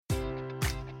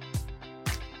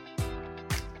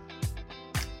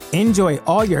Enjoy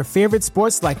all your favorite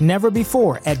sports like never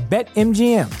before at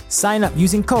BetMGM. Sign up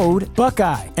using code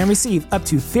Buckeye and receive up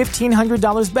to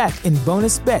 $1,500 back in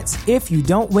bonus bets if you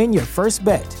don't win your first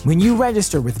bet. When you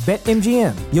register with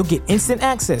BetMGM, you'll get instant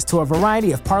access to a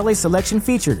variety of parlay selection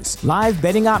features, live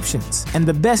betting options, and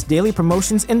the best daily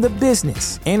promotions in the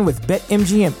business. And with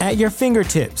BetMGM at your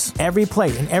fingertips, every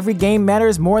play and every game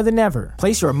matters more than ever.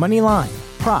 Place your money line,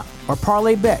 prop, or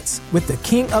parlay bets with the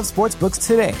king of sportsbooks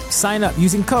today. Sign up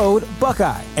using code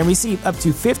Buckeye and receive up to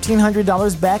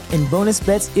 $1,500 back in bonus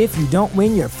bets if you don't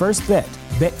win your first bet.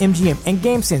 BetMGM and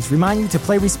GameSense remind you to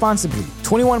play responsibly.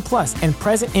 21 plus and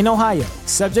present in Ohio,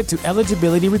 subject to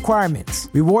eligibility requirements.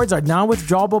 Rewards are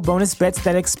non-withdrawable bonus bets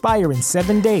that expire in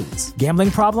 7 days. Gambling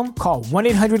problem? Call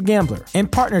 1-800-GAMBLER. In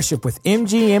partnership with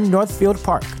MGM Northfield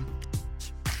Park.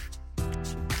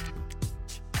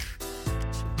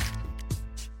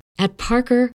 At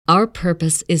Parker, our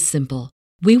purpose is simple.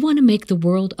 We want to make the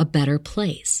world a better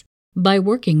place by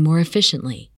working more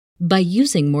efficiently, by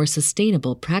using more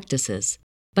sustainable practices,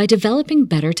 by developing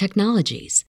better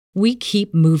technologies. We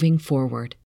keep moving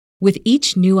forward. With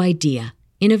each new idea,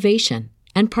 innovation,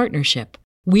 and partnership,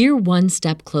 we're one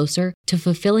step closer to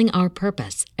fulfilling our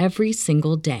purpose every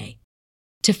single day.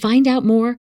 To find out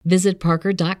more, visit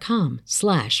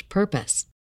parker.com/purpose.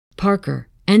 Parker,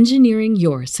 engineering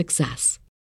your success.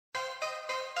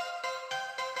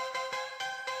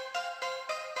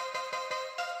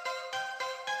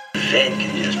 Fed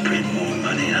can just print more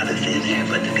money out of thin air,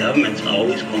 but the government's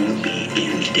always going to be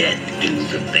in debt to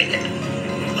the Fed.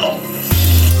 Always.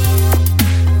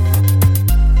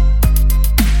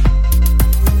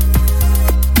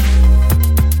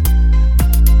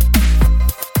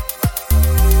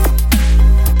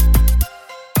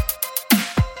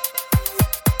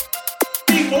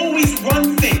 They always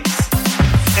run things,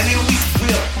 and they always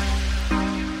will.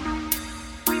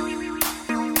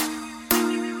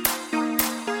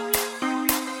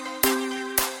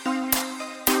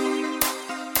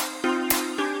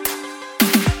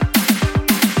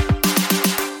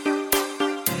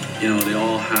 You know, they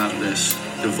all have this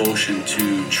devotion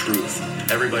to truth.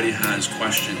 Everybody has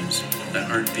questions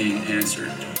that aren't being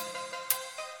answered.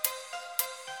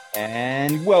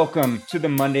 And welcome to the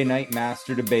Monday Night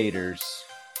Master Debaters.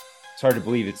 It's hard to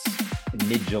believe it's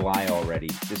mid-July already.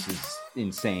 This is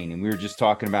insane. And we were just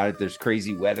talking about it. There's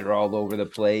crazy weather all over the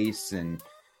place, and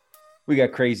we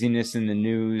got craziness in the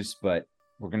news, but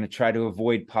we're going to try to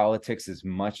avoid politics as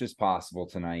much as possible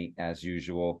tonight, as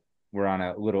usual. We're on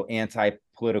a little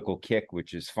anti-political kick,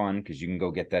 which is fun because you can go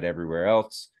get that everywhere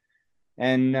else.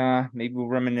 And maybe we'll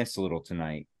reminisce a little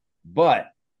tonight. But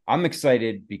I'm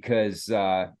excited because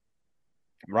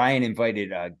Ryan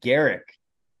invited Garrick,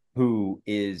 who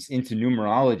is into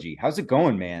numerology. How's it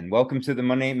going, man? Welcome to the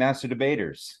Monday Night Master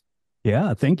Debaters.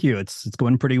 Yeah, thank you. It's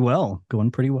going pretty well.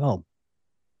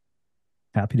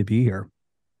 Happy to be here.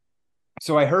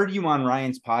 So I heard you on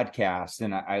Ryan's podcast,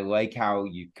 and I like how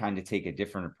you kind of take a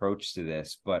different approach to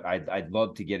this, but I'd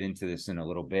love to get into this in a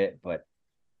little bit. But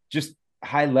just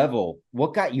high level,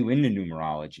 what got you into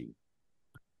numerology?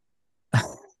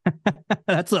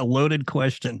 That's a loaded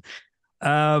question.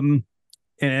 And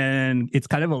it's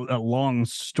kind of a long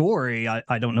story.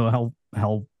 I don't know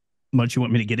how much you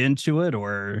want me to get into it,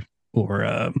 or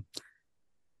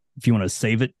if you want to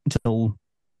save it until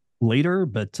later,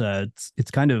 but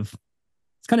it's kind of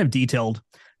detailed.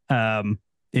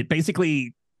 It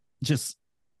basically just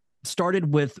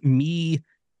started with me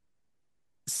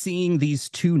seeing these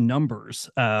two numbers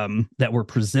that were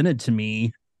presented to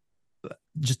me.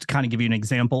 Just to kind of give you an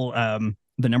example,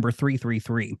 the number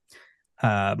 333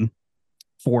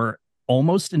 for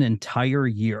almost an entire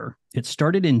year. It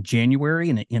started in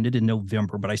January and it ended in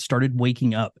November, but I started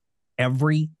waking up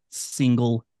every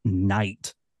single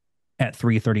night at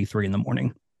 3:33 in the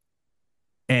morning.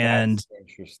 And that's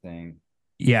interesting.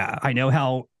 Yeah, I know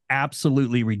how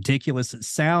absolutely ridiculous it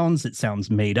sounds. It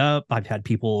sounds made up. I've had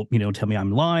people, tell me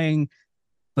I'm lying,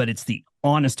 but it's the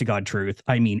honest to God truth.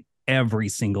 I mean, every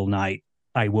single night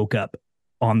I woke up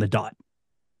on the dot.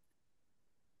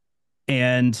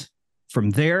 And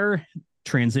from there,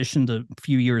 transitioned a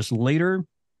few years later,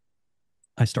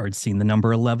 I started seeing the number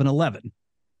 1111.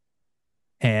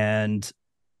 And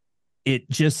it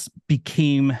just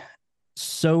became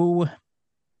so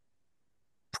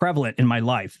prevalent in my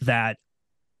life that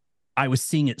I was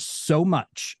seeing it so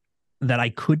much that I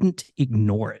couldn't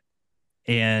ignore it.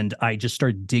 And I just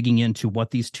started digging into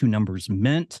what these two numbers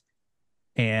meant.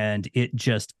 And it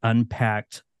just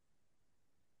unpacked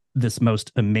this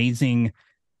most amazing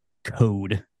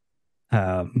code.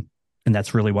 And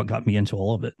that's really what got me into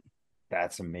all of it.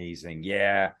 That's amazing.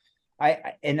 Yeah.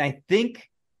 I think,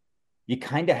 you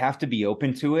kind of have to be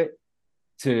open to it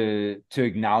to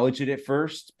acknowledge it at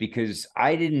first, because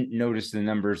I didn't notice the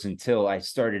numbers until I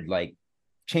started like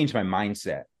change my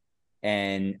mindset.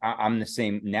 And I'm the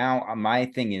same now. My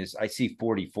thing is I see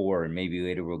 44, and maybe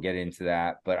later we'll get into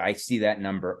that, but I see that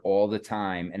number all the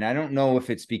time. And I don't know if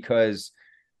it's because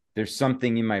there's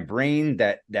something in my brain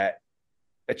that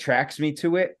attracts me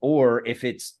to it, or if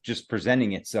it's just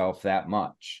presenting itself that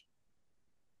much.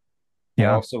 I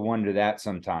also wonder that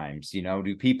sometimes,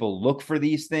 do people look for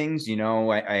these things? I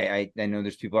know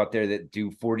there's people out there that do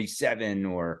 47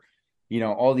 or,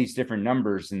 all these different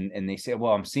numbers, and they say,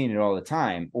 well, I'm seeing it all the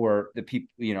time. Or the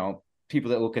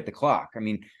people that look at the clock. I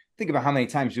mean, think about how many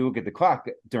times you look at the clock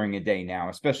during a day now,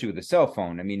 especially with a cell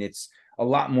phone. I mean, it's a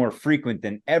lot more frequent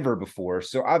than ever before.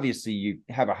 So obviously you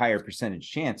have a higher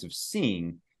percentage chance of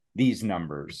seeing these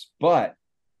numbers. But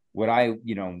what I,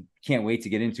 can't wait to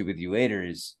get into with you later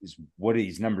is what do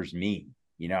these numbers mean?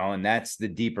 And that's the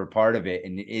deeper part of it.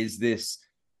 And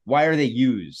why are they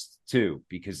used too?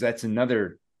 Because that's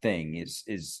another thing you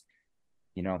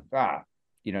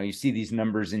see these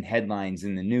numbers in headlines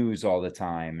in the news all the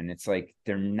time. And it's like,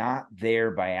 they're not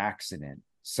there by accident.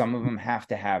 Some of them have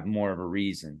to have more of a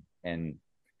reason. And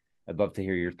I'd love to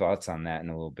hear your thoughts on that in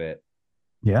a little bit.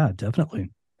 Yeah,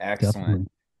 definitely. Excellent. Definitely.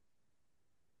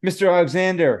 Mr.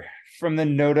 Alexander from the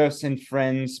Notos and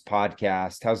Friends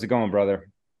podcast. How's it going, brother?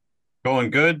 Going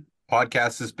good.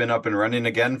 Podcast has been up and running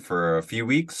again for a few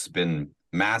weeks. Been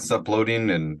mass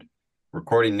uploading and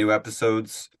recording new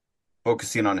episodes,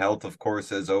 focusing on health, of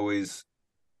course, as always.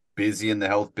 Busy in the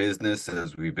health business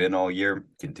as we've been all year,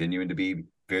 continuing to be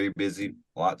very busy.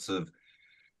 Lots of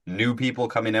new people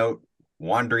coming out,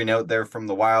 wandering out there from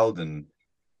the wild, and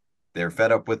they're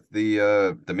fed up with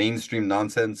the mainstream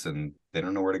nonsense, and they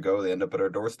don't know where to go. They end up at our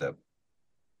doorstep.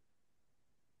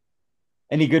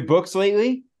 Any good books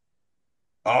lately?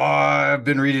 Oh, I've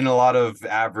been reading a lot of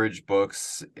average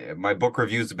books. My book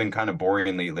reviews have been kind of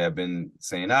boring lately. I've been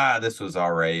saying, this was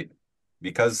all right.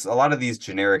 Because a lot of these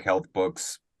generic health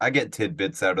books, I get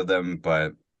tidbits out of them,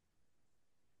 but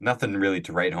nothing really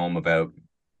to write home about.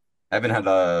 I haven't had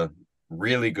a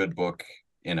really good book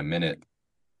in a minute.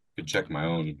 Could check my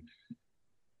own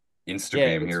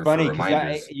Instagram here for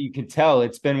reminders. You can tell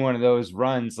it's been one of those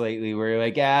runs lately where you're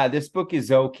like, this book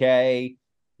is okay.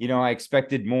 I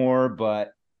expected more,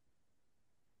 but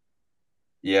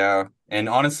yeah. And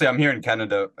honestly, I'm here in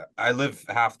Canada. I live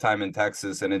half time in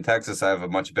Texas, and in Texas, I have a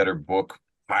much better book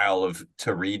pile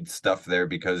to read stuff there,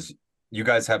 because you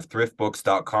guys have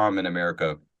thriftbooks.com in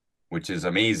America, which is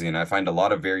amazing. I find a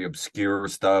lot of very obscure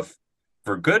stuff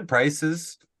for good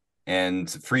prices and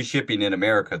free shipping in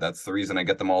America. That's the reason I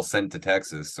get them all sent to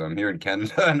Texas. So I'm here in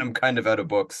Canada and I'm kind of out of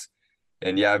books.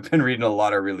 And yeah, I've been reading a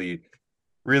lot of really,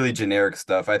 really generic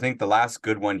stuff. I think the last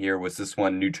good one here was this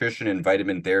one, Nutrition and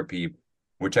Vitamin Therapy,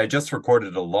 which I just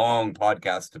recorded a long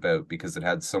podcast about because it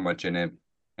had so much in it.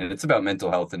 And it's about mental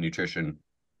health and nutrition.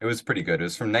 It was pretty good. It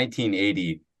was from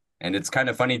 1980. And it's kind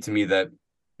of funny to me that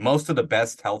most of the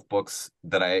best health books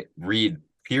that I read,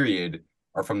 period,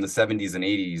 are from the 70s and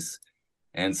 80s.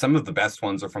 And some of the best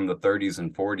ones are from the 30s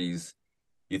and 40s.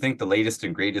 You think the latest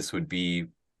and greatest would be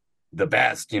the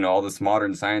best, all this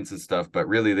modern science and stuff, but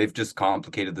really they've just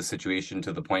complicated the situation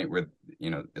to the point where,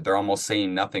 they're almost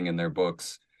saying nothing in their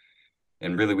books.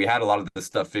 And really, we had a lot of this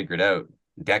stuff figured out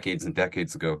decades and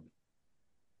decades ago.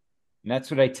 And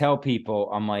that's what I tell people.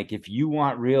 I'm like, if you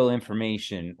want real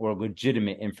information or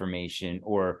legitimate information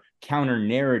or counter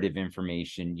narrative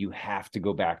information, you have to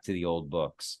go back to the old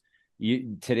books.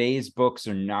 Today's books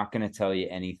are not going to tell you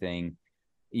anything.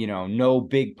 No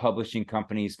big publishing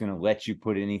company is going to let you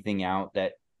put anything out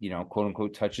that, quote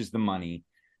unquote, touches the money.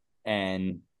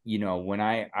 And, when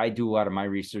I do a lot of my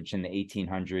research in the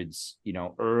 1800s,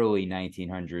 early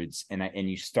 1900s, and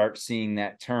you start seeing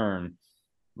that turn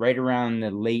right around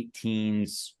the late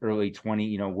teens, early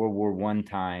 20, World War I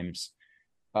times,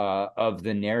 of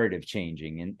the narrative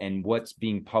changing and what's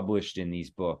being published in these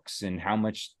books and how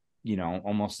much,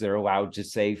 almost they're allowed to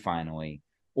say finally,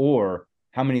 or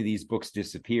how many of these books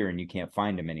disappear and you can't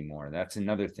find them anymore. That's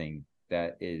another thing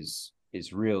that is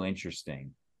real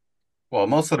interesting. Well,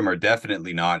 most of them are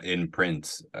definitely not in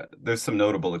print. There's some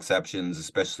notable exceptions,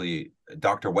 especially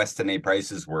Dr. Weston A.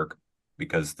 Price's work,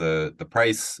 because the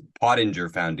Price Pottinger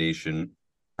Foundation,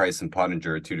 Price and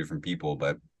Pottinger are two different people,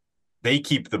 but they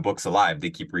keep the books alive. They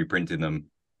keep reprinting them,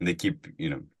 and they keep,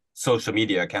 social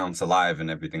media accounts alive and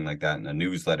everything like that, and a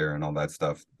newsletter and all that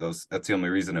stuff. That's the only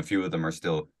reason a few of them are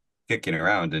still kicking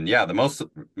around. And yeah, the most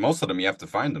of them, you have to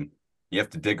find them. You have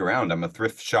to dig around. I'm a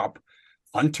thrift shop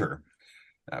hunter,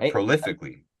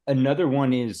 prolifically. Another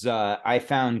one is I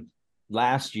found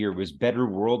last year was Better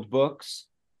World Books.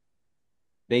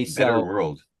 They Better sell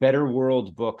World.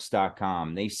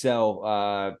 betterworldbooks.com. They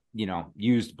sell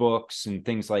used books and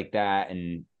things like that,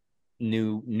 and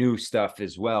new stuff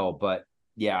as well. But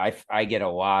yeah, I get a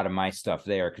lot of my stuff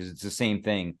there because it's the same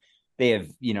thing. They have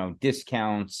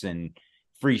discounts and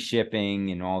free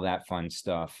shipping and all that fun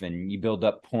stuff, and you build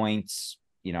up points,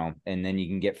 and then you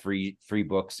can get free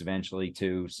books eventually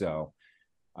too. So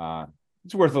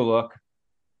it's worth a look.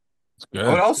 I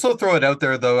would also throw it out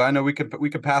there, though. I know we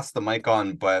could pass the mic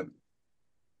on, but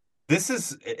this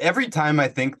is every time I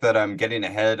think that I'm getting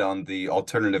ahead on the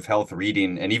alternative health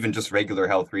reading and even just regular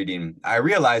health reading, I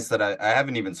realize that I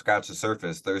haven't even scratched the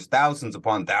surface. There's thousands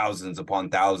upon thousands upon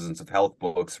thousands of health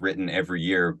books written every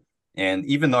year. And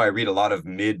even though I read a lot of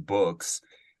mid books,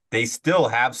 they still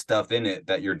have stuff in it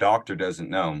that your doctor doesn't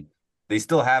know. They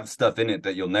still have stuff in it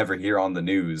that you'll never hear on the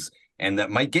news and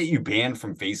that might get you banned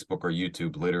from Facebook or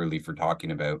YouTube literally for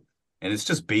talking about. And it's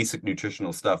just basic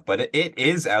nutritional stuff, but it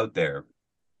is out there.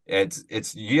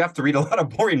 It's you have to read a lot of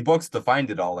boring books to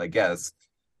find it all, I guess.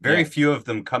 Very few of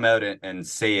them come out and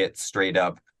say it straight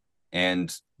up.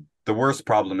 And the worst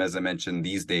problem, as I mentioned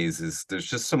these days, is there's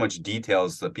just so much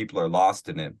details that people are lost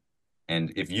in it.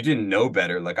 And if you didn't know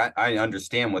better, like I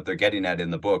understand what they're getting at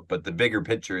in the book, but the bigger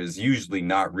picture is usually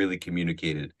not really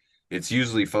communicated. It's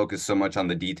usually focused so much on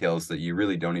the details that you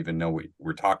really don't even know what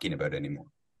we're talking about anymore.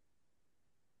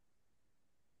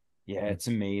 Yeah, it's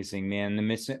amazing, man.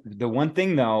 The one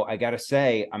thing though, I gotta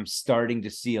say, I'm starting to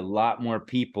see a lot more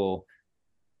people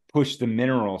push the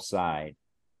mineral side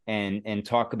and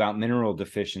talk about mineral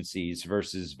deficiencies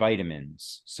versus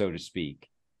vitamins, so to speak.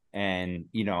 And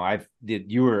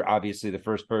you were obviously the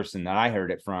first person that I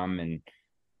heard it from,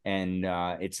 and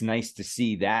it's nice to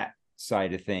see that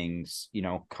side of things,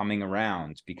 coming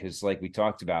around, because like we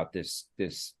talked about,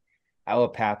 this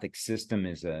allopathic system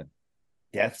is a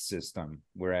death system,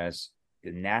 whereas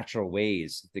the natural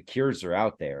ways, the cures are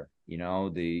out there.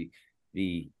 The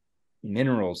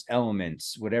minerals,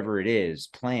 elements, whatever it is,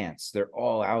 plants, they're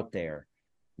all out there.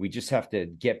 We just have to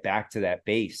get back to that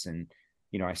base. And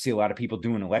I see a lot of people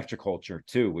doing electroculture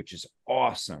too, which is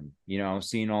awesome.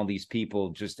 Seeing all these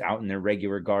people just out in their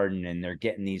regular garden and they're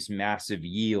getting these massive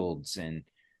yields, and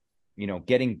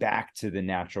getting back to the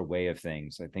natural way of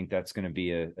things. I think that's going to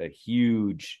be a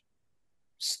huge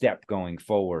step going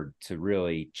forward to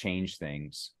really change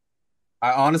things.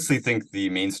 I honestly think the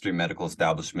mainstream medical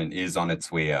establishment is on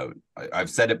its way out. I've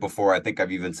said it before. I think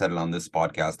I've even said it on this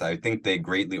podcast. I think they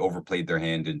greatly overplayed their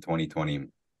hand in 2020.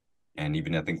 And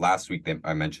even I think last week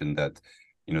I mentioned that,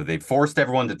 they forced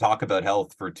everyone to talk about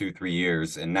health for 2-3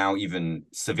 years. And now even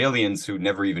civilians who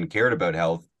never even cared about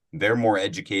health, they're more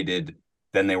educated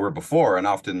than they were before. And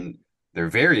often they're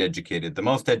very educated. The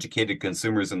most educated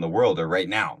consumers in the world are right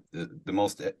now. The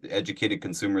most educated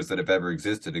consumers that have ever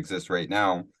exist right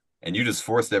now. And you just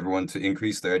forced everyone to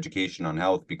increase their education on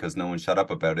health because no one shut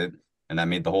up about it. And that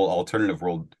made the whole alternative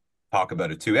world talk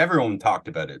about it too. Everyone talked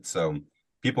about it. So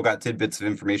people got tidbits of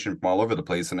information from all over the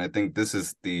place. And I think this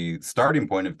is the starting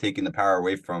point of taking the power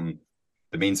away from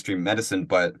the mainstream medicine.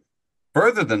 But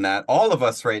further than that, all of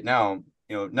us right now,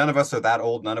 none of us are that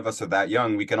old. None of us are that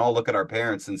young. We can all look at our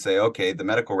parents and say, okay, the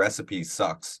medical recipe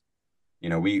sucks.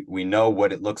 We know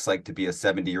what it looks like to be a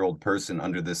 70-year-old person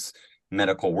under this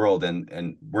medical world.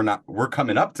 And we're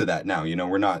coming up to that now.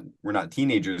 We're not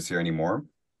teenagers here anymore.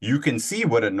 You can see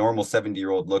what a normal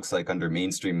 70-year-old looks like under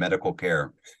mainstream medical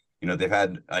care. They've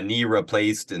had a knee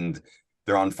replaced and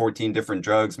they're on 14 different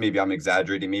drugs. Maybe I'm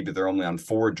exaggerating. Maybe they're only on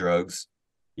 4 drugs.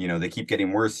 They keep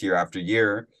getting worse year after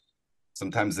year.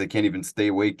 Sometimes they can't even stay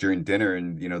awake during dinner,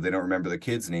 and they don't remember the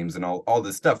kids' names and all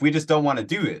this stuff. We just don't want to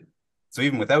do it. So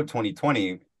even without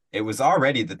 2020, it was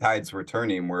already the tides were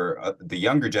turning, where the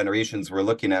younger generations were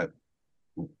looking at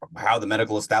how the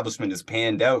medical establishment is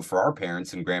panned out for our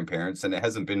parents and grandparents, and it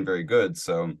hasn't been very good.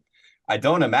 So I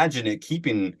don't imagine it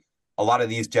keeping a lot of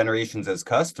these generations as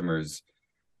customers.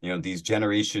 These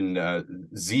generation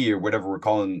Z or whatever we're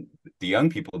calling the young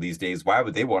people these days. Why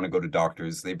would they want to go to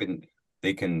doctors?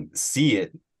 They can see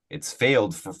it. It's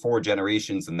failed for 4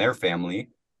 generations in their family.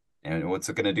 And what's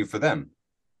it going to do for them?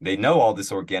 They know all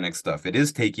this organic stuff. It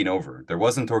is taking over. There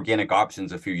wasn't organic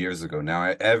options a few years ago.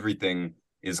 Now everything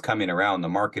is coming around. The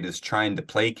market is trying to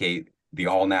placate the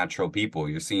all natural people.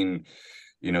 You're seeing,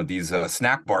 these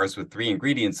snack bars with 3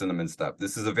 ingredients in them and stuff.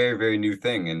 This is a very, very new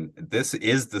thing. And this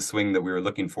is the swing that we were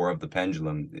looking for of the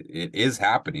pendulum. It is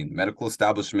happening. The medical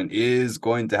establishment is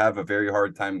going to have a very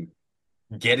hard time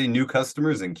getting new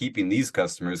customers and keeping these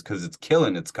customers because it's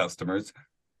killing its customers.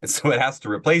 And so it has to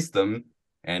replace them.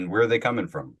 And where are they coming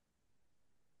from?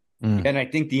 And I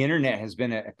think the internet has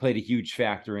played a huge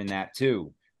factor in that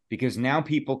too, because now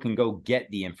people can go get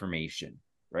the information,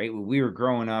 right? When we were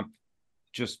growing up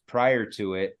just prior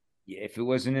to it, if it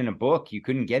wasn't in a book, you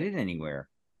couldn't get it anywhere.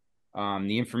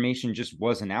 The information just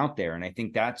wasn't out there. And I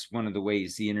think that's one of the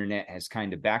ways the internet has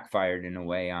kind of backfired in a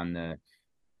way on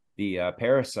the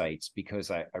parasites,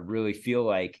 because I really feel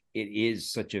like it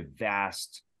is such a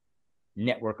vast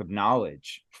network of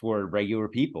knowledge for regular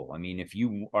people. I mean, if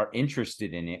you are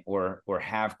interested in it or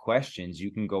have questions,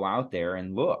 you can go out there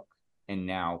and look. And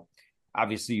now,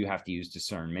 obviously, you have to use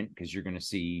discernment, because you're going to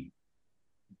see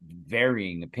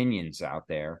varying opinions out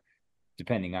there,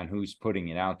 depending on who's putting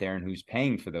it out there and who's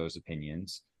paying for those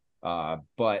opinions.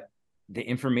 But the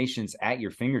information's at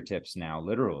your fingertips now,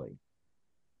 literally.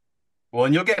 Well,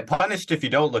 and you'll get punished if you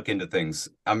don't look into things.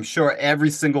 I'm sure every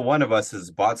single one of us has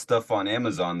bought stuff on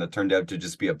Amazon that turned out to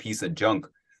just be a piece of junk.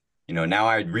 Now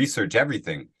I research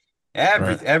everything,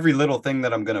 every little thing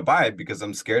that I'm going to buy, because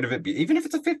I'm scared of it, even if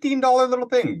it's a $15 little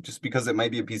thing, just because it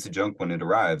might be a piece of junk when it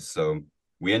arrives. So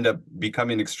we end up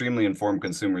becoming extremely informed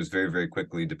consumers very, very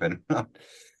quickly, depending on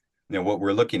what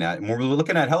we're looking at. And when we're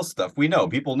looking at health stuff,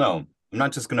 people know. I'm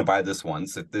not just going to buy this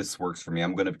once. If this works for me,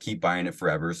 I'm going to keep buying it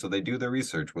forever. So they do their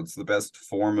research. What's the best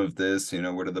form of this?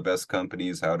 What are the best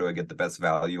companies? How do I get the best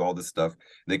value? All this stuff.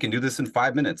 They can do this in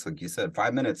 5 minutes. Like you said,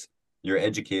 5 minutes, you're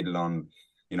educated on,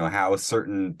 how a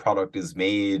certain product is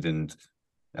made and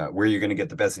where you're going to get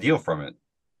the best deal from it.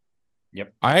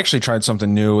 Yep. I actually tried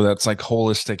something new that's like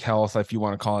holistic health, if you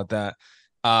want to call it that.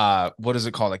 What is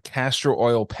it called? A castor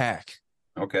oil pack.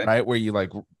 Okay. Right. Where you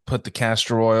like put the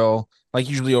castor oil, like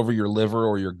usually over your liver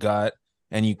or your gut.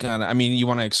 And you kind of, you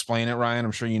want to explain it, Ryan?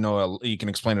 I'm sure you can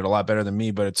explain it a lot better than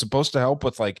me, but it's supposed to help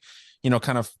with like,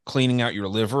 kind of cleaning out your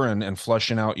liver and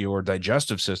flushing out your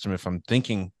digestive system, if I'm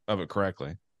thinking of it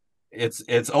correctly.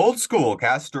 It's old school.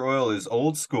 Castor oil is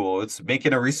old school. It's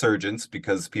making a resurgence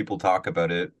because people talk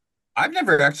about it. I've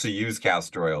never actually used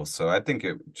castor oil, so I think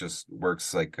it just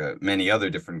works like many other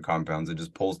different compounds. It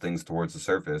just pulls things towards the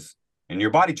surface. And your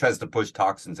body tries to push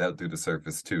toxins out through the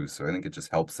surface too. So I think it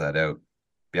just helps that out.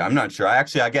 Yeah, I'm not sure. I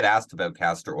get asked about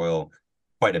castor oil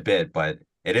quite a bit, but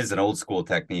it is an old school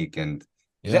technique. And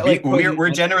we're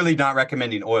generally not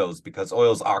recommending oils because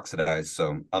oils oxidize.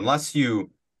 So unless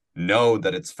you know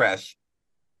that it's fresh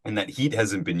and that heat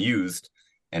hasn't been used,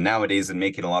 and nowadays in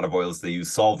making a lot of oils, they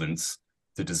use solvents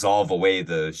to dissolve away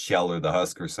the shell or the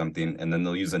husk or something. And then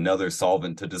they'll use another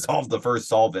solvent to dissolve the first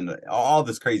solvent, all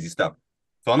this crazy stuff.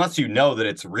 So unless you know that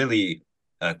it's really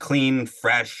a clean,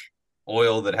 fresh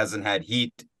oil that hasn't had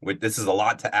heat, this is a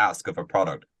lot to ask of a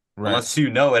product. Right. Unless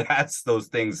you know it has those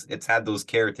things, it's had those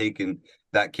care taken,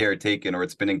 or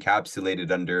it's been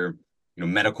encapsulated under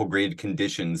medical grade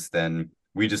conditions, then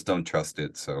we just don't trust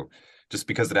it. So just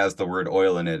because it has the word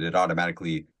oil in it, it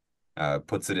automatically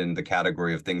puts it in the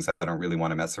category of things that I don't really want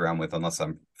to mess around with unless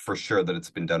I'm for sure that it's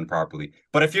been done properly.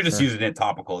 But if you're just using it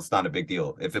topical, it's not a big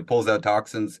deal. If it pulls out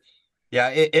toxins, yeah,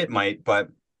 it might, but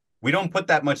we don't put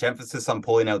that much emphasis on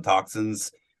pulling out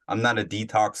toxins. I'm not a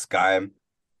detox guy.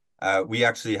 We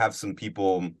actually have some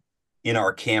people in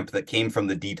our camp that came from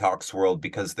the detox world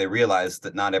because they realized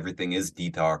that not everything is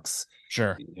detox.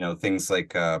 Sure. Things like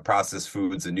processed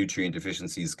foods and nutrient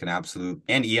deficiencies and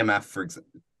EMF, for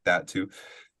that too,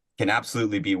 can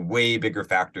absolutely be way bigger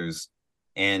factors.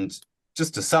 And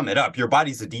just to sum it up, your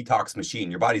body's a detox machine.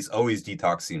 Your body's always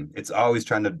detoxing. It's always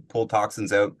trying to pull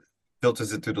toxins out,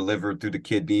 filters it through the liver, through the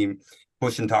kidney,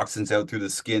 pushing toxins out through the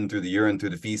skin, through the urine,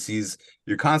 through the feces.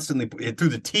 You're constantly through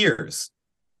the tears.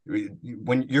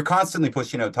 When you're constantly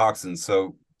pushing out toxins.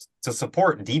 So to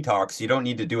support detox, you don't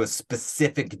need to do a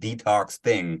specific detox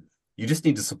thing. You just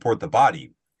need to support the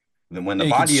body. And then when the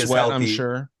body is healthy, I'm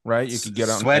sure, right? You could get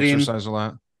out sweating, and exercise a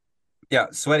lot. Yeah,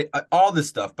 sweating, all this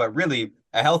stuff. But really,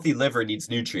 a healthy liver needs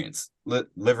nutrients.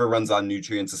 Liver runs on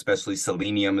nutrients, especially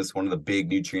selenium is one of the big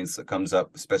nutrients that comes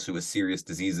up, especially with serious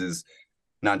diseases,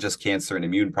 not just cancer and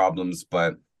immune problems,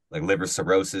 but like liver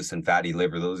cirrhosis and fatty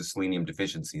liver. Those are selenium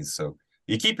deficiencies. So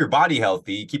you keep your body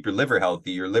healthy, you keep your liver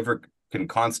healthy, your liver can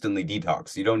constantly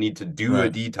detox. You don't need to do a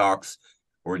detox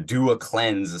or do a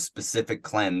cleanse, a specific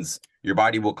cleanse. Your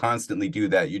body will constantly do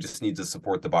that. You just need to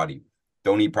support the body.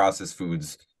 Don't eat processed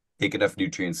foods. Take enough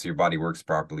nutrients so your body works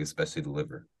properly, especially the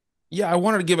liver. Yeah, I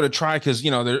wanted to give it a try because,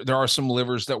 there are some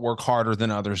livers that work harder than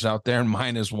others out there, and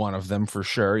mine is one of them for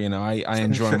sure. I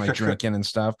enjoy my drinking and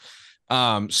stuff.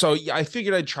 So yeah, I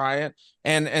figured I'd try it,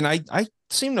 and I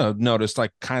seem to have noticed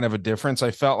like kind of a difference.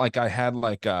 I felt like I had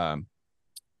like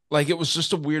it was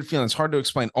just a weird feeling. It's hard to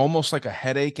explain, almost like a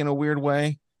headache in a weird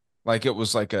way. Like it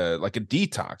was like a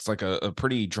detox, like a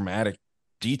pretty dramatic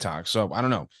detox. So I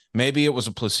don't know, maybe it was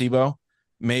a placebo.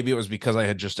 Maybe it was because I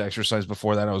had just exercised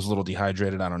before that. I was a little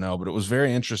dehydrated. I don't know, but it was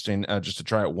very interesting just to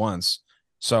try it once.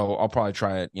 So I'll probably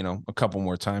try it, a couple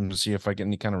more times to see if I get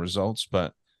any kind of results.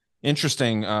 But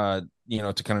interesting, to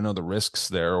kind of know the risks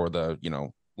there, or the,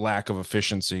 lack of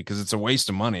efficiency, because it's a waste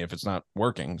of money if it's not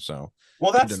working. So,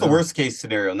 well, that's the worst case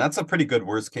scenario, and that's a pretty good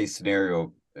worst case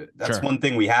scenario. That's Sure. one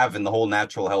thing we have in the whole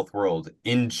natural health world.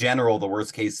 In general, the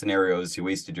worst case scenario is you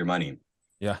wasted your money.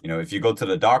 Yeah. If you go to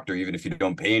the doctor, even if you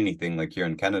don't pay anything, like here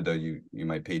in Canada, you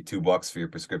might pay $2 for your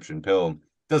prescription pill. It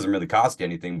doesn't really cost you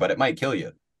anything, but it might kill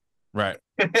you. Right.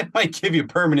 It might give you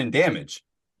permanent damage.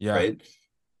 Yeah. Right.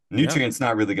 Nutrients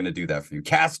not really going to do that for you.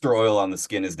 Castor oil on the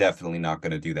skin is definitely not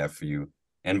going to do that for you.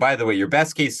 And by the way, your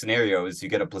best case scenario is you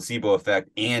get a placebo effect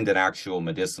and an actual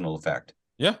medicinal effect.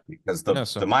 Yeah. Because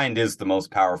the mind is the most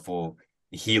powerful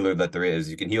healer that there is.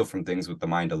 You can heal from things with the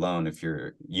mind alone if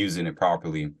you're using it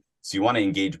properly. So you want to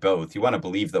engage both. You want to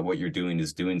believe that what you're doing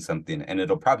is doing something, and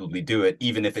it'll probably do it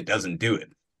even if it doesn't do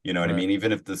it. You know what I mean?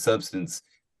 Even if the substance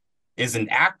isn't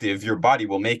active, your body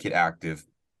will make it active.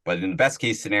 But in the best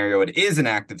case scenario, it is an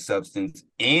active substance,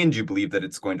 and you believe that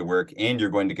it's going to work, and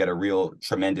you're going to get a real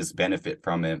tremendous benefit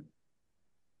from it.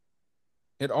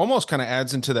 It almost kind of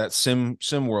adds into that sim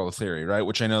world theory, right?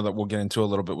 Which I know that we'll get into a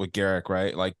little bit with Garrick,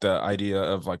 right? Like the idea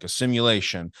of like a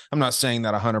simulation. I'm not saying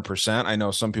that 100%. I know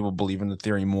some people believe in the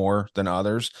theory more than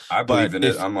others. I believe in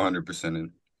it. I'm 100%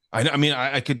 in.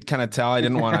 I could kind of tell. I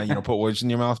didn't want to, put words in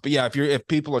your mouth. But yeah, if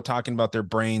people are talking about their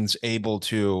brains able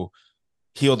to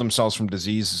heal themselves from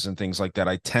diseases and things like that,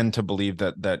 I tend to believe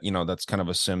that that's kind of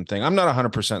a sim thing. I'm not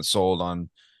 100% sold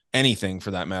on anything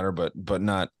for that matter, but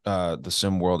not the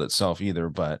sim world itself either.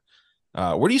 But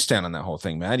where do you stand on that whole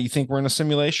thing, Matt? Do you think we're in a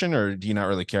simulation, or do you not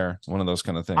really care? One of those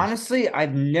kind of things. Honestly,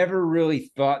 I've never really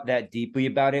thought that deeply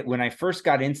about it. When I first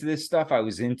got into this stuff, I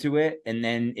was into it, and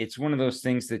then it's one of those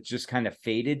things that just kind of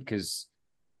faded because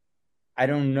I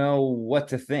don't know what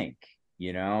to think.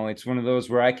 It's one of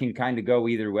those where I can kind of go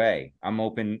either way. I'm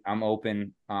open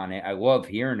on it. I love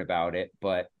hearing about it,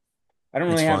 but I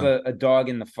don't really have a dog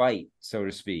in the fight, so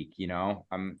to speak.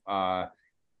 I'm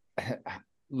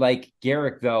like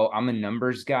Garrick, though, I'm a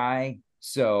numbers guy.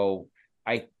 So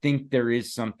I think there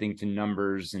is something to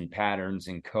numbers and patterns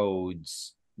and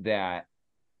codes that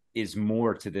is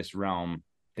more to this realm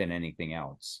than anything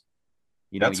else.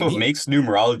 That's what makes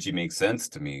numerology make sense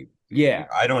to me. Yeah.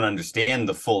 I don't understand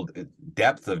the full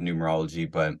depth of numerology,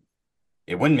 but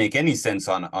it wouldn't make any sense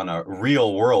on a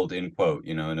real world, in quote,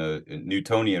 in a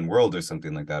Newtonian world or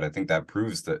something like that. I think that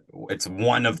proves that it's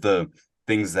one of the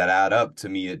things that add up to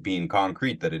me, it being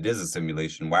concrete, that it is a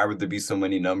simulation. Why would there be so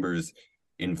many numbers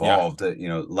involved,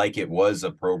 like it was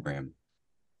a program?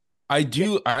 I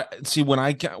see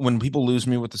when people lose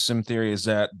me with the sim theory is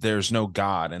that there's no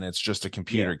God and it's just a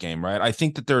computer game, right? I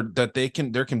think that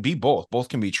there can be both. Both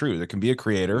can be true. There can be a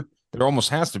creator. There almost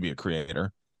has to be a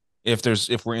creator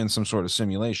if we're in some sort of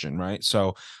simulation, right?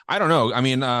 So I don't know. I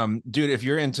mean, dude, if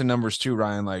you're into numbers too,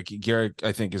 Ryan, like Garrick,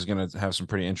 I think is going to have some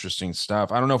pretty interesting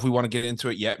stuff. I don't know if we want to get into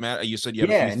it yet, Matt. You said you had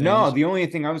a few things. No, the only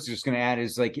thing I was just going to add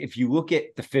is, like, if you look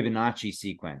at the Fibonacci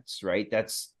sequence, right?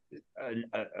 That's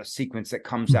a sequence that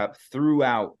comes out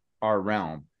throughout our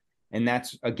realm, and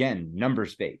that's, again,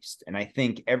 numbers based. And I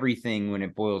think everything, when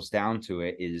it boils down to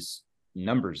it, is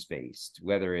numbers based,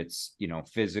 whether it's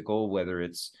physical, whether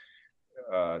it's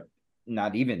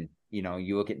not even,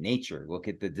 you look at nature, look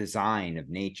at the design of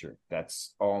nature,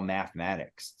 that's all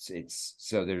mathematics. It's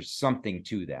so there's something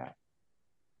to that.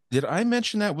 Did I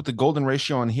mention that with the golden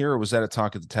ratio on here, or was that a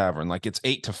talk at the tavern? Like, it's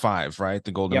 8-5, right?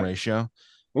 The golden ratio.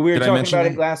 Well, we were talking about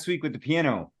it last week with the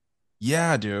piano.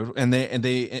 Yeah, dude. And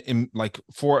they like,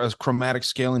 for a chromatic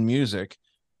scale in music,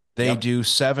 they do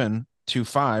 7-5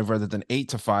 rather than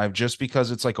 8-5, just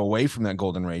because it's like away from that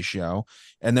golden ratio.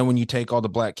 And then when you take all the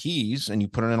black keys and you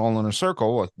put it all in a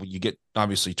circle, like, you get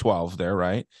obviously 12 there,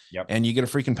 right? Yep. And you get a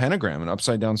freaking pentagram, an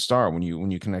upside down star when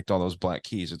you connect all those black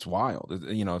keys. It's wild.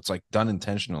 It's like done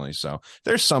intentionally. So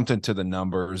there's something to the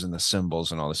numbers and the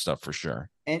symbols and all this stuff for sure.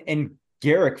 And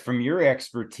Garrick, from your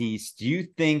expertise, do you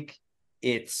think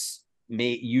it's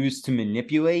used to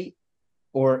manipulate,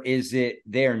 or is it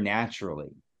there naturally,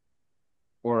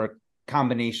 or a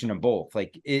combination of both?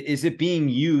 Like, is it being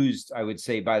used, I would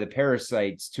say, by the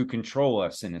parasites to control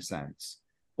us in a sense,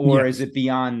 or is it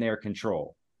beyond their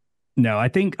control? No, I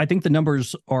think the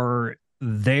numbers are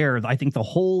there. I think our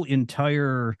whole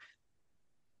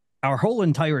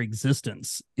entire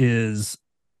existence is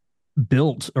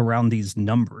built around these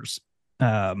numbers.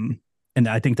 And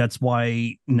I think that's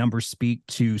why numbers speak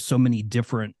to so many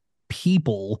different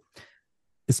people,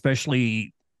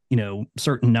 especially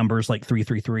certain numbers like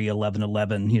 333,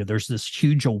 1111, there's this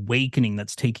huge awakening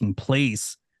that's taking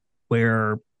place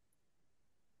where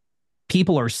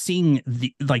people are seeing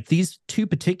these two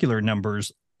particular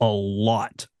numbers a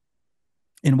lot.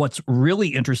 And what's really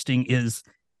interesting is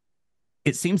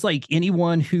it seems like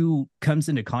anyone who comes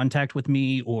into contact with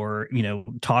me or,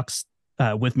 talks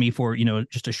with me for,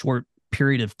 just a short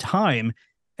period of time,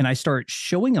 and I start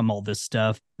showing them all this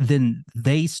stuff, then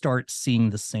they start seeing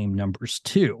the same numbers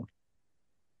too.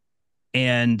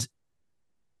 And,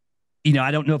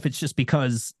 I don't know if it's just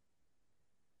because,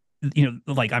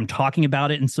 like I'm talking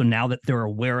about it. And so now that they're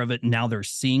aware of it, now they're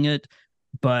seeing it.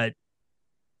 But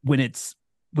when it's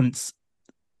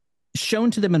shown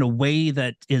to them in a way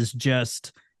that is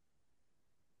just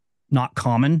not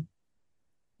common,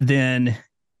 then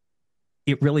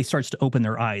it really starts to open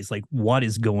their eyes. Like, what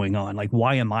is going on? Like,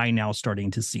 why am I now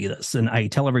starting to see this? And I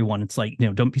tell everyone, it's like,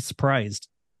 don't be surprised,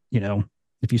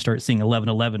 if you start seeing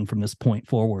 1111 from this point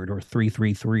forward, or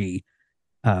 333,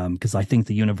 because I think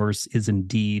the universe is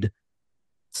indeed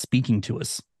speaking to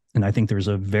us. And I think there's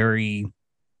a very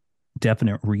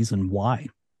definite reason why.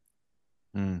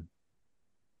 Mm.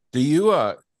 Did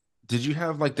you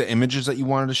have like the images that you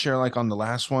wanted to share, like on the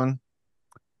last one?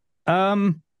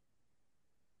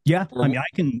 Yeah, I mean,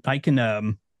 I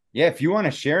can. Yeah, if you want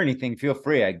to share anything, feel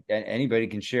free. Anybody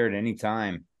can share at any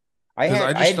time. I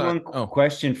had one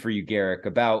question for you, Garrick,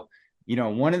 about,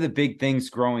 one of the big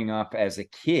things growing up as a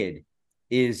kid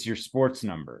is your sports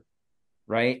number,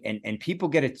 right? And people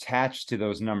get attached to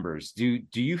those numbers. Do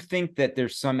you think that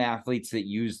there's some athletes that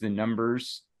use the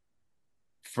numbers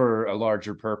for a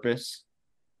larger purpose?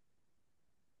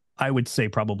 I would say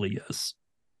probably yes.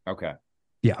 Okay.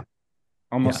 Yeah.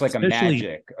 Almost like a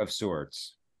magic of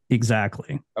sorts.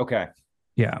 Exactly. Okay.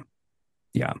 Yeah.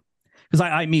 Yeah. Because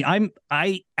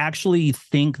I actually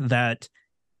think that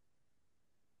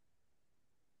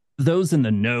those in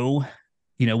the know,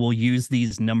 will use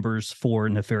these numbers for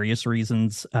nefarious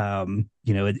reasons.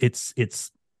 It's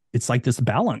like this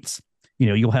balance.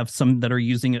 You'll have some that are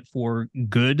using it for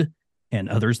good and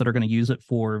others that are going to use it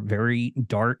for very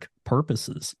dark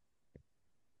purposes.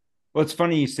 Well, it's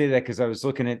funny you say that, because I was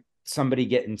looking at somebody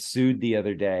getting sued the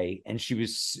other day, and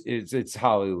it's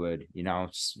Hollywood,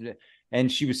 and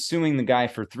she was suing the guy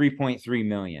for 3.3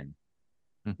 million.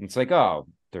 It's like,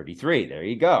 33, there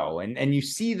you go. And you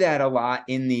see that a lot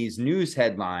in these news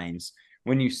headlines.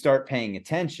 When you start paying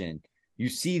attention, you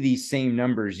see these same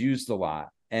numbers used a lot.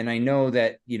 And I know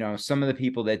that, some of the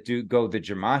people that do go the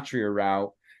gematria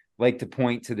route like to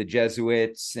point to the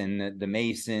Jesuits and the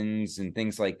Masons and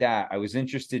things like that. I was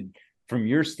interested from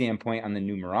your standpoint on the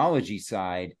numerology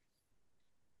side.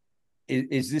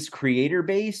 Is this creator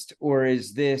based, or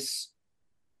is this,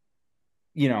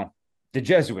 the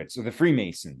Jesuits or the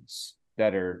Freemasons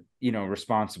that are,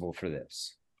 responsible for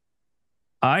this?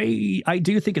 I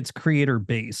do think it's creator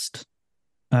based,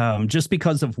 just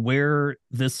because of where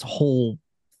this whole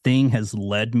thing has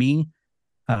led me.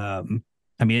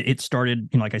 It started,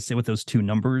 like I said, with those two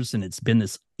numbers, and it's been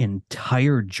this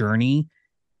entire journey.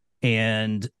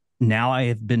 And now I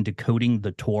have been decoding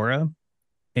the Torah.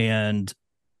 And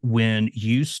when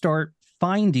you start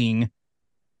finding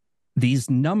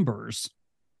these numbers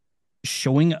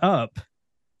showing up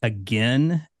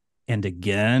again and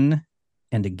again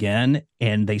and again,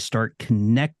 and they start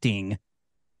connecting,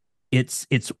 it's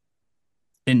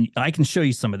and I can show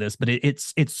you some of this, but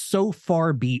it's so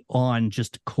far beyond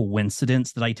just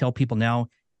coincidence that I tell people now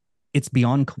it's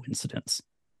beyond coincidence.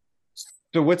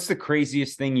 So what's the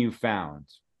craziest thing you found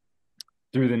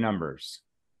through the numbers?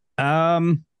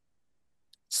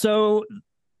 So,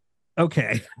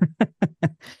 okay.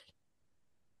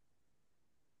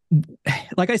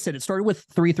 Like I said, it started with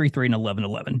 333 and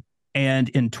 1111. And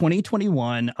in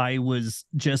 2021,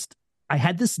 I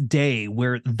had this day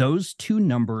where those two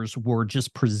numbers were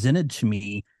just presented to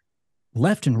me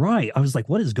left and right. I was like,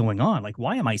 what is going on? Like,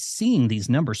 why am I seeing these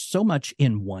numbers so much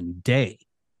in one day?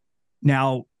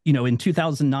 Now, in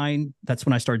 2009, that's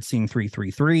when I started seeing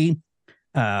 333.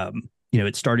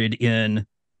 It started in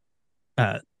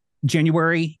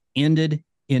January, ended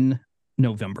in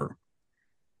November.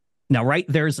 Now, right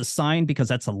there's a sign, because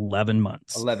that's 11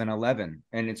 months. 1111.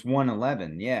 And it's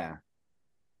 111. Yeah.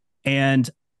 And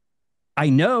I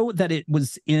know that it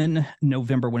was in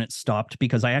November when it stopped,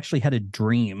 because I actually had a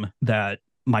dream that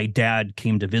my dad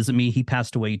came to visit me. He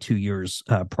passed away 2 years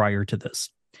prior to this.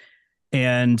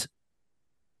 And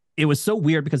it was so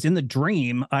weird, because in the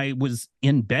dream, I was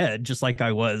in bed just like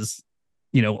I was,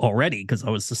 already, because I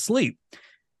was asleep.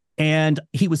 And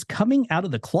he was coming out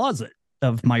of the closet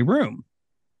of my room.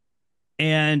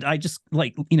 And I just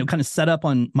kind of set up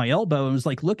on my elbow and was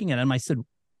like looking at him. I said,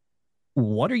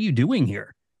 what are you doing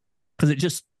here? Because it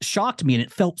just shocked me and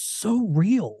it felt so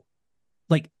real.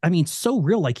 Like, I mean, so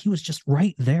real, like he was just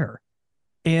right there.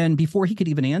 And before he could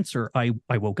even answer, I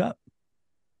woke up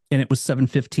and it was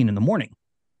 7:15 in the morning.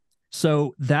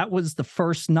 So that was the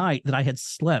first night that I had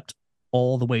slept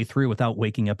all the way through without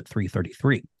waking up at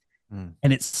 3:33.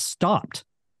 And it stopped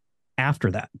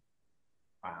after that.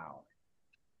 Wow.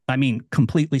 I mean,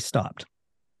 completely stopped.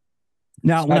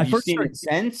 Now, So when I have you first seen started, it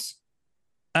since?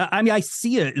 I mean, I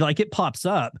see it like it pops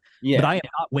up, Yeah. but I am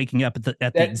not waking up at the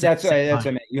exact That's same that's what I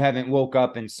time. meant. You haven't woke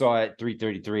up and saw it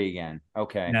 3:33 again.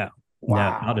 Okay. No,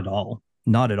 Wow. no, not at all.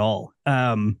 Not at all.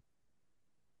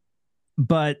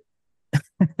 But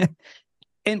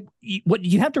and what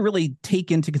you have to really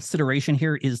take into consideration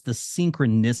here is the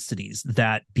synchronicities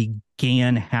that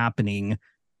began happening,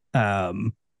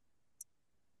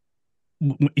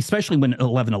 especially when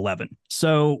 11/11.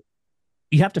 So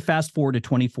you have to fast forward to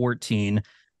 2014.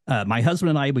 My husband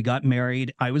and I, we got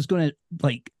married. I was going to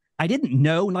I didn't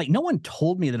know, like no one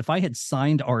told me that if I had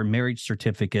signed our marriage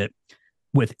certificate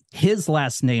with his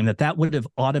last name, that would have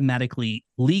automatically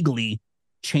legally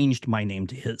changed my name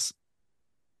to his.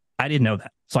 I didn't know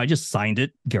that. So I just signed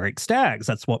it Garrick Staggs.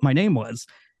 That's what my name was.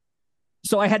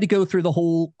 So I had to go through the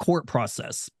whole court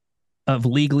process of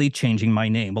legally changing my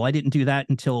name. Well, I didn't do that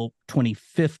until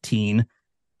 2015.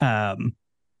 And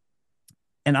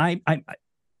I'm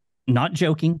not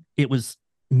joking. It was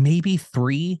maybe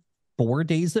 3-4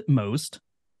 days at most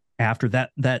after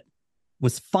that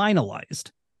was finalized.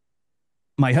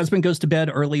 My husband goes to bed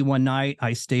early one night.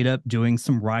 I stayed up doing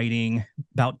some writing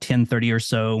about 10:30 or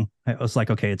so. I was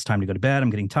like, okay, it's time to go to bed. I'm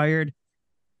getting tired.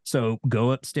 So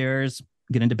go upstairs,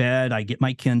 get into bed. I get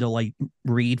my Kindle. I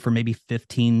read for maybe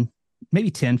 10,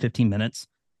 15 minutes.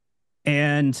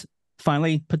 And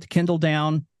finally put the Kindle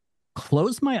down,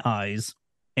 close my eyes.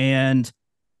 And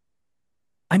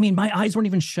I mean, my eyes weren't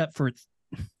even shut for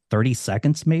 30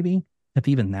 seconds, maybe, if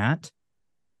even that.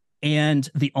 And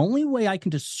the only way I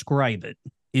can describe it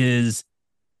is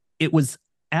it was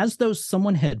as though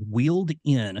someone had wheeled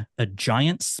in a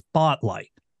giant spotlight,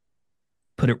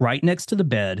 put it right next to the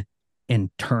bed,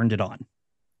 and turned it on.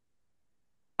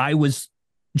 I was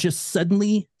just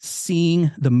suddenly seeing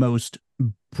the most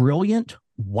brilliant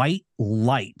white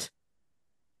light,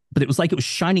 but it was like it was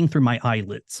shining through my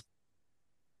eyelids.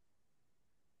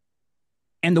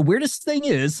 And the weirdest thing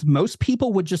is, most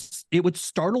people it would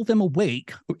startle them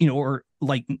awake, or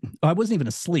like, I wasn't even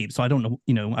asleep. So I don't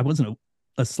know, I wasn't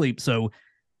asleep. So,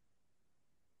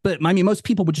 but I mean, most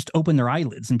people would just open their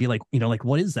eyelids and be like, like,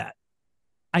 what is that?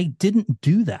 I didn't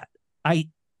do that. I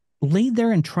laid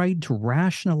there and tried to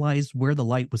rationalize where the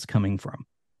light was coming from.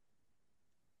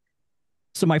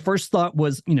 So my first thought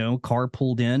was, car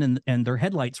pulled in and their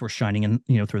headlights were shining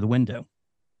in, through the window.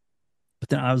 But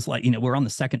then I was like, we're on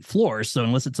the second floor. So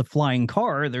unless it's a flying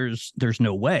car, there's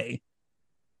no way.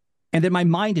 And then my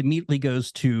mind immediately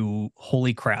goes to,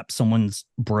 holy crap, someone's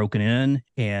broken in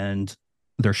and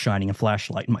they're shining a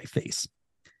flashlight in my face.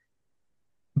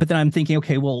 But then I'm thinking,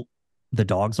 okay, well, the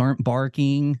dogs aren't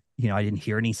barking. I didn't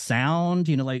hear any sound,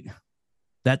 like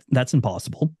that's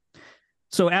impossible.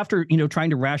 So after,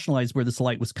 trying to rationalize where this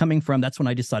light was coming from, that's when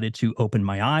I decided to open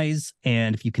my eyes.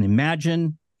 And if you can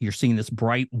imagine, you're seeing this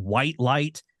bright white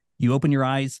light. You open your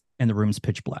eyes and the room's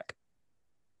pitch black.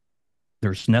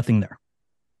 There's nothing there.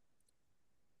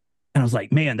 And I was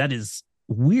like, man, that is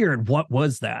weird. What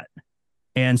was that?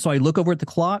 And so I look over at the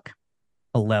clock,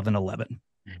 11:11.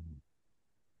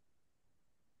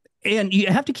 And you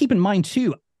have to keep in mind,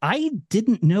 too, I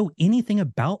didn't know anything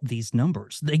about these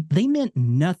numbers. They meant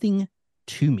nothing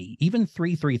to me, even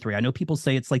 333. I know people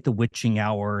say it's like the witching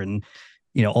hour and,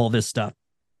 all this stuff.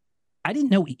 I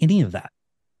didn't know any of that.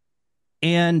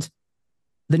 And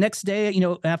the next day,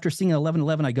 after seeing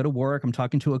 11:11, I go to work. I'm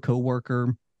talking to a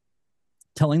coworker,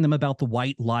 telling them about the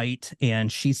white light.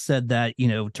 And she said that,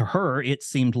 to her, it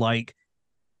seemed like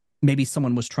maybe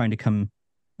someone was trying to come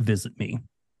visit me,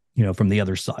 from the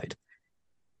other side.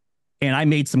 And I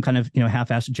made some kind of,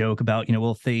 half-assed joke about,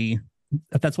 well, if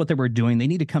that's what they were doing, they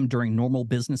need to come during normal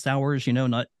business hours,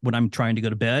 not when I'm trying to go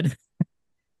to bed.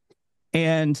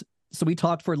 And so we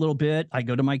talked for a little bit. I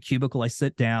go to my cubicle, I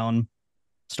sit down,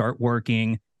 start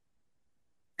working.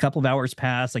 A couple of hours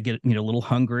pass. I get, a little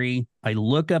hungry. I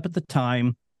look up at the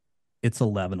time. It's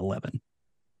 11:11.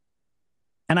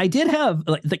 And I did have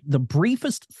like the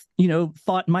briefest,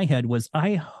 thought in my head was,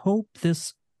 I hope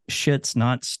this shit's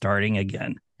not starting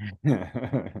again.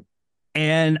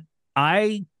 And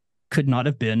I could not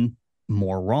have been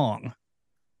more wrong,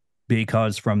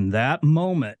 because from that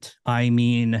moment, I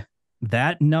mean,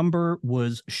 that number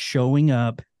was showing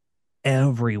up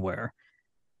everywhere.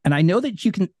 And I know that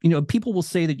you can, people will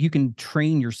say that you can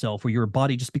train yourself where your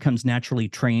body just becomes naturally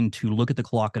trained to look at the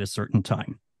clock at a certain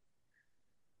time.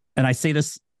 And I say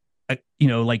this,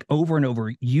 like over and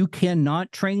over, you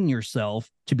cannot train yourself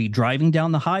to be driving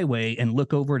down the highway and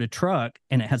look over at a truck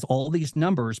and it has all these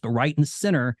numbers, but right in the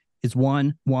center is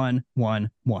 1, 1, 1,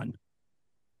 1.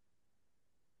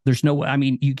 There's no way. I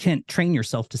mean, you can't train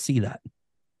yourself to see that.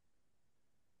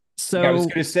 So yeah, I was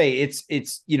going to say it's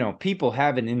people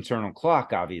have an internal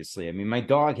clock, obviously. I mean, my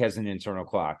dog has an internal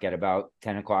clock at about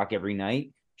 10 o'clock every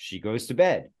night. She goes to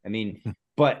bed. I mean,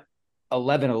 but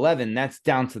 11:11, that's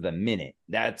down to the minute.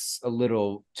 That's a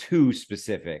little too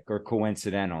specific or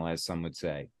coincidental, as some would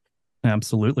say.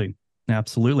 Absolutely.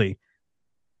 Absolutely.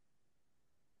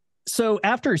 So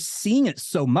after seeing it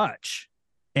so much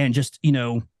and just,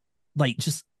 like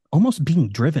just almost being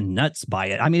driven nuts by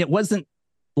it. I mean, it wasn't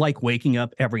like waking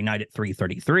up every night at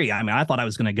 3:33. I mean, I thought I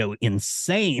was going to go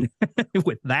insane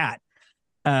with that.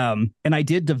 And I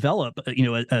did develop,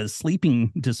 a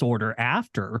sleeping disorder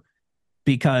after,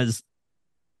 because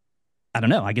I don't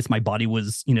know, I guess my body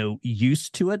was,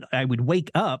 used to it. I would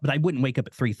wake up, but I wouldn't wake up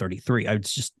at 3:33. I would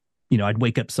just, I'd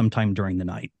wake up sometime during the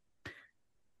night.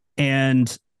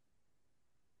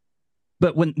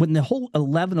 But when the whole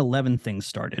 11:11 thing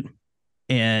started,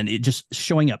 and it just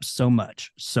showing up so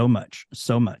much,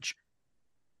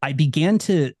 I began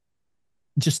to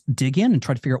just dig in and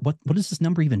try to figure out what does this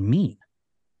number even mean?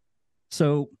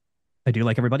 So I do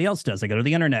like everybody else does. I go to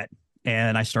the internet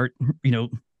and I start,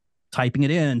 typing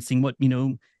it in, seeing what,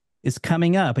 is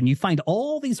coming up. And you find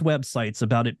all these websites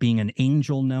about it being an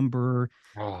angel number.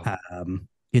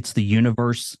 It's the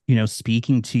universe,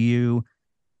 speaking to you.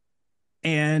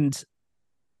 And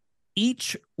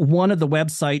each one of the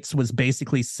websites was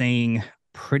basically saying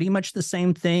pretty much the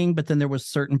same thing, but then there was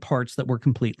certain parts that were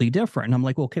completely different. And I'm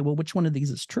like, okay, well, which one of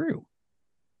these is true?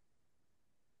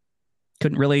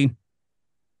 Couldn't really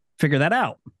figure that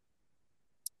out.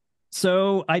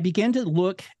 So I began to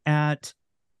look at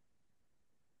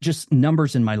just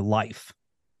numbers in my life.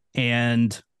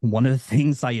 And one of the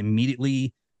things I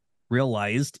immediately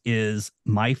realized is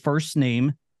my first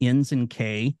name ends in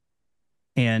K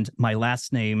and my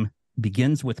last name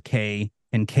begins with K,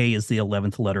 and K is the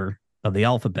 11th letter of the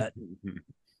alphabet. Mm-hmm.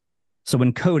 So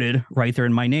encoded right there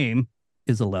in my name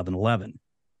is 1111.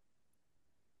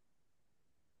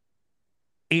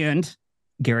 And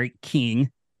Garrett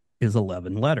King is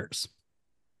 11 letters.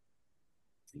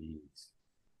 Jeez.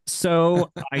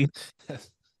 So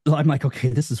I'm like, okay,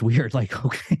 this is weird. Like,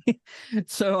 okay.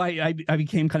 So I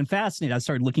became kind of fascinated. I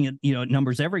started looking at,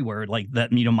 numbers everywhere like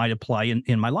that, might apply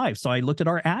in my life. So I looked at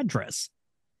our address,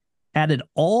 added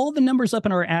all the numbers up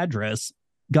in our address,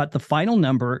 got the final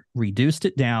number, reduced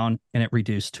it down, and it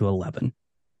reduced to 11.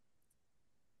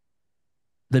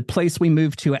 The place we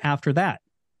moved to after that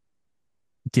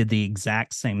did the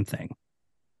exact same thing.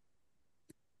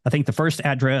 I think the first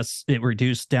address, it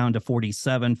reduced down to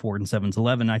 47, 4 and 7's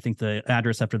 11. I think the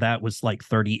address after that was like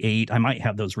 38. I might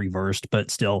have those reversed, but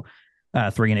still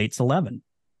 3 and 8's 11.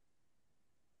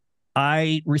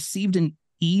 I received an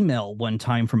email one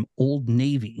time from Old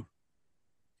Navy,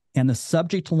 and the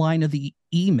subject line of the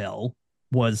email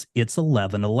was, it's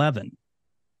 11:11.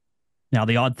 Now,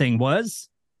 the odd thing was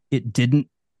it didn't,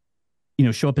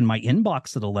 show up in my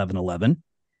inbox at 11:11,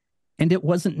 and it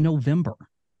wasn't November.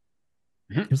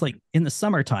 It was like in the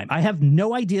summertime. I have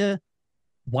no idea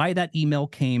why that email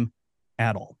came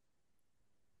at all.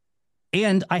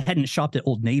 And I hadn't shopped at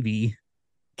Old Navy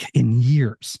in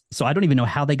years. So I don't even know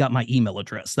how they got my email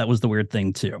address. That was the weird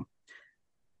thing too.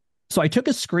 So I took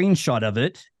a screenshot of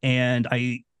it and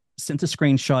I sent a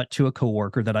screenshot to a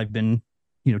coworker that I've been,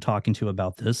 talking to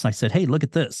about this. I said, hey, look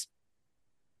at this.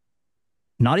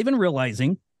 Not even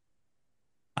realizing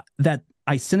that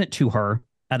I sent it to her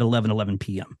at 11:11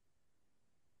 p.m.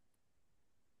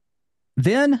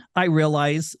 Then I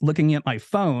realized, looking at my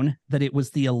phone, that it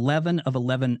was the 11 of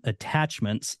 11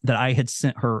 attachments that I had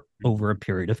sent her over a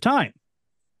period of time.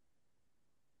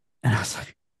 And I was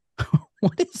like,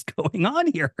 what is going on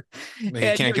here? You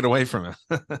can't get away from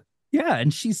it. Yeah.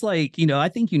 And she's like, I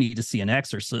think you need to see an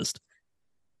exorcist.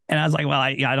 And I was like, well,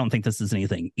 I don't think this is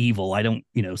anything evil. I don't,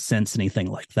 sense anything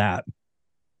like that.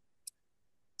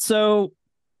 So,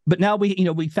 but now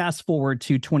we fast forward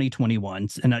to 2021.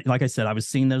 And like I said, I was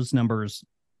seeing those numbers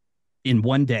in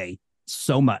one day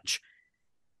so much.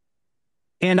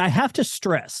 And I have to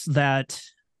stress that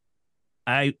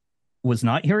I was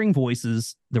not hearing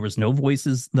voices. There was no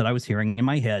voices that I was hearing in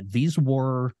my head. These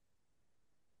were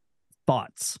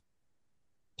thoughts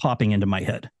popping into my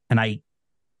head. And I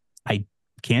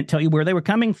can't tell you where they were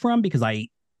coming from because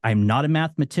I'm not a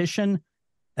mathematician.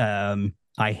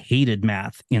 I hated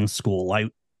math in school.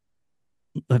 I've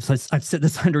said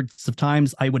this hundreds of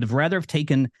times. I would have rather have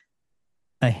taken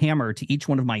a hammer to each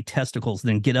one of my testicles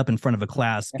than get up in front of a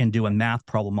class and do a math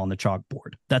problem on the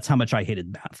chalkboard. That's how much I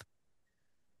hated math.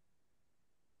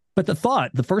 But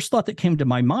the first thought that came to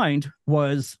my mind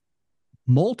was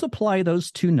multiply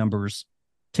those two numbers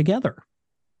together.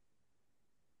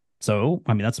 So,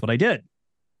 I mean, that's what I did.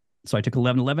 So I took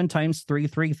 1111 times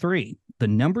 333. The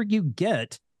number you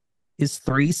get is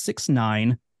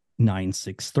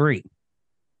 369,963.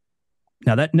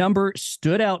 Now, that number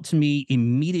stood out to me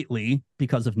immediately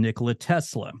because of Nikola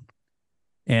Tesla.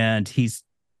 And he's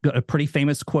got a pretty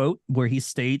famous quote where he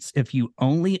states, if you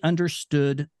only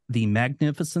understood the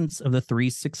magnificence of the 3,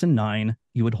 6, and 9,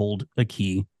 you would hold a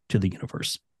key to the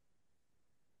universe.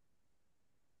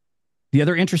 The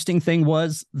other interesting thing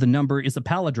was the number is a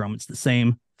palindrome. It's the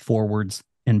same forwards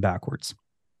and backwards.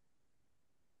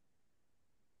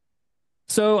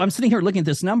 So I'm sitting here looking at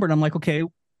this number and I'm like, okay,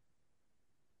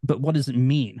 but what does it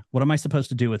mean? What am I supposed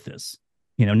to do with this?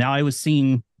 Now I was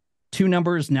seeing two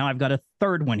numbers. Now I've got a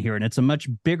third one here and it's a much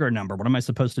bigger number. What am I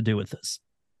supposed to do with this?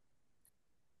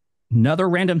 Another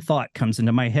random thought comes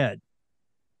into my head.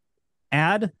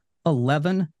 Add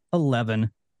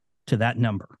 1111 to that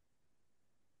number.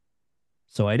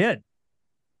 So I did.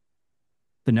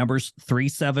 The number's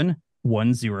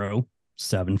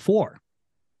 371074.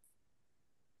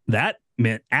 That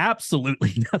meant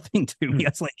absolutely nothing to me.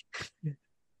 It's like,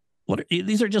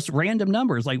 these are just random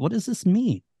numbers. Like, what does this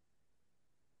mean?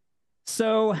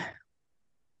 So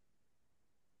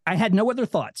I had no other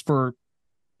thoughts for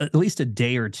at least a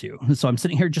day or two. So I'm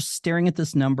sitting here just staring at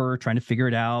this number, trying to figure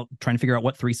it out, trying to figure out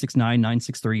what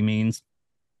 369,963 means.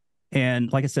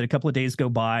 And like I said, a couple of days go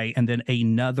by, and then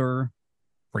another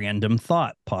random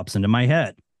thought pops into my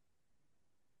head,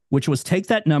 which was take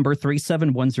that number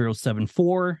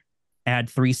 371074, add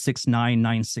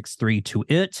 369,963 to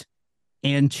it,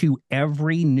 and to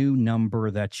every new number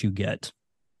that you get.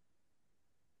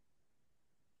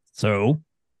 So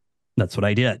that's what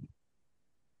I did.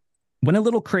 Went a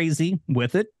little crazy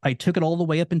with it. I took it all the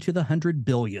way up into the 100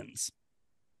 billions.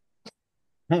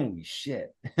 Holy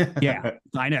shit. Yeah,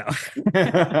 I know.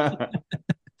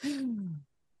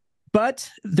 But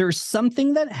there's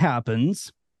something that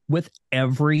happens with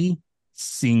every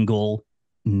single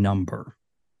number.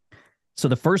 So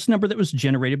the first number that was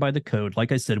generated by the code,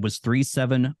 like I said, was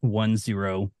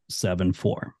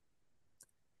 371074.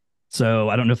 So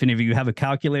I don't know if any of you have a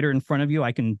calculator in front of you.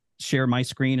 I can share my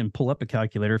screen and pull up a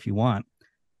calculator if you want.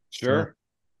 Sure. So,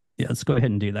 yeah, let's go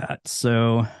ahead and do that.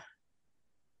 So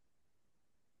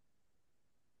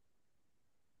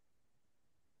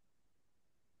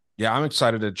yeah, I'm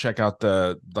excited to check out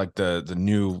the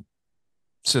new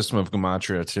system of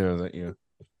gematria too that you.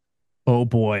 Oh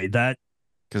boy,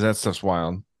 because that stuff's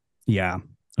wild. Yeah.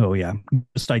 Oh yeah.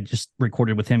 I just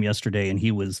recorded with him yesterday, and he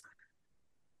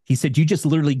said, you just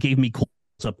literally gave me close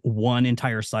up one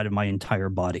entire side of my entire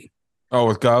body. Oh,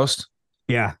 with Ghost?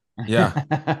 Yeah.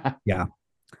 Yeah. Yeah.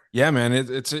 Yeah, man.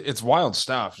 It's wild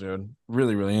stuff, dude.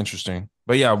 Really, really interesting.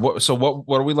 But yeah, what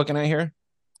are we looking at here?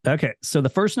 Okay. So the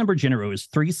first number generated is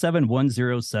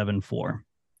 371074.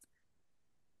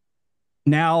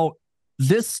 Now,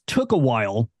 this took a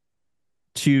while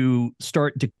to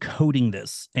start decoding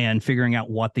this and figuring out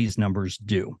what these numbers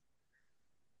do.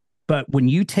 But when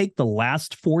you take the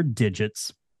last four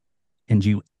digits and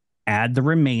you add the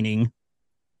remaining,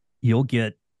 you'll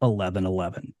get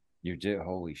 1111. You did.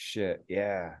 Holy shit.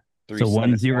 Yeah. So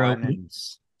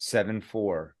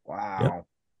 1074. Wow. Yep.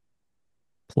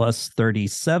 Plus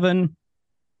 37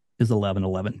 is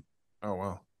 1111. Oh,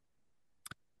 wow.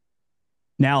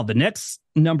 Now, the next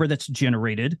number that's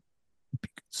generated,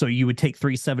 so you would take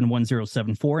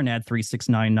 371074 and add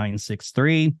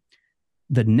 369,963.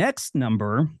 The next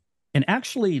number, and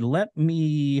actually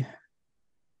do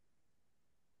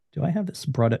I have this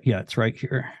brought up? Yeah, it's right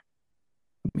here.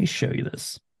 Let me show you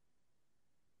this.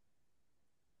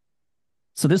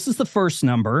 So this is the first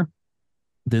number.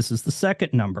 This is the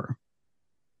second number.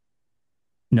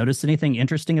 Notice anything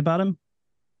interesting about them?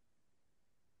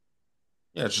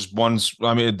 Yeah, it's just one's.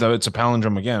 I mean, it's a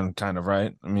palindrome again, kind of,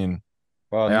 right? I mean,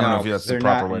 well, I don't know if that's the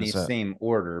proper way to say it. They're not in the same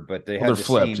order, but they Well, have they're the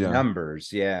flipped, same yeah.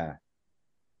 numbers. Yeah.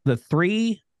 The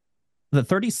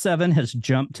 37 has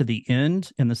jumped to the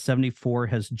end, and the 74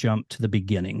 has jumped to the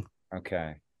beginning.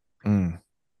 Okay.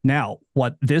 Now,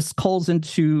 what this calls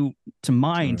into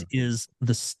mind is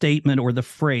the statement or the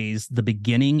phrase, the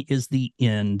beginning is the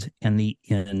end, and the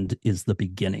end is the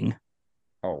beginning.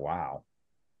 Oh, wow.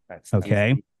 That's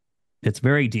okay. Deep. It's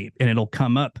very deep, and it'll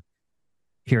come up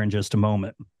here in just a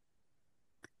moment.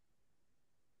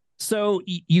 So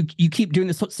you keep doing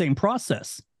this same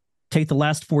process. Take the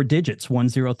last 4 digits,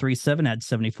 1037, add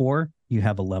 74, you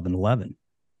have 1111.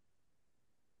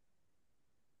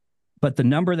 But the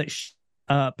number that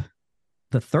up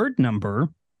the third number,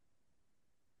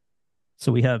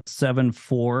 so we have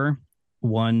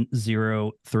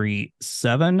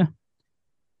 741037.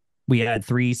 We add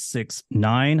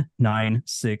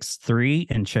 369963,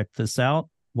 and check this out.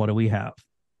 What do we have?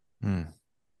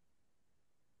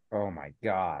 Oh my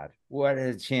God. What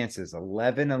are the chances?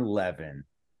 1111.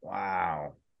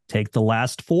 Wow. Take the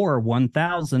last 4,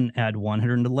 1000, add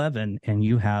 111, and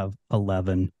you have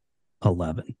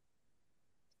 1111.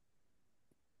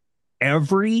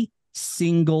 Every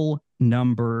single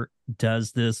number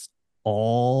does this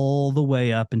all the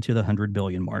way up into the 100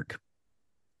 billion mark.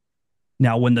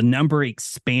 Now, when the number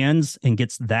expands and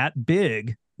gets that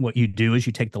big, what you do is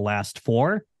you take the last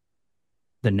 4,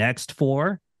 the next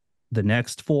 4, the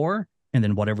next 4, and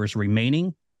then whatever's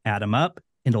remaining, add them up,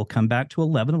 and it'll come back to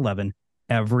 1111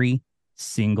 every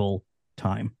single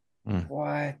time.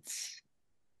 What?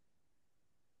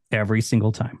 Every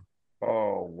single time.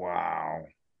 Oh, wow.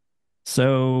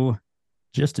 So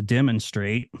just to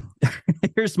demonstrate,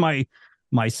 here's my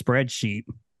spreadsheet.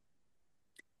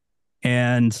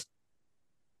 And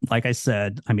like I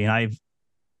said, I mean, I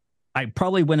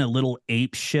probably went a little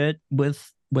ape shit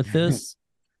with this.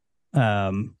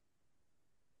 Let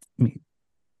me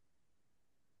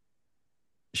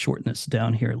shorten this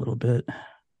down here a little bit.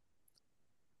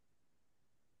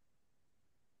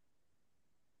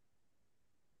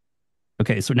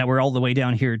 Okay, so now we're all the way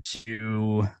down here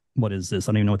to, what is this?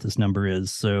 I don't even know what this number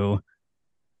is. So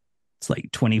it's like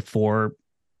 24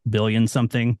 billion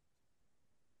something.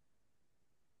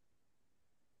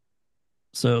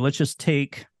 So let's just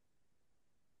take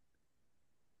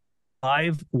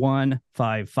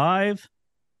 5155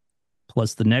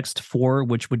 plus the next 4,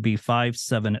 which would be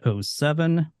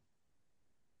 5707.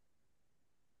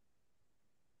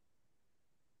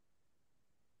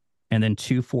 And then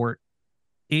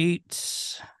 248.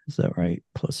 Is that right?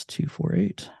 Plus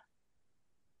 248.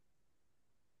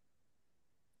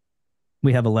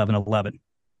 We have 1111.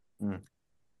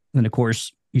 Then, of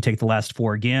course, you take the last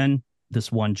 4 again.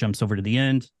 This 1 jumps over to the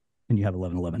end, and you have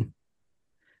 1111.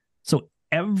 So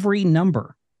every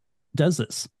number does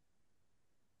this.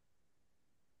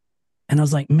 And I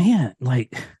was like, man,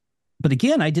 but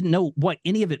again, I didn't know what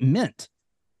any of it meant.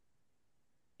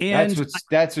 And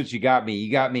that's what you got me.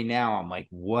 You got me now. I'm like,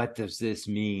 what does this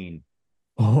mean?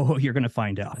 Oh, you're going to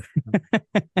find out.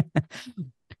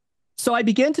 So I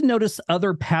began to notice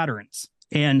other patterns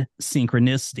and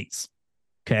synchronicities.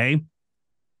 Okay.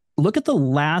 Look at the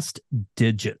last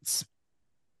digits.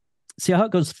 See how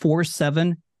it goes 4,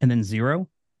 7, and then 0?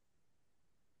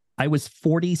 I was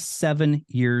 47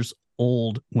 years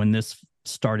old when this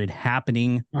started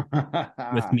happening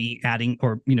with me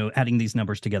adding these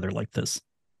numbers together like this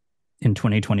in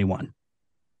 2021.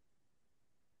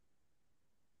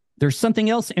 There's something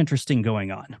else interesting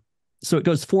going on. So it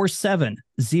goes 4, 7,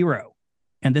 0,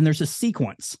 and then there's a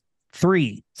sequence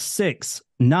 3, 6,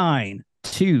 9,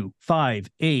 2, 5,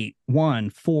 8, 1,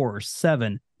 4,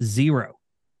 7, 0,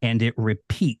 and it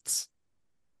repeats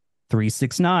 3,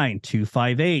 6, 9, 2,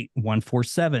 5, 8, 1, 4,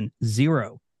 7,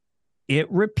 0.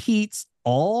 It repeats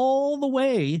all the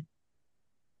way.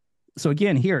 So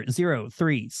again, here 0,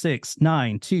 3, 6,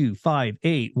 9, 2, 5,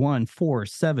 8, 1, 4,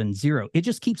 7, 0. It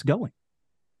just keeps going.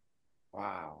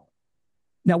 Wow.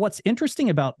 Now, what's interesting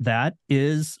about that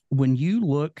is when you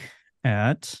look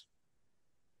at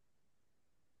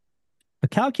a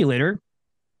calculator,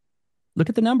 look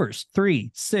at the numbers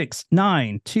 3, 6,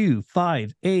 9, 2,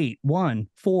 5, 8, 1,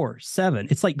 4, 7.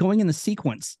 It's like going in the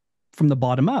sequence from the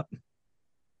bottom up.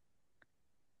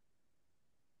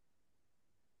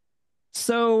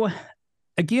 So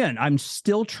again, I'm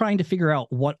still trying to figure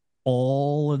out what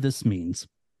all of this means.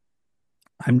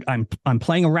 I'm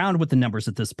playing around with the numbers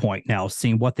at this point now,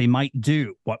 seeing what they might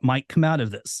do, what might come out of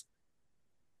this.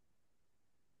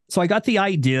 So I got the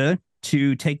idea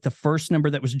to take the first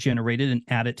number that was generated and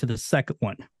add it to the second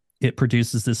one. It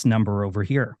produces this number over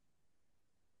here.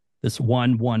 This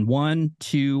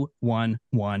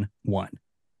 111211.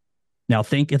 Now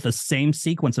think of the same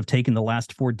sequence of taking the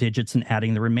last 4 digits and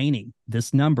adding the remaining.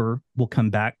 This number will come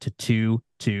back to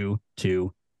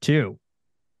 2222.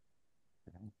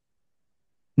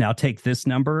 Now take this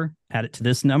number, add it to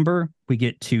this number. We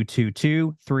get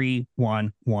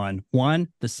 2223111.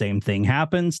 The same thing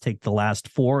happens. Take the last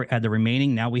 4, add the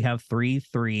remaining. Now we have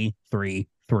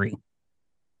 3333.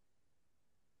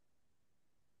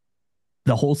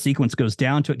 The whole sequence goes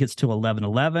down to it gets to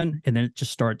 1111, and then it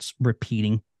just starts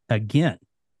repeating again.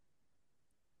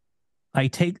 I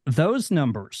take those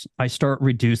numbers, I start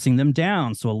reducing them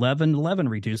down. So 11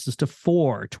 reduces to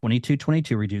 4,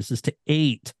 22 reduces to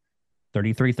 8,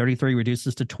 33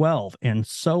 reduces to 12, and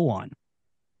so on.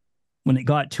 When it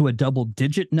got to a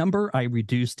double-digit number, I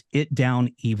reduced it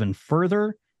down even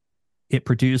further. It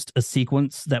produced a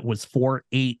sequence that was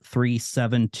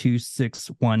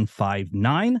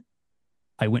 483726159.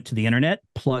 I went to the internet,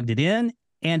 plugged it in,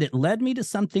 and it led me to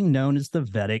something known as the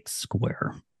Vedic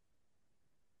square.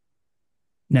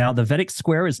 Now, the Vedic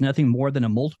square is nothing more than a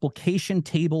multiplication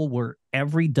table where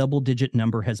every double-digit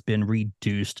number has been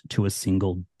reduced to a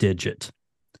single digit.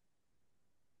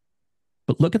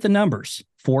 But look at the numbers,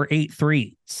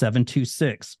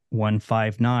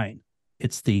 483726159.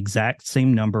 It's the exact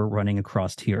same number running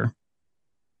across here.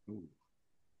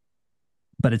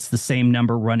 But it's the same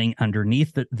number running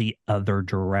underneath it the other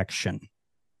direction.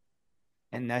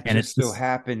 And that just so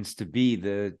happens to be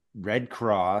the Red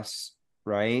Cross,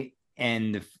 right?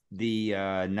 And the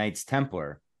Knights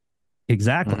Templar.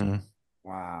 Exactly. Mm-hmm.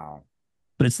 Wow.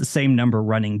 But it's the same number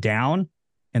running down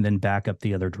and then back up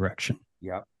the other direction.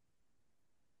 Yep.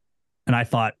 And I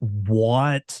thought,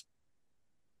 what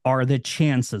are the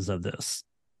chances of this?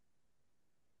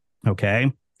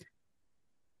 Okay.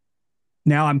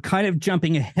 Now I'm kind of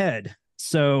jumping ahead.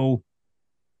 So,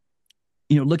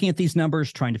 looking at these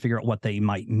numbers, trying to figure out what they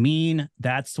might mean.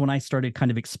 That's when I started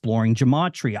kind of exploring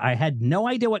gematria. I had no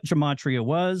idea what gematria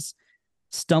was,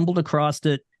 stumbled across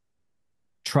it,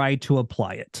 tried to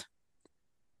apply it.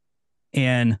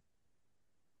 And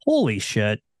holy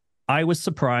shit, I was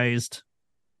surprised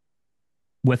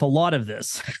with a lot of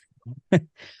this.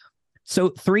 So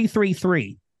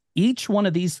 333, each one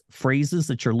of these phrases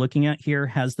that you're looking at here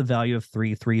has the value of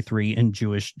 333 in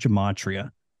Jewish gematria.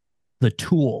 The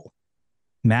tool,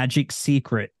 magic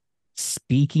secret,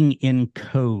 speaking in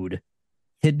code,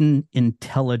 hidden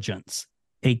intelligence,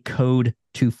 a code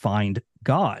to find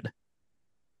God.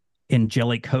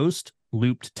 Angelic host,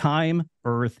 looped time,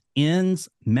 earth ends,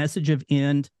 message of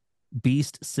end,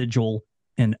 beast sigil,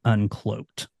 and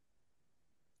uncloaked.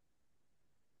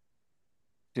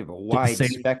 You have a wide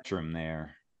spectrum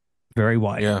there. Very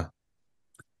wide. Yeah.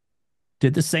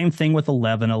 Did the same thing with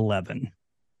 1111.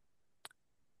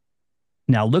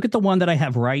 Now look at the one that I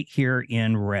have right here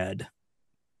in red.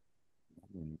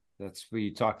 That's what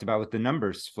you talked about with the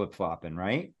numbers flip-flopping,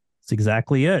 right? That's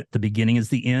exactly it. The beginning is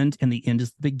the end, and the end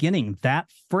is the beginning. That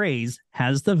phrase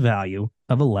has the value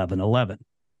of 1111.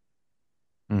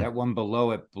 That one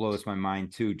below it blows my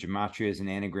mind too. Gematria as an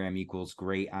anagram equals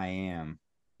great I am.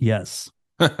 Yes.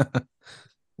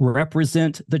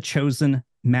 Represent the chosen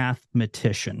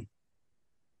mathematician.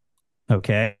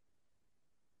 Okay.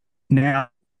 Now,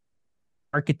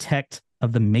 architect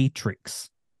of the matrix.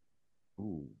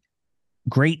 Ooh.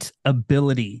 Great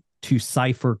ability to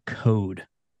cipher code.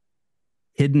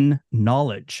 Hidden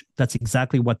knowledge. That's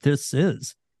exactly what this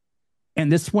is.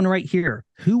 And this one right here,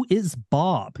 who is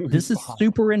Bob? This is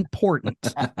super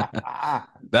important.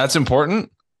 That's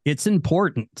important? It's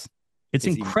important. It's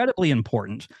incredibly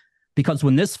important because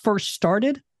when this first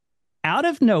started, out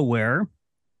of nowhere,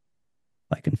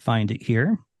 if I can find it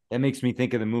here. That makes me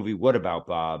think of the movie What About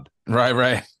Bob?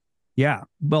 Right. Yeah.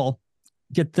 Well,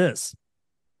 get this.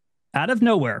 Out of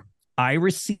nowhere, I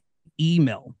received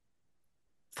email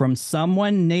from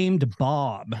someone named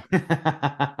Bob.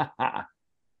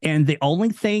 And the only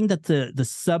thing that the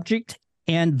subject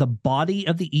and the body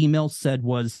of the email said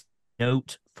was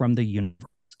note from the universe.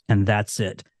 And that's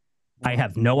it. I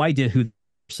have no idea who the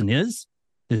person is.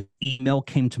 The email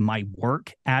came to my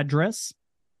work address.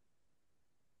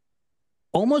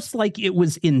 Almost like it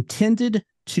was intended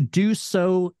to do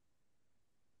so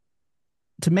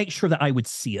to make sure that I would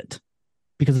see it.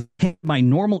 Because my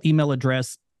normal email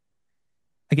address,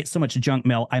 I get so much junk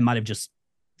mail, I might have just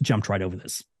jumped right over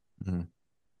this. Mm-hmm.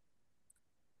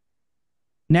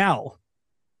 Now,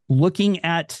 looking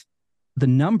at the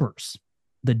numbers,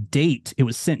 the date, it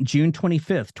was sent June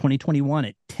 25th, 2021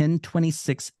 at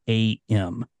 10:26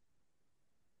 a.m.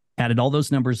 Added all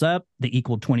those numbers up, they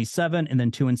equaled 27, and then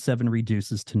 2 and 7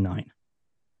 reduces to 9.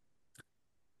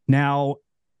 Now,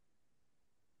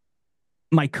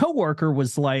 my coworker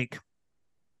was like,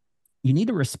 you need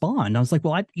to respond. I was like,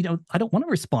 well, I don't want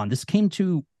to respond. This came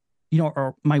to,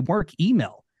 my work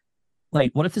email.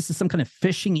 Like, what if this is some kind of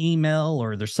phishing email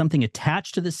or there's something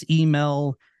attached to this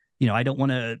email? I don't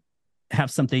want to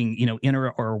have something,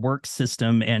 enter our work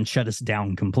system and shut us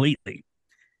down completely.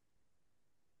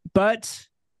 But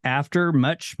after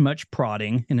much, much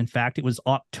prodding, and in fact, it was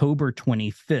October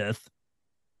 25th,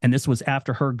 and this was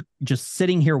after her just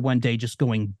sitting here one day, just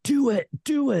going, do it.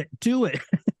 I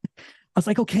was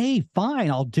like, okay, fine,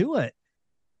 I'll do it.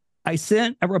 I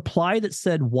sent a reply that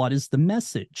said, "What is the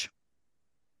message?"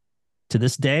 To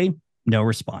this day, no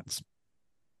response.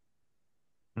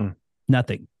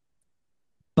 Nothing.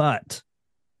 But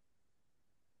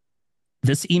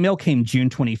this email came June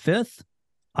 25th.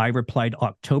 I replied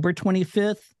October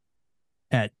 25th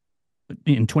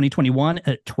in 2021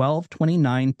 at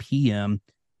 12:29 p.m.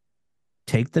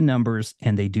 Take the numbers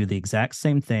and they do the exact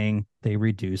same thing. They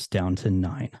reduce down to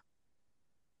 9.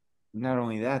 Not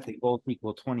only that, they both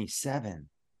equal 27.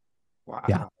 Wow.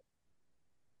 Yeah.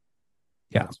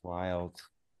 That's wild.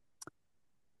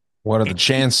 What are the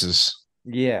chances?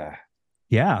 Yeah.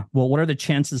 Yeah. Well, what are the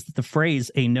chances that the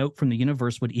phrase "a note from the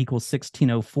universe" would equal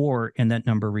 1604 and that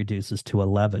number reduces to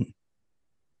 11?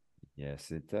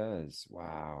 Yes, it does.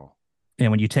 Wow.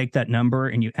 And when you take that number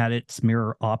and you add its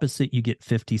mirror opposite, you get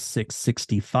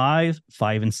 5665.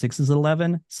 5 and 6 is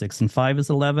 11. 6 and 5 is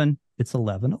 11. It's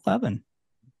 1111.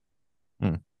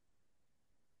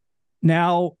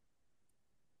 Now,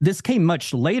 this came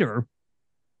much later,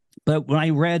 but when I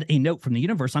read "a note from the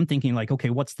universe," I'm thinking like, okay,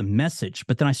 what's the message?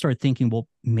 But then I started thinking, well,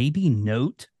 maybe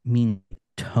note means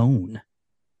tone,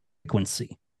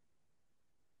 frequency.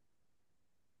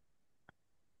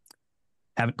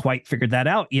 Haven't quite figured that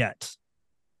out yet.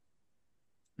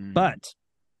 But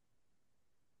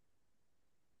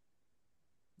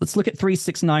let's look at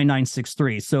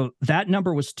 369963. So that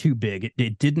number was too big.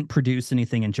 It didn't produce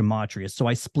anything in gematria. So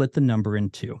I split the number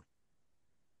in two.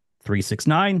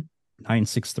 369,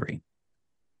 963.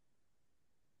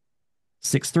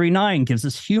 639 gives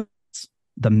us humans,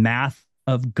 the math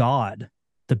of God,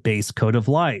 the base code of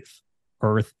life,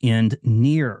 earth end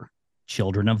near,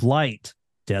 children of light,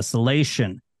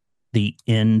 desolation, the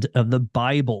end of the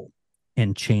Bible,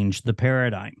 and change the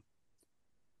paradigm.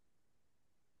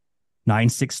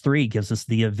 963 gives us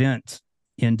the event,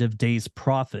 end of days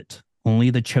prophet, only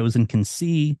the chosen can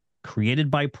see, created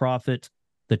by prophet,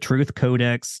 the truth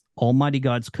codex, Almighty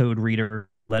God's code reader,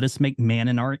 let us make man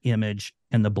in our image,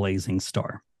 and the blazing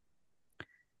star.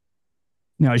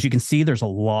 Now, as you can see, there's a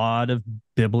lot of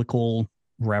biblical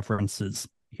references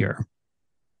here.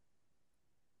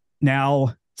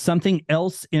 Now, something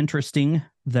else interesting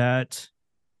that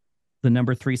the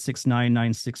number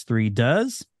 369963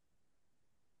 does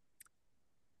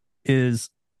is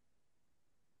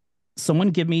someone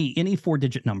give me any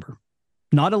 4-digit number,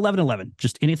 not 1111,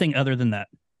 just anything other than that.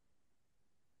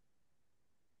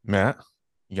 Matt,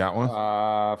 you got one?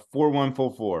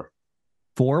 4144.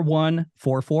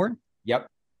 4144? Yep.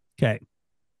 Okay.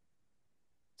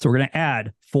 So we're going to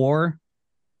add 4.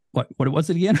 What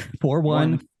was it again?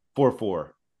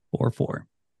 4144. 44.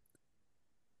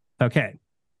 Okay.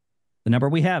 The number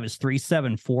we have is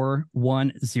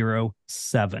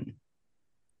 374107.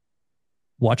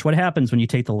 Watch what happens when you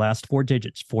take the last 4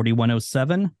 digits.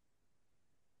 4107.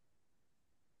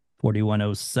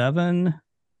 4107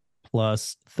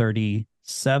 plus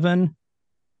 37.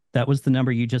 That was the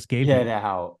number you just gave me. Get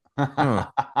out.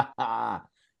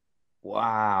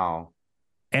 Wow.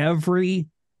 Every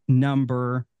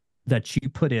number that you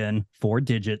put in 4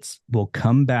 digits will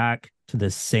come back to the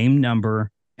same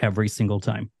number every single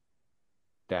time.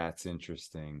 That's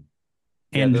interesting.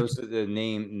 And those are the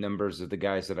name numbers of the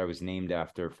guys that I was named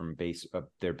after from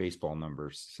their baseball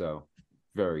numbers. So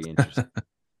very interesting.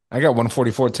 I got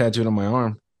 144 tattooed on my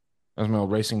arm. That was my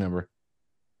old racing number.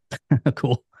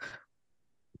 Cool.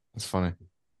 That's funny.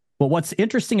 Well, what's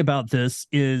interesting about this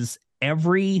is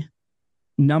every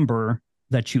number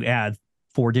that you add,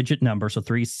 4-digit number, so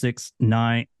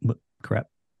 369,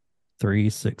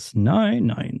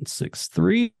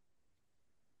 369963.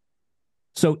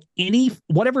 So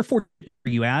whatever 4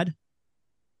 you add,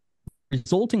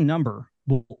 resulting number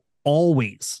will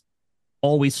always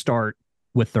start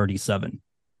with 37,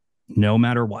 no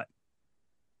matter what.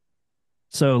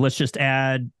 So let's just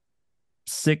add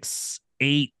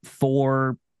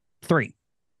 6843.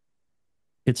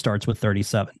 It starts with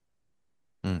 37.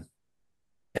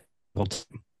 Well,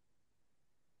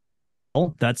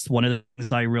 that's one of the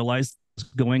things I realized is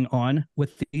going on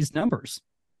with these numbers.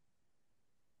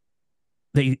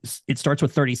 It starts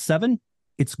with 37.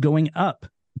 It's going up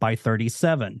by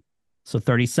 37. So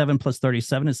 37 plus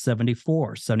 37 is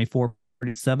 74. 74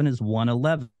 37 is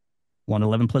 111.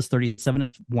 111 plus 37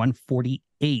 is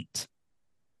 148.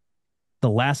 The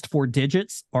last 4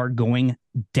 digits are going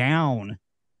down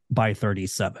by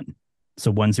 37. So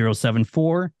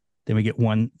 1074, then we get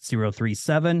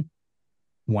 1037,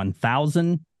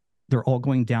 1000. They're all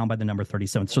going down by the number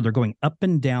 37. So they're going up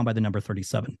and down by the number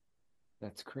 37.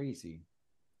 That's crazy.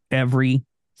 Every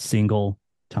single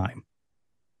time.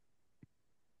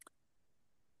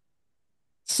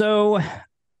 So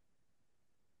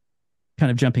kind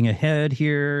of jumping ahead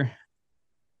here.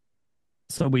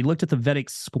 So we looked at the Vedic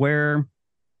square,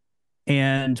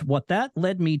 and what that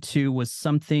led me to was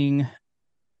something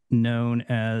known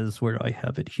as, where do I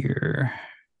have it here?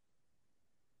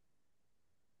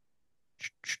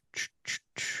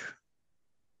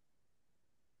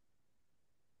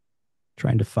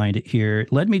 Trying to find it here.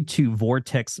 It led me to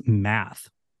vortex math.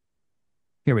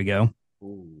 Here we go.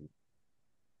 Ooh.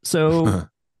 So,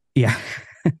 yeah.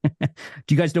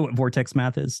 Do you guys know what vortex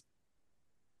math is?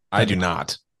 I do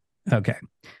not. Okay.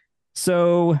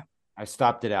 So I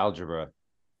stopped at algebra.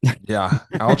 Yeah.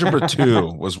 Algebra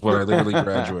 2 was what I literally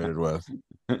graduated with.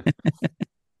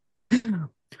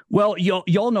 Well,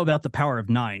 y'all know about the power of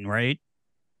 9, right?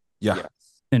 Yeah. Yes.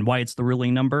 And why it's the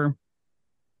ruling number.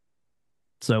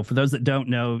 So for those that don't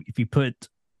know, if you put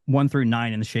 1 through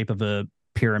 9 in the shape of a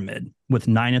pyramid with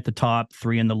 9 at the top,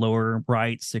 3 in the lower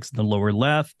right, 6 in the lower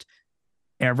left,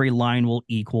 every line will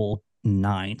equal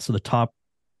 9. So the top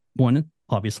one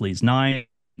obviously is 9,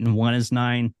 and 1 is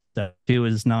 9, the 2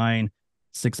 is 9,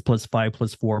 6 plus 5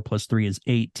 plus 4 plus 3 is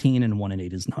 18, and 1 and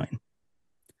 8 is 9.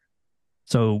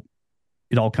 So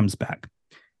it all comes back.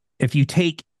 If you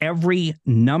take every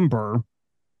number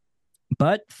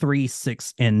but 3,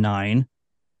 6, and 9,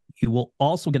 you will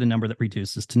also get a number that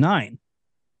reduces to 9.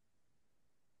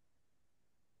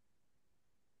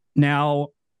 Now,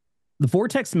 the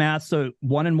vortex math, so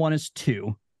 1 and 1 is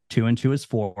 2, 2 and 2 is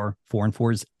 4, 4 and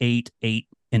 4 is 8, 8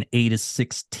 and 8 is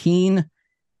 16.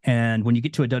 And when you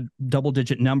get to a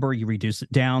double-digit number, you reduce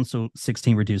it down. So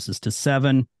 16 reduces to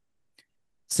 7.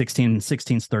 16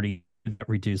 is 30, that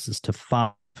reduces to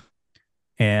 5.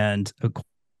 And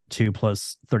 2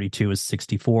 plus 32 is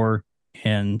 64.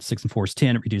 And 6 and 4 is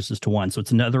 10. It reduces to 1. So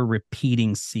it's another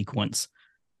repeating sequence.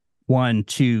 1,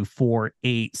 2, 4,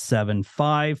 8, 7,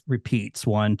 5 repeats.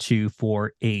 1, 2,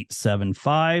 4, 8, 7,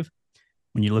 5.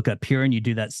 When you look up here and you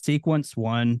do that sequence,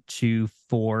 1, 2,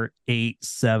 4, 8,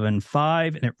 7,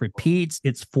 5, and it repeats,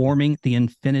 it's forming the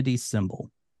infinity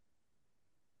symbol.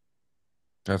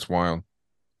 That's wild.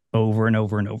 Over and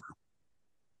over and over.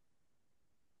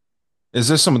 Is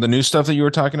this some of the new stuff that you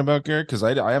were talking about, Garrett? Because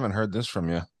I haven't heard this from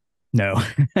you. No,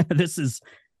 this is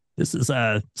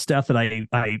stuff that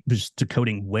I was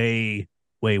decoding way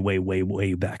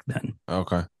back then.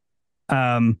 Okay.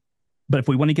 But if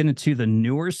we want to get into the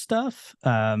newer stuff,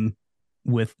 I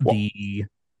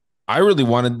really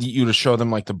wanted you to show them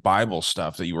like the Bible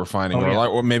stuff that you were finding,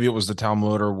 or maybe it was the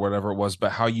Talmud or whatever it was,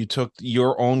 but how you took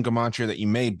your own gematria that you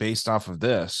made based off of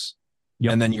this,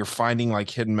 and then you're finding like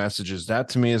hidden messages. That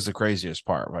to me is the craziest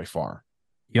part by far.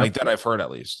 Like that I've heard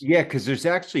at least. Yeah, because there's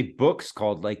actually books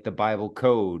called like the Bible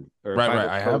Code or Bible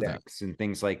I Codex and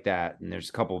things like that, and there's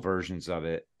a couple versions of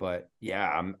it. But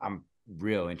yeah, I'm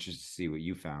real interested to see what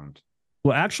you found.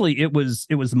 Well, actually, it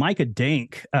was Micah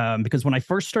Dink, because when I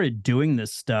first started doing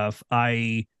this stuff,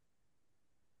 I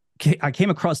came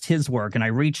across his work and I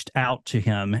reached out to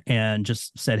him and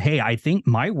just said, "Hey, I think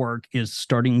my work is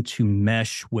starting to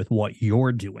mesh with what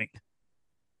you're doing."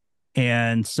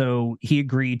 And so he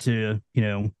agreed to,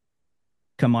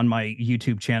 come on my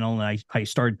YouTube channel, and I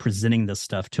started presenting this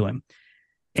stuff to him.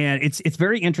 And it's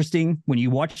very interesting. When you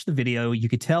watch the video, you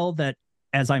could tell that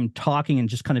as I'm talking and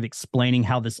just kind of explaining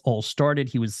how this all started,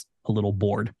 he was a little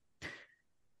bored.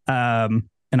 And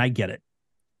I get it.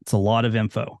 It's a lot of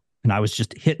info. And I was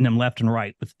just hitting him left and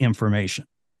right with information.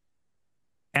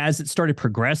 As it started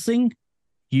progressing,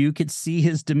 you could see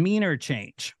his demeanor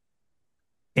change.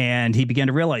 And he began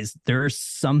to realize there's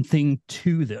something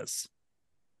to this.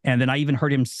 And then I even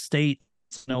heard him state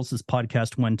someone else's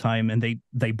podcast one time, and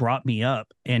they brought me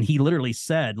up. And he literally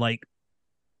said, like,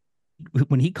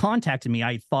 when he contacted me,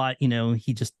 I thought,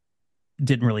 he just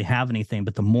didn't really have anything.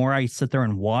 But the more I sit there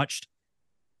and watched,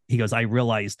 he goes, I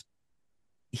realized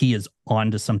he is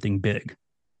on to something big.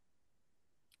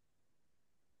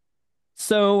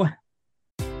 So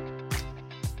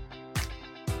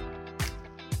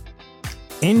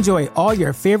enjoy all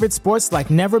your favorite sports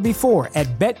like never before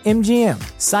at BetMGM.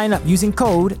 Sign up using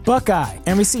code Buckeye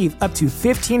and receive up to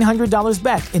 $1,500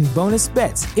 back in bonus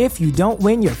bets if you don't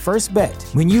win your first bet.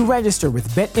 When you register with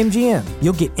BetMGM,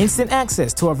 you'll get instant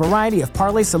access to a variety of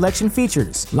parlay selection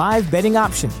features, live betting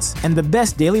options, and the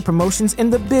best daily promotions in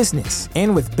the business.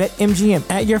 And with BetMGM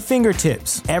at your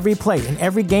fingertips, every play and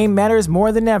every game matters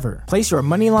more than ever. Place your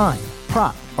money line,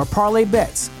 prop, or parlay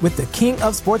bets with the king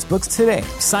of sportsbooks today.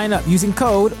 Sign up using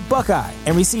code Buckeye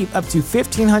and receive up to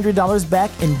 $1,500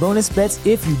 back in bonus bets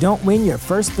if you don't win your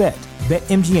first bet.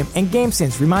 BetMGM and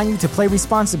GameSense remind you to play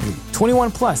responsibly.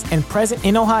 21 plus and present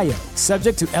in Ohio,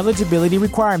 subject to eligibility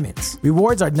requirements.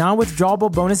 Rewards are non-withdrawable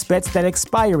bonus bets that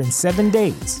expire in 7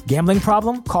 days. Gambling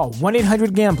problem? Call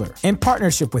 1-800-GAMBLER. In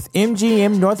partnership with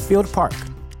MGM Northfield Park.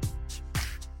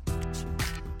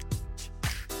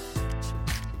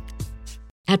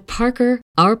 At Parker,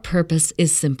 our purpose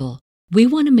is simple. We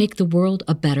want to make the world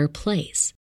a better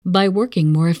place by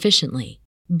working more efficiently,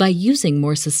 by using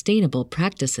more sustainable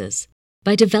practices,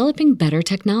 by developing better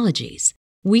technologies.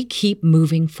 We keep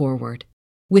moving forward.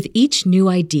 With each new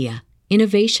idea,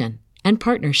 innovation, and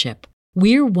partnership,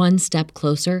 we're one step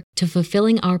closer to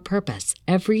fulfilling our purpose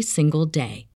every single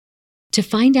day. To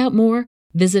find out more,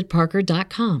 visit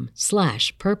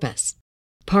parker.com/purpose.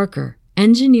 Parker,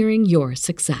 engineering your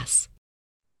success.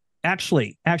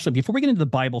 Actually, before we get into the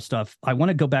Bible stuff, I want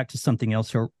to go back to something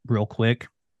else here real quick.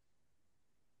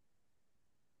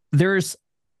 There's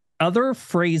other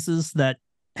phrases that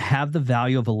have the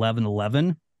value of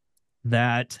 1111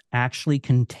 that actually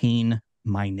contain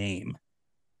my name.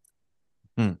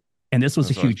 And this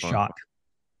was a huge shock.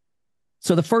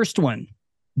 So the first one,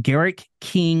 Garrick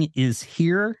King is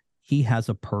here. He has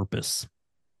a purpose.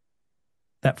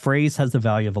 That phrase has the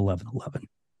value of 1111.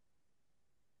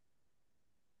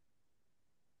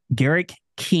 Garrick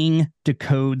King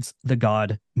decodes the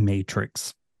God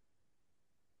matrix.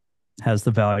 Has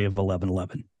the value of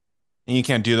 1111. And you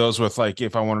can't do those with, like,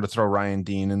 if I wanted to throw Ryan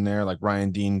Dean in there, like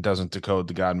Ryan Dean doesn't decode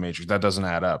the God matrix. That doesn't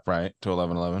add up, right? To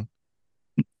 1111.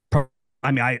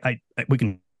 I mean, I we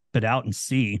can put it out and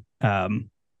see. No,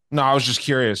 I was just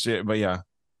curious, but yeah.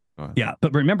 Yeah,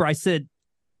 but remember, I said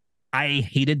I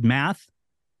hated math.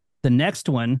 The next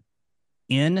one,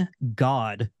 in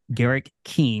God, Garrick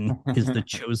King is the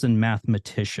chosen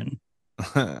mathematician.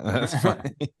 That's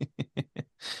funny.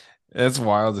 It's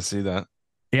wild to see that.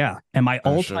 Yeah. And my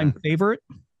all-time favorite,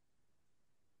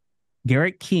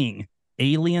 Garrick King,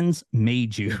 aliens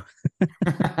made you.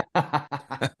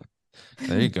 There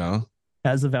you go.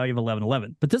 Has a value of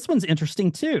 1111. But this one's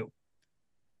interesting too.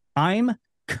 I'm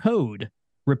code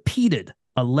repeated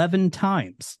 11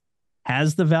 times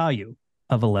has the value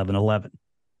of 1111.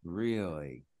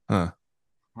 Really? Huh.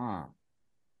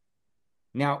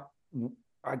 Now,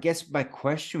 I guess my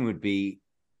question would be,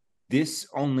 this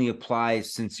only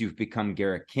applies since you've become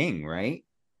Garrick King, right?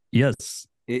 Yes.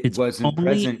 It wasn't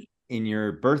present in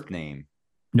your birth name.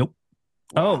 Nope.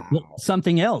 Wow. Oh, well,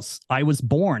 something else. I was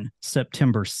born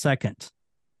September 2nd.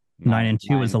 9 and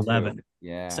 2 is 11.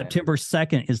 Yeah. September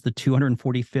 2nd is the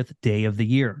 245th day of the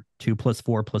year. 2 plus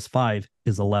 4 plus 5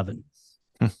 is 11.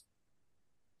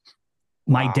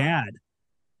 My dad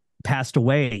passed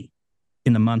away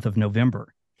in the month of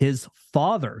November. His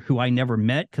father, who I never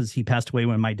met because he passed away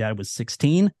when my dad was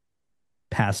 16,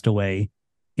 passed away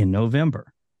in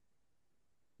November.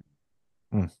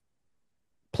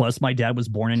 Plus, my dad was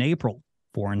born in April.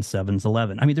 4 and 7 is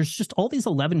 11. I mean, there's just all these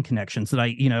 11 connections that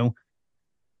I,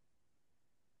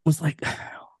 was like,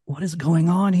 what is going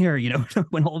on here?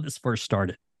 When all of this first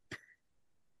started.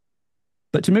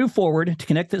 But to move forward, to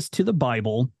connect this to the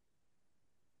Bible,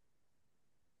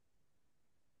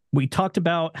 we talked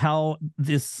about how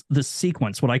this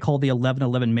sequence, what I call the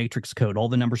 1111 matrix code, all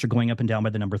the numbers are going up and down by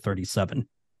the number 37.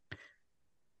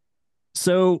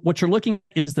 So what you're looking at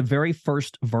is the very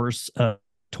first verse of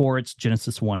Torah's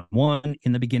Genesis 1:1.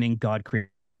 In the beginning, God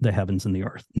created the heavens and the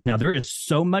earth. Now, there is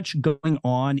so much going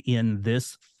on in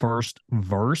this first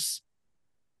verse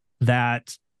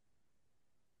that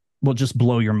will just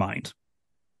blow your mind.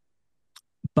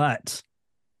 But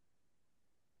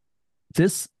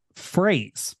this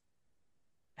phrase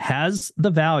has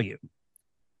the value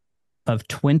of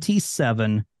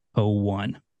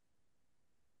 2701.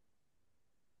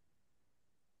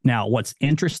 Now, what's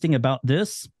interesting about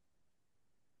this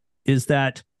is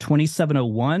that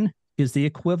 2701 is the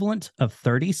equivalent of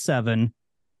 37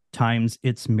 times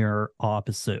its mirror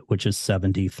opposite, which is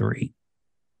 73.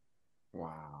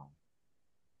 Wow.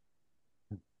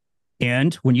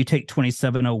 And when you take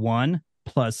 2701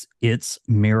 plus its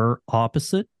mirror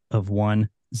opposite of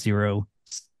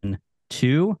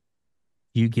 1072,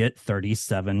 you get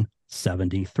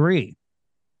 3773.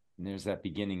 And there's that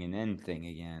beginning and end thing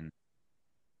again.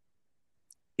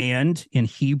 And in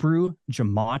Hebrew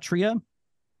gematria,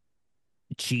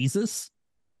 Jesus,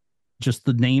 just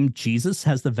the name Jesus,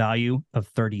 has the value of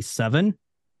 37,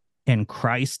 and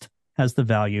Christ has the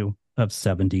value of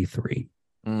 73.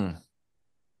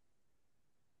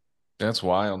 That's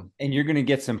wild. And you're going to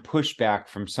get some pushback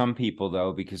from some people,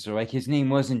 though, because they're like, his name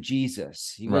wasn't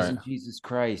Jesus. He wasn't Jesus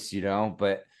Christ,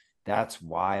 but that's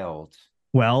wild.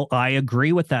 Well, I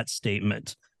agree with that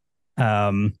statement.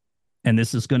 And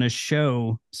this is going to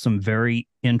show some very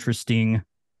interesting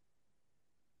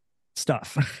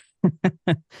stuff.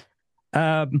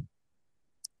 Where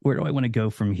do I want to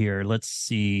go from here? Let's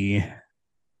see.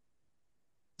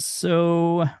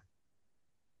 So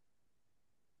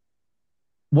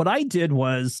what I did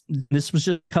was, this was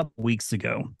just a couple weeks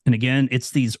ago. And again,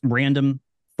 it's these random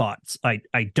thoughts. I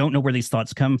don't know where these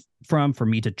thoughts come from for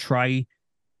me to try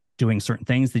doing certain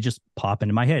things. They just pop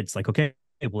into my head. It's like, okay,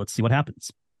 well, let's see what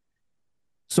happens.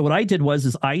 So what I did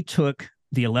was I took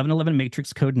the 1111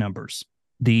 matrix code numbers,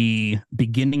 the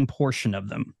beginning portion of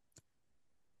them.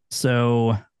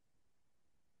 So,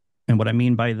 and what I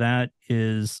mean by that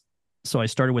is, so I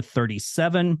started with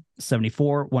 37,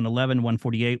 74, 111,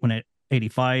 148,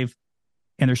 185,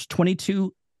 and there's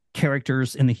 22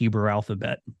 characters in the Hebrew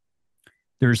alphabet.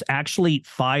 There's actually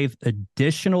 5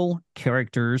 additional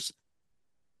characters.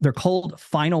 They're called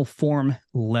final form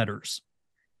letters.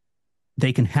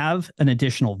 They can have an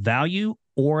additional value,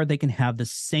 or they can have the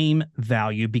same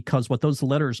value, because what those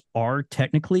letters are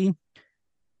technically,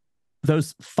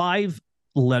 those 5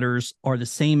 letters are the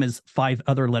same as 5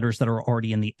 other letters that are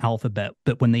already in the alphabet.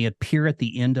 But when they appear at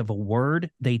the end of a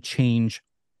word, they change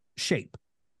shape.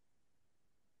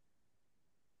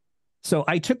 So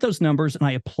I took those numbers and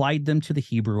I applied them to the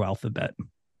Hebrew alphabet.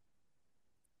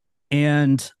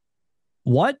 And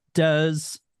what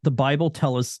does the Bible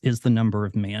tell us is the number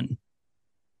of man?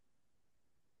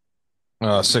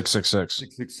 666.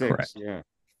 666. Correct. Yeah.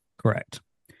 Correct.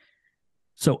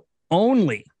 So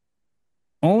only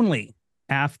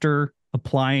after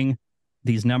applying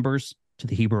these numbers to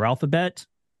the Hebrew alphabet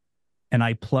and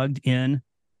I plugged in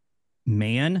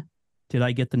man, did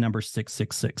I get the number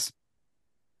 666.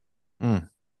 And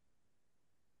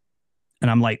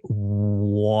I'm like,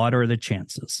 what are the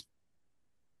chances?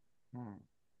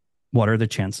 What are the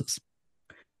chances?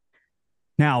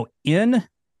 Now, in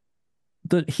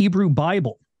the Hebrew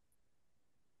Bible,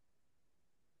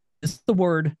 it's the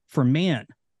word for man,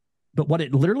 but what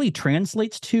it literally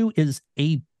translates to is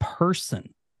a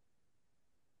person.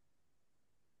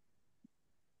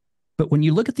 But when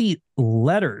you look at the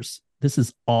letters, this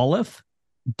is Aleph,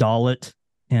 Dalet,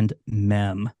 and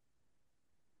Mem.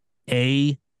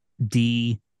 A,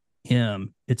 D,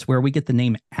 M. It's where we get the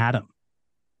name Adam.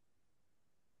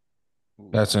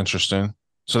 That's interesting.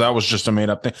 So that was just a made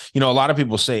up thing. A lot of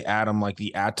people say atom like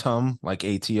the atom, like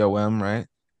ATOM, right?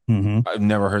 Mm-hmm. I've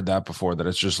never heard that before, that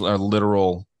it's just a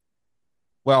literal.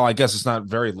 Well, I guess it's not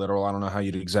very literal. I don't know how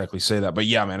you'd exactly say that. But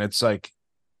yeah, man, it's like,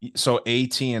 so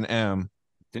AT and M,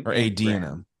 or AD and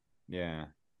M. Yeah.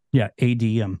 Yeah,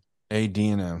 ADM. AD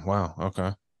and M. Wow.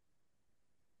 Okay.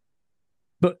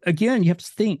 But again, you have to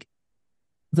think,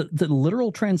 the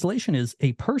literal translation is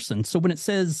a person. So when it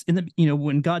says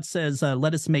when God says,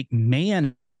 let us make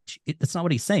man, that's not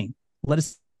what he's saying. Let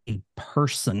us a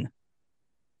person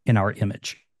in our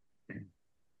image.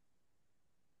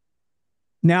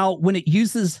 Now, when it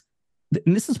uses,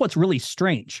 and this is what's really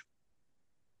strange,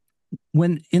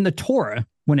 when in the Torah,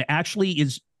 when it actually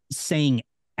is saying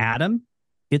Adam,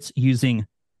 it's using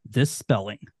this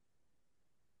spelling.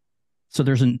 So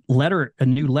there's a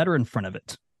new letter in front of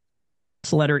it.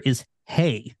 This letter is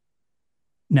Hey.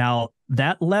 Now,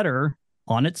 that letter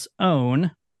on its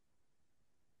own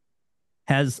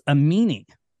has a meaning,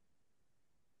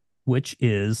 which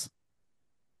is,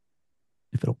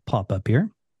 if it'll pop up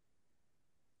here,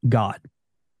 God.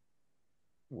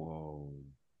 Whoa.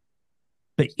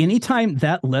 But anytime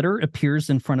that letter appears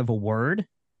in front of a word,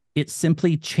 it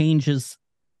simply changes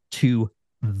to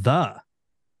the.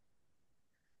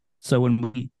 So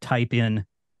when we type in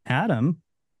Adam,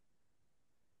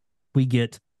 we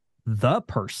get the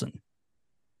person.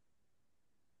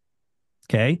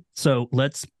 Okay, so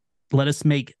let us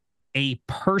make a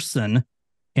person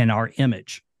in our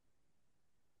image.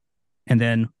 And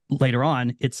then later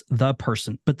on, it's the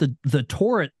person. But the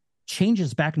Torah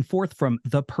changes back and forth from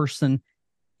the person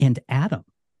and Adam.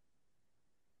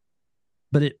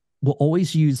 But it will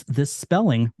always use this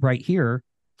spelling right here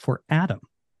for Adam.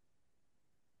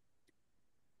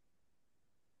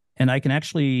 And I can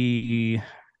actually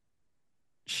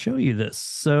show you this.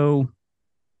 So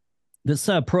this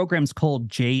program's called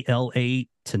JLA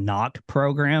Tanakh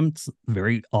program. It's a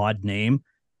very odd name.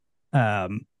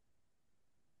 But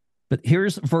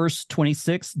here's verse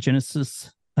 26,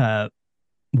 Genesis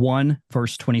 1,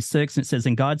 verse 26. And it says,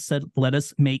 and God said, let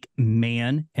us make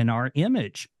man in our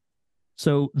image.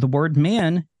 So the word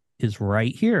man is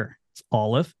right here. It's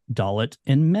Aleph, Dalet,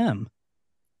 and Mem.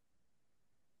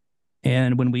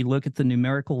 And when we look at the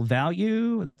numerical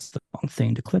value, it's the wrong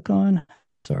thing to click on.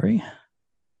 Sorry.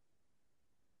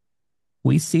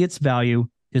 We see its value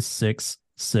is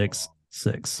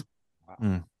 666.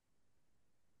 Wow.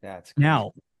 That's crazy.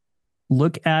 Now,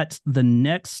 look at the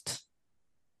next.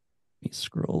 Let me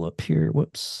scroll up here.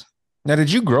 Whoops. Now,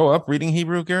 did you grow up reading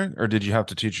Hebrew, Garrett, or did you have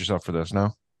to teach yourself for this?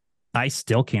 No. I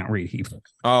still can't read Hebrew.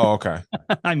 Oh, okay.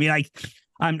 I mean,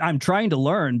 I'm trying to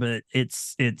learn, but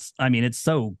it's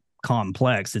so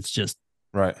complex. It's just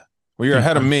right. Well, you're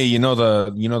ahead of me. You know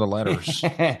the letters.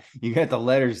 You got the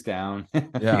letters down.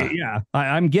 Yeah.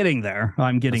 I'm getting there.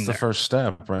 That's the first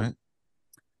step, right?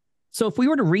 So if we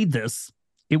were to read this,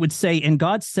 it would say, "And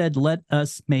God said, let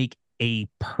us make a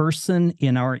person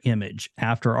in our image,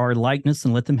 after our likeness,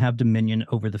 and let them have dominion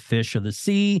over the fish of the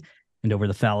sea, and over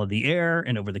the fowl of the air,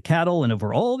 and over the cattle, and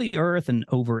over all the earth, and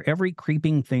over every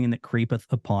creeping thing that creepeth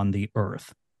upon the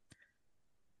earth."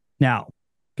 Now,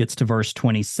 gets to verse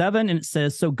 27, and it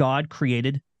says, "So God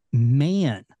created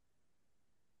man."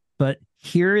 But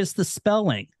here is the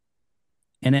spelling,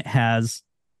 and it has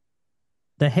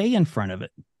the hay in front of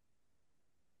it.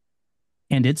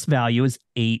 And its value is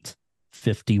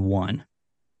 851.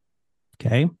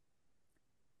 Okay.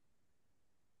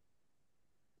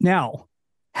 Now,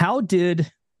 how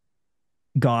did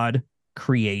God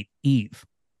create Eve?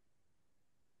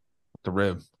 The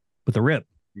rib. With a rib.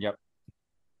 Yep.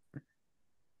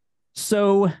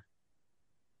 So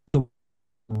the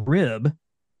rib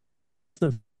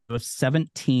of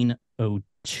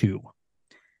 1702.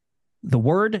 The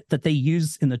word that they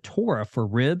use in the Torah for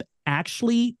rib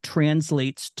actually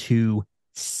translates to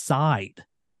side.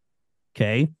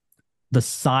 Okay. The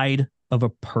side of a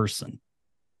person.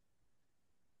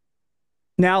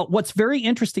 Now, what's very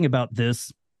interesting about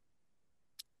this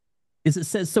is it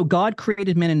says, "So God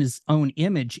created man in his own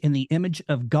image. In the image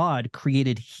of God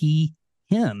created he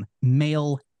him,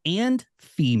 male and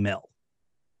female."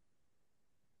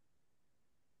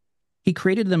 He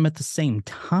created them at the same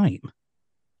time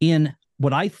in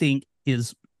what I think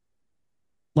is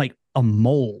like a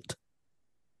mold.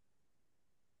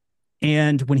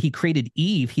 And when he created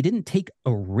Eve, he didn't take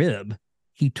a rib.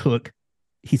 He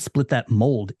split that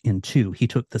mold in two. He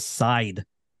took the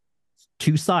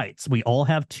two sides. We all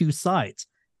have two sides,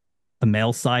 a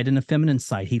male side and a feminine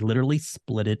side. He literally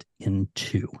split it in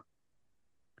two.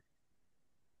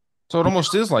 So it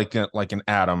almost is like an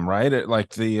atom, right?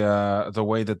 Like the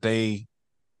way that they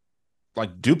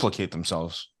like duplicate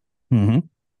themselves. Mm-hmm.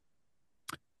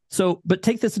 So, but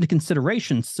take this into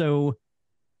consideration. So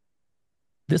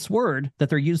this word that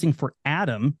they're using for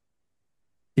Adam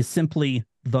is simply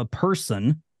the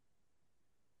person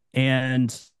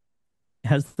and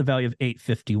has the value of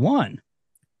 851.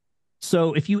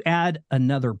 So if you add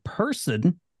another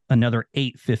person, another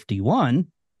 851,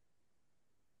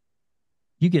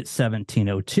 you get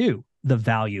 1702, the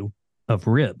value of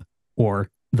rib or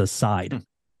the side.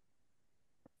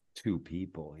 Two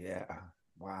people. Yeah.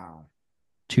 Wow.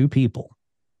 Two people.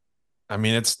 I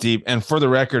mean, it's deep. And for the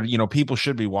record, people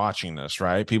should be watching this,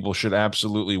 right? People should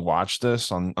absolutely watch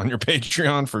this on your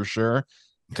Patreon for sure,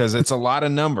 because it's a lot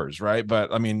of numbers, right?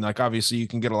 But I mean, like, obviously you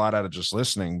can get a lot out of just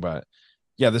listening, but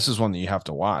yeah, this is one that you have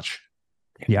to watch.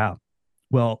 Yeah.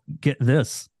 Well, get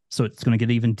this. So it's going to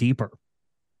get even deeper.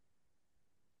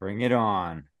 Bring it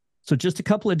on. So just a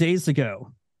couple of days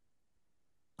ago,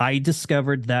 I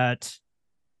discovered that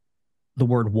the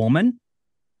word woman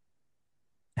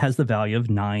has the value of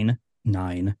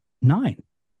 999.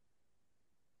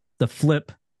 The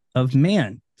flip of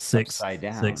man, 6, upside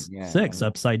down. 6, 6,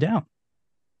 upside down.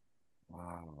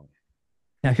 Wow.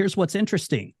 Now here's what's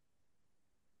interesting.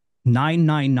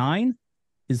 999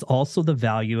 is also the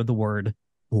value of the word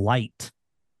light.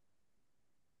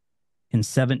 In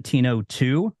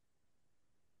 1702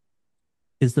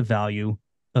 is the value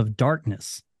of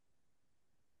darkness.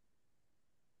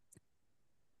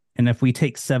 And if we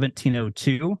take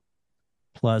 1702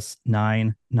 plus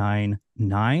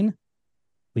 999,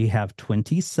 we have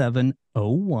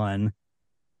 2701,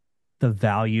 the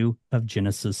value of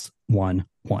Genesis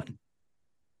 1:1.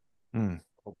 Oh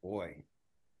boy.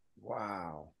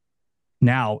 Wow.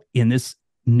 Now, in this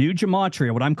new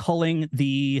gematria, what I'm calling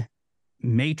the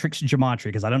matrix gematria,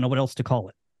 because I don't know what else to call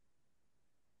it,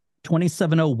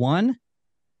 2701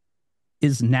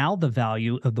 is now the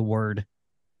value of the word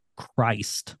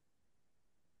Christ.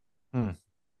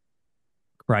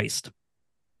 Christ.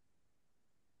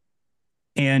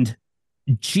 And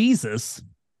Jesus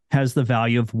has the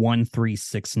value of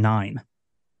 1369.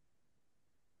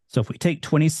 So if we take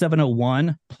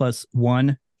 2701 plus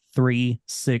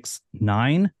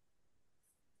 1369,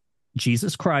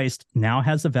 Jesus Christ now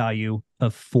has a value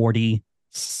of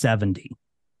 4070.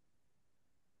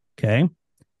 Okay.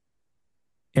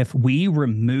 If we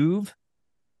remove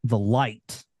the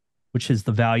light, which is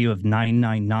the value of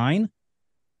 999,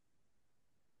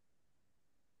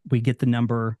 we get the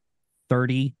number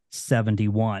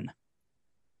 3071.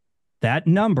 That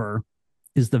number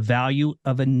is the value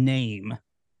of a name.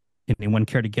 Anyone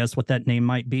care to guess what that name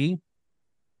might be?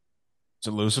 Is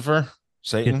it Lucifer?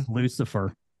 Satan? It's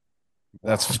Lucifer.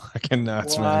 That's fucking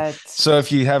nuts, man. So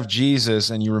if you have Jesus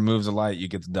and you remove the light, you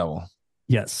get the devil.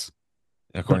 Yes.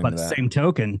 According but to by that. the same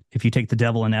token, if you take the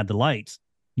devil and add the light,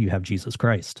 you have Jesus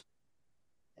Christ.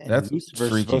 And That's Lucifer's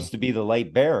freaky. supposed to be the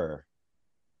light bearer.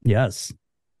 Yes.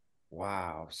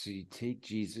 Wow. So you take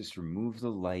Jesus, remove the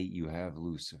light, you have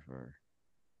Lucifer.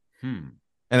 And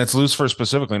it's Lucifer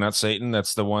specifically, not Satan.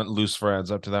 That's the one. Lucifer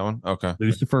adds up to that one. Okay.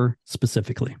 Lucifer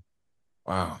specifically.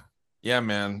 Wow. Yeah,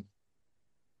 man.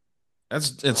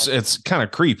 It's kind of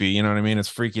creepy. You know what I mean? It's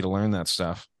freaky to learn that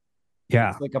stuff.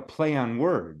 Yeah. It's like a play on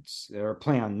words or a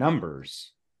play on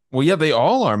numbers. Well, yeah, they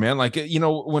all are, man. Like, you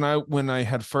know, when I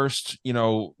had first, you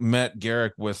know, met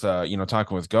Garrick with, you know,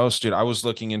 talking with Ghost, dude, I was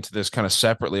looking into this kind of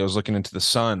separately. I was looking into the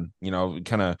sun, you know,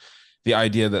 kind of the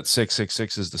idea that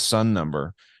 666 is the sun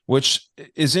number, which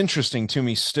is interesting to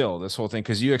me still, this whole thing,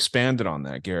 because you expanded on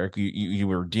that, Garrick. You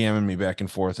were DMing me back and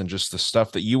forth, and just the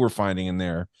stuff that you were finding in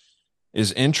there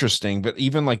is interesting. But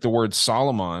even like the word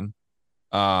Solomon,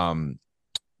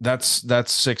 that's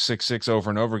 666 over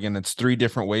and over again. It's 3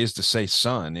 different ways to say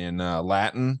sun in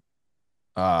Latin,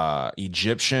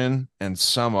 Egyptian, and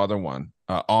some other one.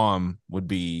 Would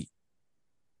be,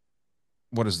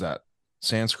 what is that?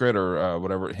 Sanskrit or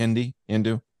whatever,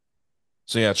 Hindu.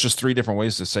 So yeah, it's just 3 different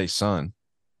ways to say sun,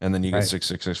 and then you get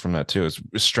 666 from that too.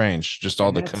 It's strange, just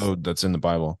all the code that's in the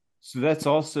Bible. So that's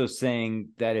also saying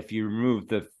that if you remove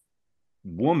the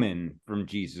woman from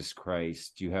Jesus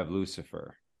Christ, you have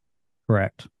Lucifer.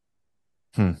 Correct.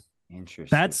 Interesting.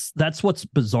 That's what's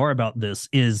bizarre about this,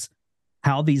 is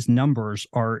how these numbers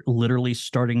are literally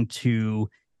starting to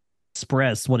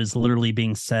express what is literally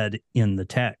being said in the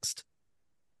text.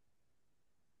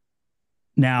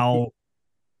 Now,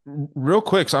 real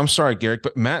quick, so I'm sorry, Garrick,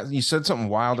 but Matt, you said something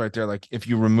wild right there. Like, if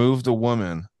you remove the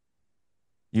woman,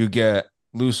 you get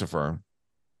Lucifer.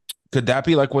 Could that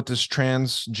be like what this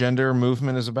transgender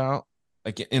movement is about?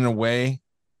 Like, in a way,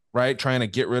 right? Trying to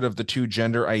get rid of the 2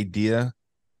 gender idea,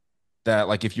 that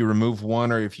like if you remove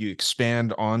one or if you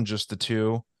expand on just the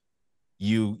 2,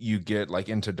 you get like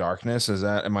into darkness.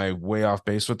 Am I way off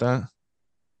base with that?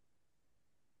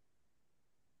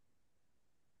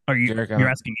 Are you Garrick, you're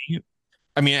asking me?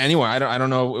 I mean, anyway, I don't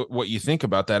know what you think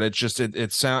about that. It's just it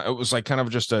was like kind of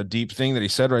just a deep thing that he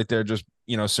said right there. Just,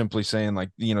 you know, simply saying like,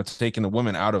 you know, taking the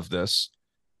woman out of this,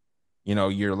 you know,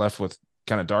 you're left with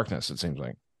kind of darkness, it seems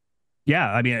like. Yeah,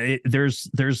 I mean, there's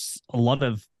a lot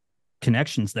of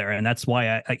connections there, and that's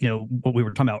why I you know, what we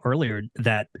were talking about earlier,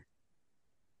 that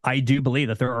I do believe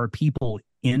that there are people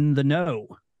in the know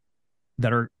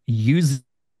that are using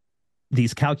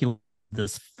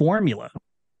this formula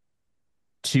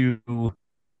to, you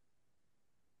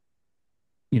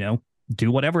know,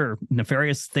 do whatever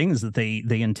nefarious things that they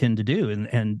intend to do,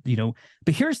 and you know.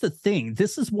 But here's the thing: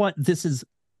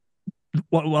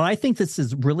 what I think this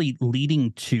is really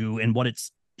leading to, and what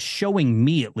it's showing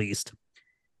me at least,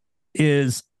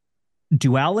 is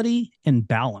duality and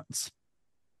balance.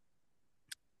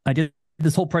 I did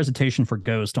this whole presentation for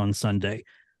Ghost on Sunday,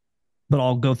 but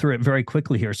I'll go through it very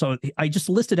quickly here. So I just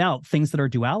listed out things that are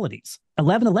dualities.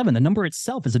 1111, the number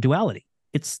itself is a duality.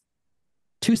 It's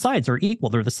 2 sides are equal.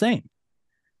 They're the same.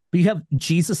 But you have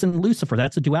Jesus and Lucifer.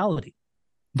 That's a duality.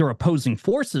 They're opposing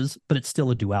forces, but it's still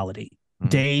a duality.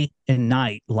 Day and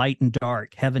night, light and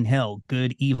dark, heaven, hell,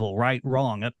 good, evil, right,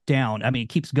 wrong, up, down. I mean, it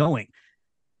keeps going.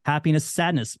 Happiness,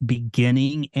 sadness,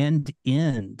 beginning and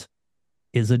end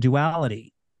is a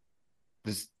duality.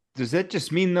 Does that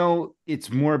just mean, though,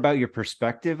 it's more about your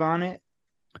perspective on it?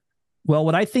 Well,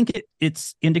 what I think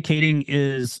it's indicating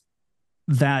is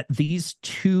that these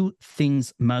 2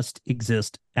 things must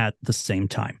exist at the same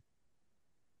time.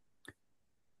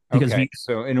 Because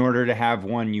so in order to have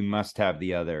one, you must have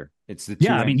the other. It's the 2.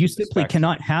 Yeah, I mean, you simply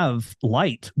cannot have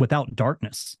light without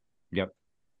darkness. Yep.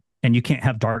 And you can't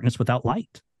have darkness without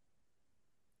light.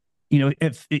 You know,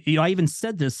 I even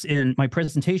said this in my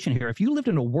presentation here. If you lived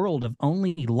in a world of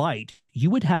only light, you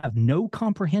would have no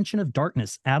comprehension of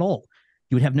darkness at all.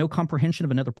 You would have no comprehension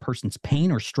of another person's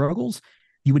pain or struggles.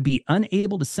 You would be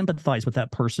unable to sympathize with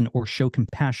that person or show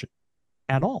compassion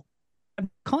at all.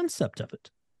 Concept of it.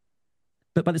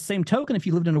 But by the same token, if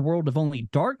you lived in a world of only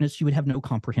darkness, you would have no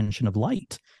comprehension of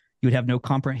light. You would have no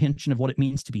comprehension of what it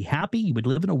means to be happy. You would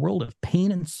live in a world of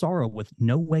pain and sorrow with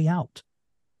no way out.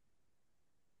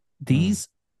 These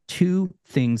two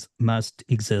things must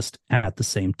exist at the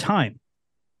same time.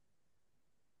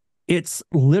 It's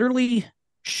literally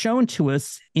shown to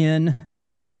us in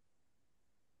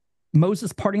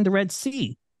Moses parting the Red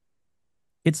Sea.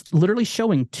 It's literally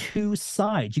showing two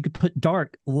sides. You could put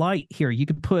dark, light here. You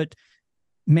could put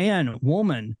man,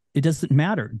 woman. It doesn't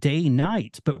matter, day,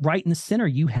 night. But right in the center,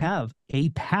 you have a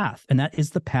path, and that is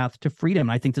the path to freedom.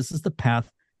 And I think this is the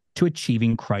path to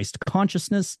achieving Christ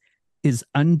consciousness, is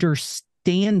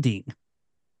understanding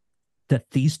that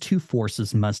these two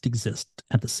forces must exist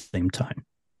at the same time.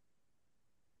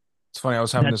 It's funny. I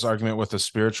was having this argument with a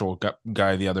spiritual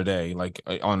guy the other day, like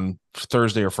on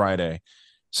Thursday or Friday,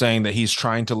 saying that he's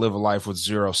trying to live a life with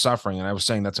zero suffering. And I was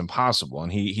saying that's impossible.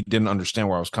 And he didn't understand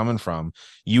where I was coming from.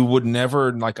 You would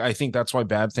never, like, I think that's why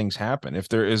bad things happen. If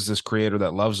there is this creator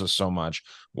that loves us so much,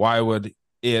 why would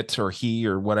it or he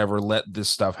or whatever let this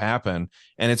stuff happen?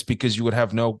 And it's because you would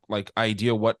have no like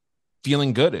idea what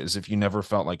feeling good is if you never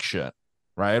felt like shit.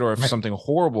 Right. Or if something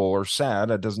horrible or sad,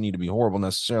 that doesn't need to be horrible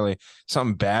necessarily,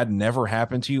 something bad never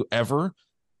happened to you ever,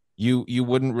 you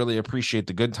wouldn't really appreciate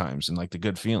the good times and like the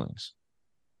good feelings.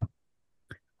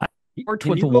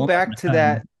 Can you go back to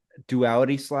that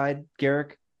duality slide,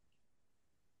 Garrick?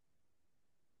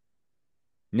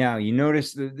 Now, you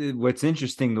notice what's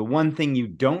interesting, the one thing you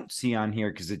don't see on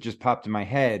here, because it just popped in my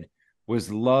head,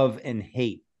 was love and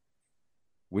hate,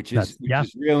 which is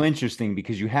real interesting,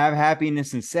 because you have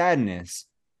happiness and sadness,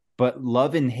 but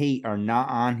love and hate are not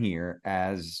on here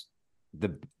as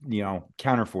the,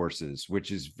 counter forces,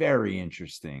 which is very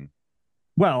interesting.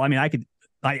 Well, I mean,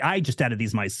 I just added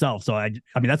these myself. So I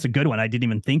mean, that's a good one. I didn't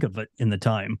even think of it in the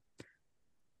time.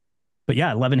 But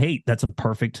yeah, love and hate, that's a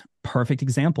perfect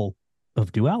example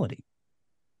of duality.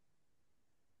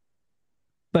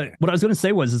 But what I was going to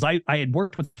say was I had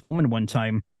worked with a woman one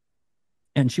time,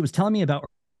 and she was telling me about her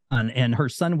son, and her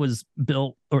son was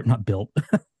built, or not built,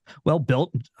 well,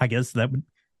 built, I guess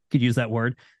could use that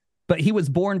word, but he was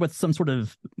born with some sort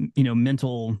of,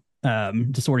 mental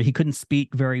disorder. He couldn't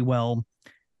speak very well.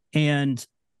 And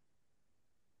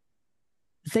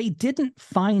they didn't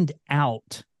find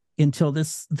out until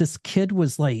this kid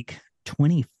was like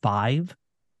 25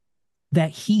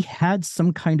 that he had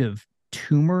some kind of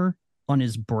tumor on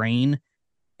his brain.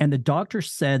 And the doctor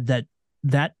said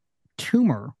that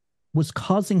tumor was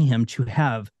causing him to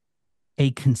have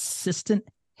a consistent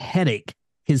headache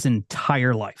his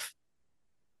entire life.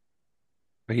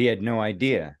 But he had no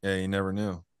idea. Yeah, he never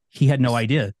knew. He had no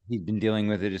idea. He'd been dealing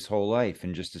with it his whole life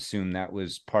and just assumed that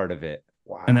was part of it.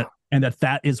 Wow. And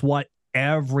that is what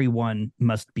everyone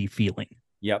must be feeling.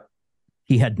 Yep.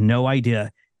 He had no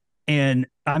idea. And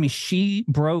I mean, she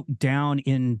broke down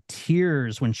in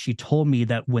tears when she told me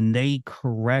that when they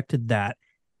corrected that,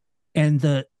 and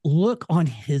the look on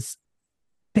his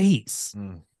face,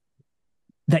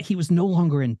 that he was no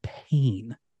longer in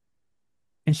pain.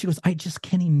 And she goes, I just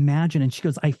can't imagine. And she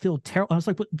goes, I feel terrible. I was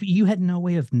like, but you had no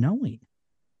way of knowing,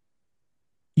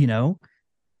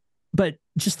 but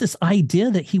just this idea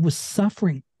that he was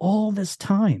suffering all this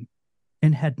time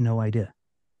and had no idea.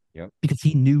 Yep. Because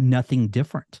he knew nothing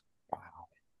different. Wow.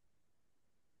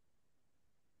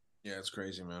 Yeah, it's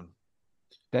crazy, man.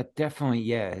 That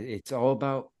definitely, it's all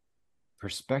about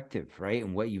perspective, right?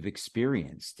 And what you've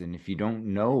experienced. And if you don't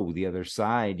know the other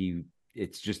side,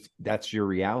 that's your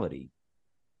reality.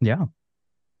 Yeah.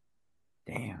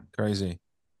 Damn. Crazy.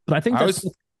 But I think go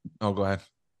ahead.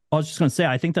 I was just going to say,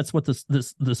 I think that's what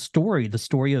the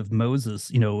story of Moses,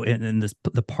 and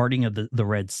the parting of the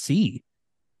Red Sea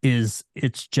is.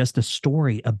 It's just a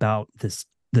story about this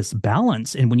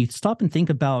balance. And when you stop and think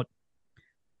about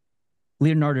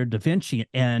Leonardo da Vinci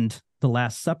and the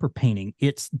Last Supper painting,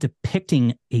 it's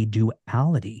depicting a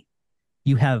duality.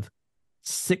 You have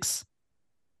 6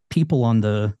 people on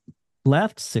the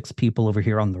left, 6 people over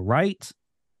here on the right.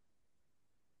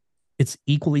 It's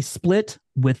equally split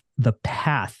with the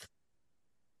path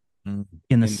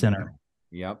in the center.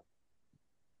 Yep.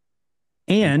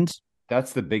 And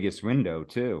that's the biggest window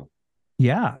too.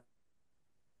 Yeah.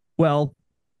 Well,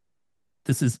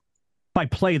 if I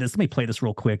play this, let me play this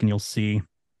real quick and you'll see.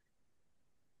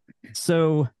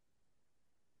 So,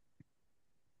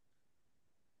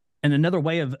 and another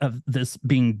way of this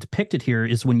being depicted here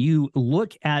is when you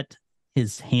look at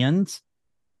his hands,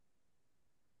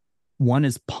 one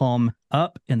is palm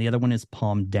up and the other one is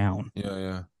palm down.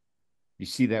 Yeah. You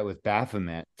see that with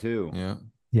Baphomet too. Yeah.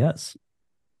 Yes.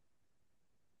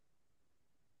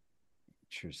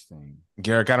 Interesting.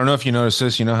 Garrick, I don't know if you noticed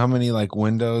this. You know how many like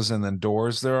windows and then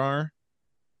doors there are?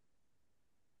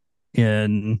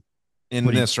 In in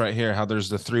this right here, how there's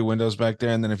the 3 windows back there,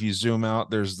 and then if you zoom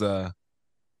out, there's the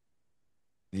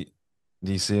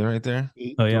do you see it right there?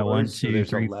 8 Oh yeah, doors, 1, so 2, there's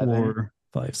 3, 11. 4,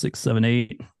 5, 6, 7,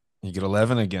 8. You get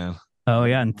 11 again. Oh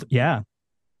yeah, yeah.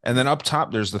 And then up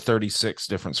top, there's the 36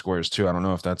 different squares too. I don't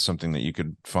know if that's something that you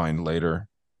could find later.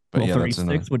 But Well, yeah,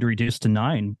 36 would reduce to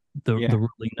 9, the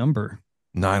ruling number.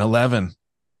 9/11.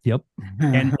 Yep.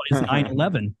 And what is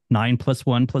 9/11? 9 plus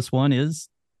 1 plus 1 is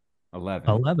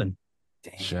 11.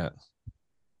 Damn. Shit.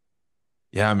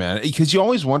 Yeah, man. Because you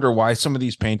always wonder why some of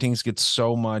these paintings get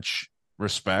so much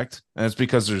respect. And it's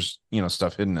because there's,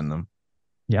 stuff hidden in them.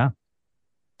 Yeah,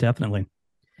 definitely.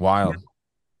 Wild.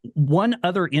 One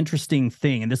other interesting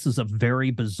thing, and this is a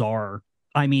very bizarre,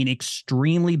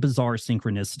 extremely bizarre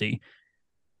synchronicity.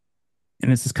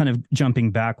 And this is kind of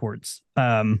jumping backwards.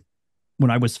 When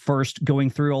I was first going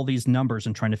through all these numbers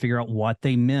and trying to figure out what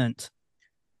they meant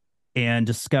and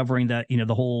discovering that,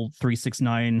 the whole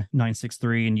 369,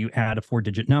 963, and you add a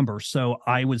 4-digit number. So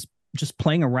I was just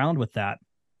playing around with that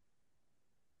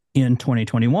in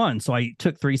 2021. So I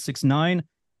took 369,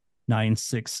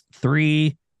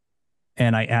 963,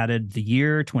 and I added the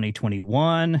year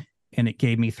 2021, and it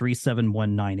gave me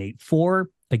 371984.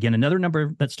 Again, another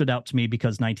number that stood out to me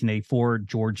because 1984,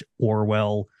 George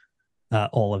Orwell,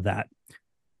 all of that.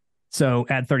 So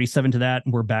add 37 to that,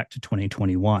 and we're back to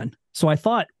 2021. So I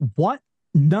thought, what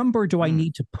number do I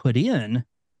need to put in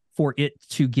for it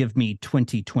to give me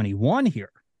 2021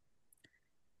 here?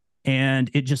 And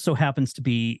it just so happens to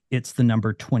be, it's the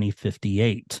number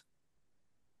 2058.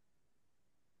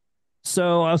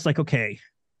 So I was like, okay,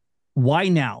 why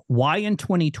now? Why in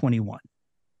 2021?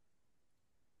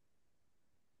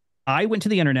 I went to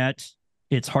the internet.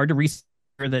 It's hard to research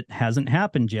that hasn't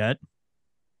happened yet.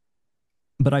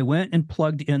 But I went and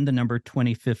plugged in the number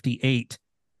 2058.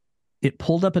 It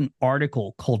pulled up an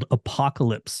article called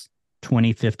Apocalypse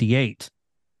 2058.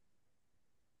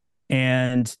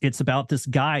 And it's about this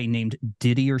guy named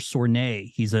Didier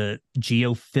Sornay. He's a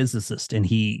geophysicist, and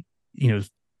he,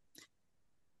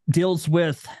 deals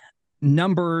with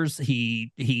numbers.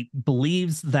 He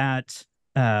believes that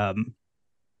in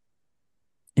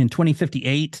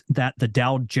 2058 that the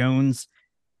Dow Jones,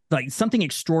 like something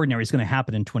extraordinary is going to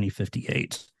happen in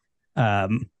 2058.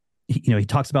 He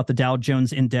talks about the Dow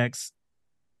Jones index,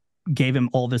 gave him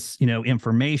all this,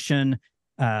 information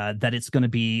that it's going to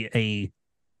be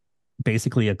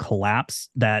basically a collapse.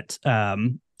 That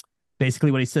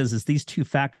basically what he says is these two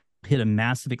factors hit a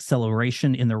massive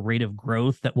acceleration in their rate of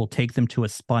growth that will take them to a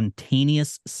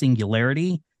spontaneous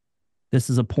singularity. This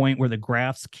is a point where the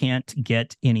graphs can't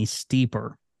get any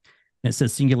steeper. And it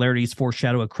says singularities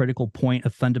foreshadow a critical point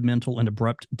of fundamental and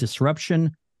abrupt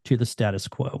disruption to the status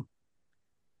quo.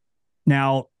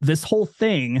 Now, this whole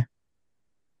thing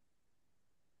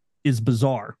is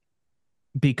bizarre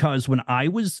because when I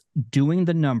was doing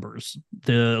the numbers,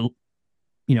 adding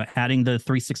the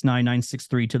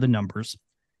 369963 to the numbers,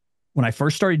 when I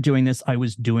first started doing this, I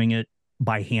was doing it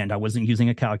by hand. I wasn't using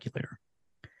a calculator.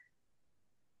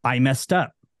 I messed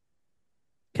up.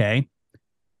 Okay.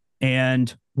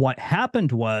 And what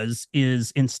happened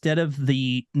is instead of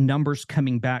the numbers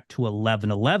coming back to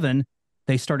 1111,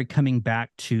 they started coming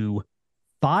back to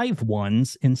 5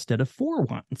 ones instead of 4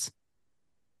 ones.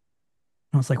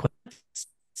 I was like, well,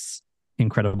 that's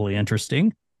incredibly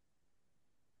interesting.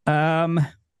 If I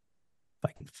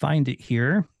can find it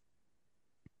here.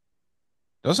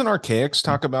 Doesn't Archaics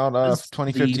talk about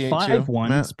 2058 the 5 too, ones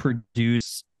Matt?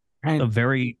 produce a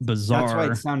very bizarre. That's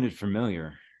why it sounded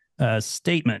familiar.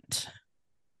 Statement.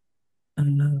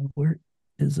 Where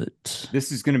is it?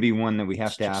 This is going to be one that we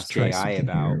have to ask AI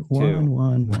about too.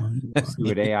 One. See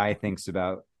what AI thinks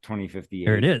about 2058.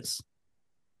 There it is.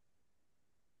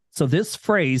 So this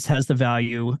phrase has the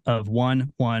value of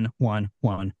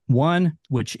 11111,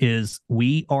 which is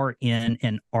we are in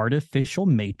an artificial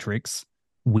matrix.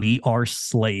 We are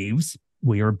slaves.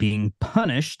 We are being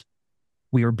punished.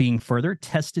 We are being further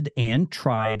tested and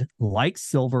tried like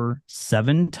silver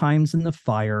 7 times in the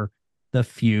fire. The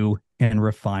few and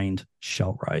refined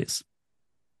shall rise.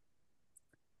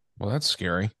 Well, that's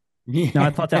scary. Yeah. Now,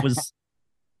 I thought that was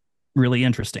really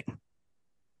interesting.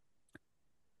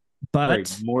 But very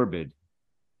morbid.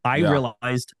 I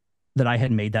realized that I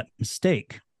had made that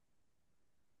mistake.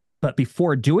 But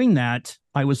before doing that,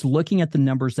 I was looking at the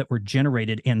numbers that were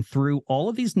generated. And through all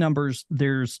of these numbers,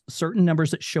 there's certain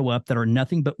numbers that show up that are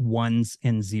nothing but ones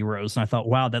and zeros. And I thought,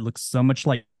 wow, that looks so much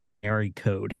like binary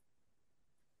code.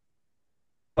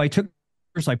 I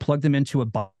plugged them into a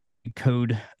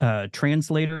code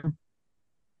translator,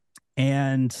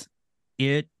 and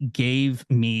it gave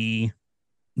me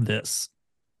this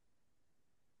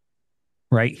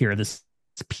right here, this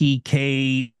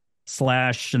PK /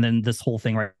 and then this whole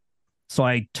thing, right? So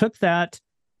I took that,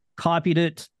 copied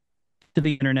it to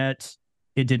the internet.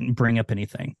 It didn't bring up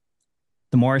anything.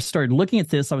 The more I started looking at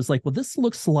this, I was like, well, this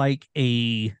looks like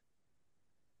a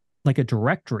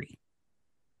directory,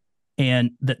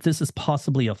 and that this is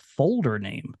possibly a folder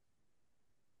name.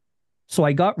 So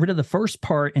I got rid of the first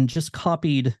part and just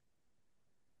copied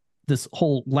this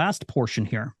whole last portion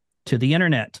here to the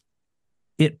internet.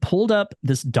 It pulled up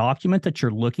this document that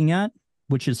you're looking at,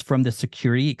 which is from the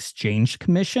Security Exchange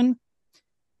Commission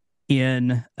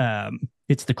in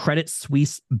it's the Credit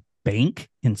Suisse Bank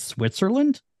in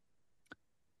Switzerland.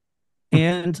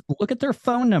 And look at their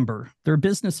phone number, their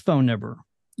business phone number.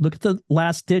 Look at the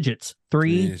last digits,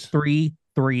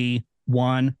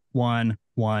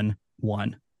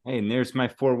 3331111. Hey, and there's my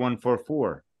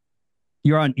 4144.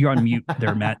 You're on mute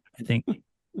there, Matt, I think.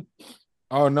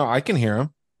 Oh no, I can hear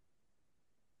him.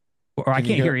 Or I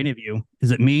can't hear any of you.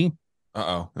 Is it me?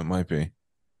 It might be.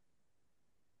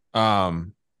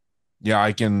 Yeah,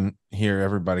 I can hear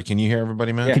everybody. Can you hear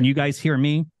everybody, man? Yeah. Can you guys hear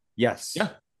me? Yes. Yeah.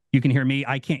 You can hear me.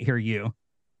 I can't hear you.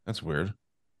 That's weird.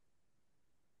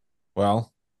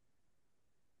 Well,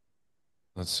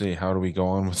 let's see. How do we go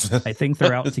on with this? I think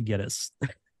they're out to get us.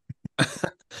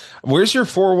 Where's your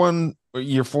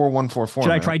 4144?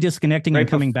 Should I try disconnecting and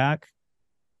coming back?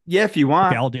 Yeah, if you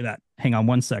want. Okay, I'll do that. Hang on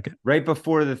one second. Right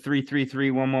before the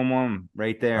 333111,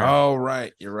 right there. Oh,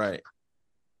 right. You're right.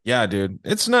 Yeah, dude.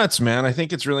 It's nuts, man. I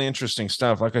think it's really interesting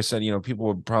stuff. Like I said, people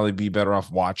would probably be better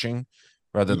off watching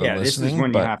rather than listening. This is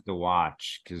when you have to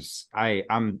watch, because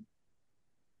I'm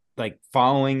like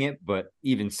following it, but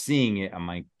even seeing it, I'm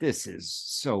like, this is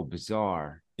so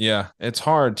bizarre. Yeah, it's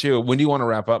hard too. When do you want to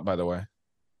wrap up, by the way?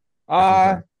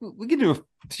 We can do a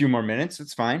few more minutes.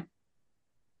 It's fine.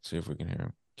 See if we can hear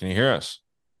him. Can you hear us?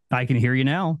 I can hear you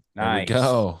now. Nice. There we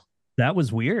go. That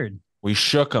was weird. We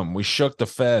shook them. We shook the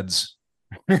feds.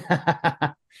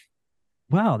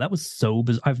 Wow, that was so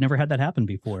bizarre. I've never had that happen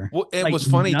before. Well, it was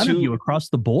funny none too. Of you across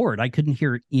the board, I couldn't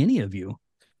hear any of you.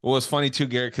 Well, it's funny too,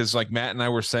 Garrett, because like Matt and I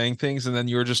were saying things, and then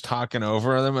you were just talking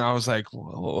over them, and I was like,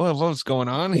 "What's going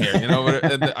on here?"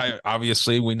 But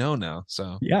obviously we know now.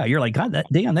 So yeah, you're like, God,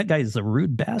 that guy is a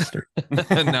rude bastard.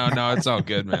 No, it's all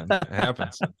good, man. It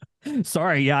happens.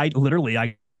 Sorry, yeah,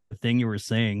 the thing you were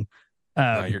saying.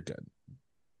 No, you're good.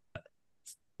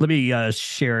 Let me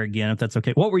share again, if that's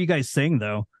okay. What were you guys saying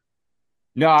though?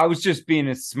 No, I was just being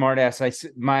a smart ass.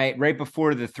 My right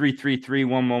before the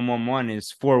 3331111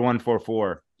 is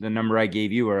 4144, the number I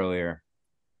gave you earlier.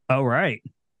 Oh, right.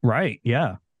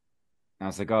 Yeah. I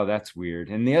was like, oh, that's weird.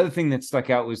 And the other thing that stuck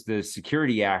out was the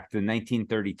Security Act, the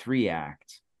 1933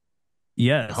 Act.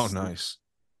 Yes. Oh, nice.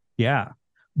 Yeah.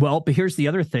 Well, but here's the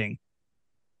other thing.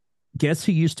 Guess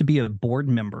who used to be a board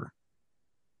member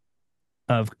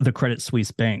of the Credit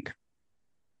Suisse Bank?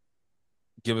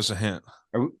 Give us a hint.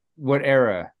 What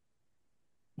era?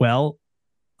 Well,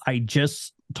 I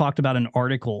just talked about an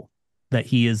article that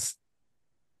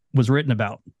was written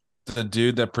about. The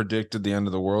dude that predicted the end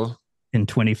of the world in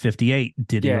 2058.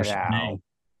 Didier.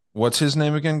 What's his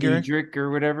name again, Gary? Diedrich or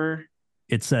whatever.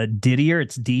 It's Didier.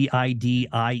 It's Didier,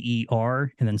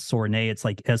 and then Sornay. It's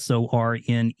like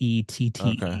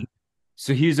Sornette. Okay.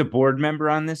 So he's a board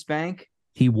member on this bank?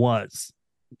 He was.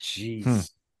 Jeez.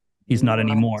 He's not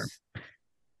anymore.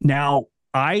 Now,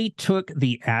 I took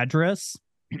the address,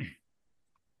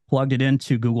 plugged it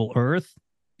into Google Earth,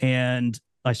 and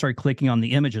I started clicking on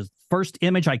the images. First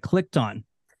image I clicked on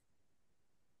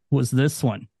was this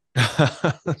one.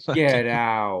 Get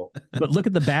out. But look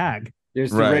at the bag.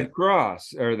 There's the Red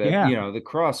Cross, or the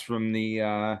cross from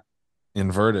the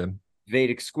inverted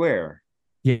Vedic square.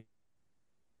 Yeah.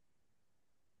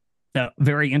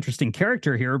 Very interesting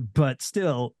character here, but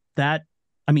still,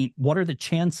 what are the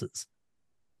chances?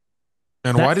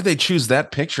 And why did they choose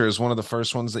that picture as one of the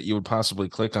first ones that you would possibly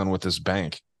click on with this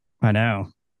bank? I know.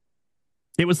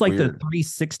 It was like Weird. The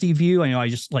 360 view. I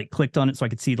just clicked on it so I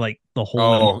could see the whole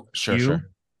Oh, sure, view,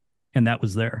 sure. And that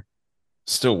was there.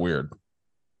 Still weird.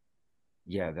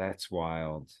 Yeah, that's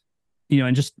wild.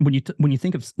 And just when you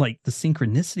think of the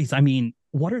synchronicities,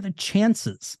 what are the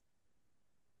chances?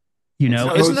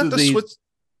 Isn't that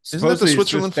the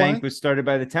Switzerland flag? Bank was started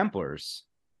by the Templars.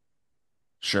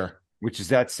 Sure. Which is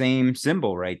that same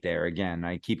symbol right there. Again,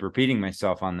 I keep repeating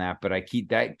myself on that, but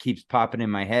that keeps popping in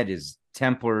my head is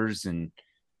Templars and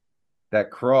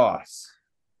that cross.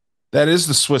 That is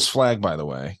the Swiss flag, by the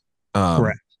way.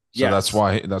 Correct. So that's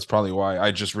probably why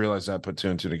I just realized that, put two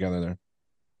and two together there.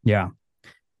 Yeah.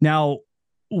 Now,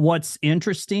 what's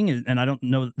interesting is, and I don't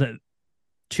know that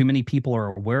too many people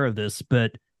are aware of this,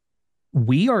 but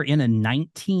we are in a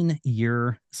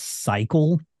 19-year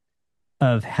cycle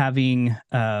of having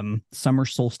summer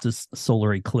solstice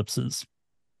solar eclipses.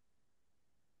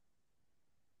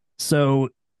 So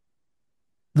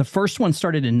the first one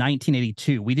started in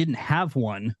 1982. We didn't have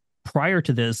one prior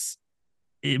to this.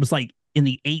 It was like in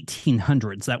the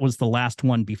 1800s. That was the last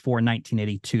one before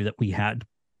 1982 that we had.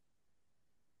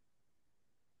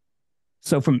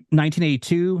 So from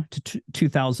 1982 to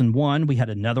 2001, we had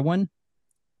another one.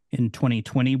 In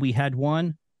 2020, we had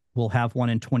one. We'll have one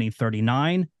in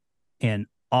 2039. And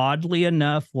oddly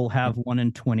enough, we'll have one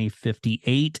in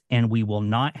 2058. And we will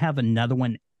not have another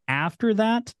one after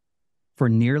that for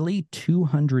nearly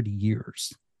 200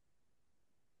 years.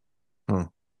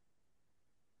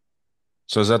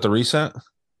 So is that the reset?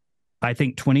 I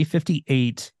think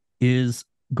 2058 is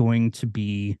going to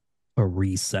be a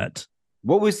reset.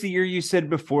 What was the year you said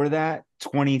before that?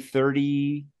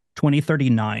 2030?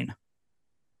 2039.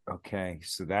 Okay,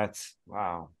 so that's,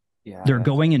 wow. Yeah. They're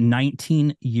going in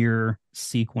 19-year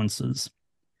sequences.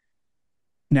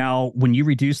 Now, when you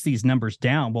reduce these numbers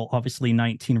down, well, obviously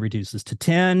 19 reduces to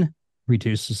 10,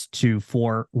 reduces to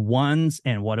 4 ones,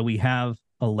 and what do we have?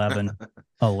 11.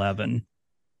 11.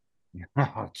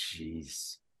 Oh,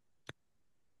 jeez.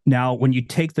 Now, when you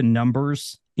take the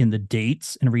numbers in the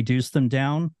dates and reduce them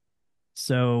down,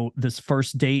 so this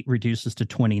first date reduces to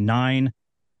 29,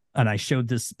 and I showed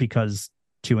this because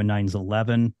 2 and 9 is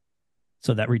 11,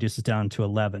 so that reduces down to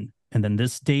 11. And then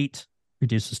this date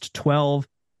reduces to 12,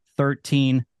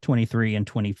 13, 23, and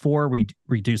 24. We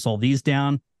reduce all these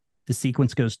down. The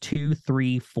sequence goes 2,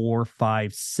 3, 4,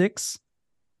 5, 6.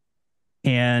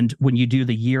 And when you do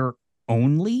the year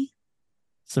only,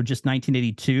 so just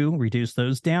 1982, reduce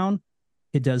those down,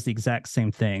 it does the exact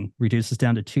same thing. Reduces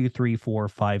down to 2, 3, 4,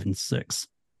 5, and 6.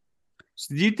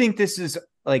 So do you think this is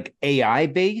like AI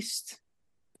based?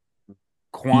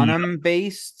 Quantum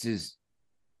based?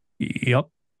 Yep.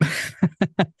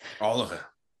 All of it.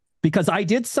 Because I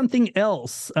did something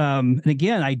else. And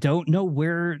again, I don't know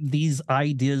where these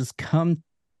ideas come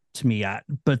to me at,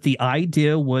 but the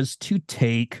idea was to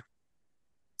take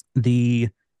the,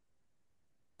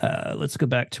 let's go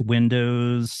back to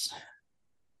Windows.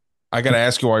 I got to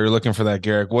ask you while you're looking for that,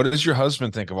 Garrick, what does your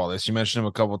husband think of all this? You mentioned him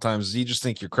a couple of times. Does he just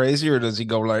think you're crazy, or does he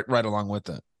go right along with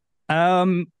it?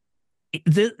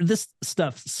 This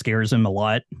stuff scares him a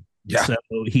lot. Yeah. So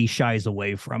he shies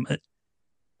away from it.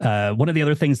 One of the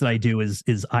other things that I do is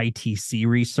ITC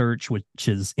research, which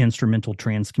is instrumental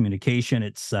transcommunication.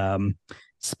 It's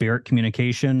spirit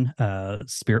communication,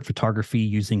 spirit photography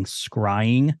using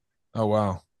scrying. Oh,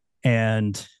 wow.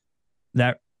 And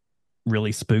that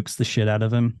really spooks the shit out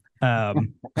of him.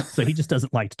 So he just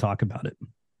doesn't like to talk about it.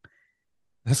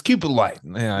 Let's keep it light.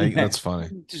 Yeah, that's funny.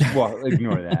 Just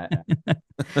ignore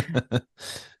that.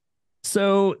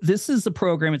 So this is a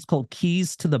program. It's called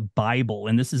Keys to the Bible,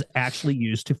 and this is actually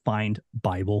used to find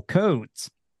Bible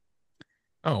codes.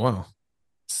 Oh, wow.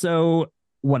 So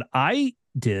what I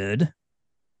did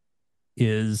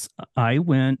is I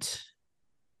went,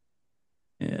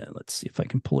 let's see if I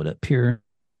can pull it up here.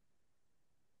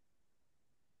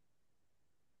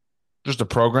 Just a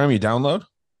program you download?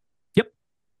 Yep.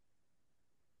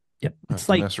 It's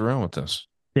like mess around with this.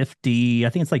 50, I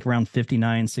think it's like around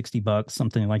 59, 60 bucks,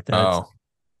 something like that. Oh.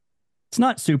 It's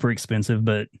not super expensive,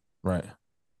 but right.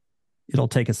 It'll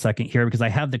take a second here because I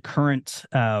have the current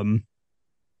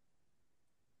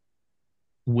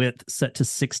width set to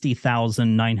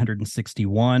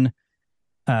 60,961.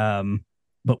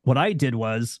 But what I did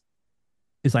is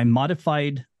I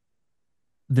modified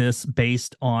this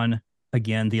based on,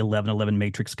 again, the 1111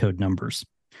 matrix code numbers.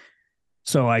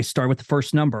 So I start with the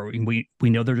first number. We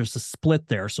know there's a split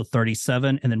there. So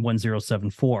 37 and then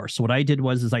 1074. So what I did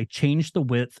was I changed the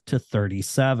width to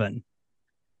 37.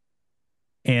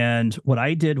 And what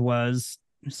I did was,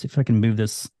 let's see if I can move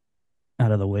this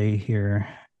out of the way here.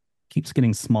 Keeps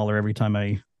getting smaller every time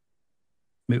I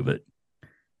move it.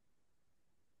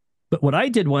 But what I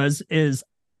did is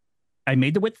I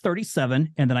made the width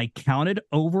 37 and then I counted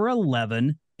over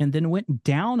 11 and then went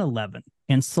down 11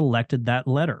 and selected that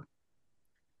letter.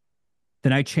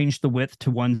 Then I changed the width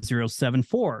to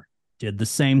 1074, did the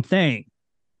same thing,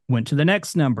 went to the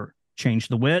next number, changed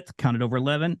the width, counted over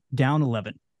 11, down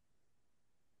 11.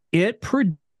 It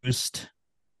produced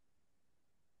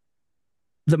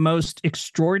the most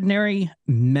extraordinary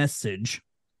message,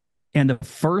 and the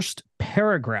first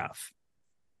paragraph,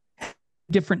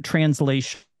 different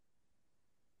translation.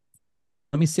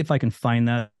 Let me see if I can find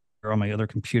that on my other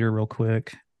computer real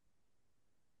quick.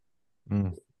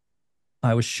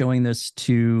 I was showing this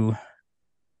to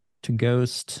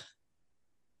Ghost.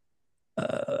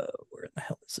 Where the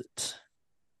hell is it?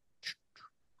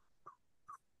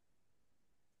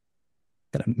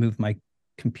 Gotta move my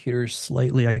computer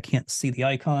slightly. I can't see the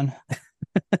icon.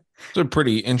 It's a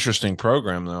pretty interesting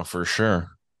program, though, for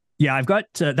sure. Yeah, I've got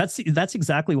that's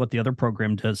exactly what the other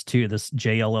program does too. This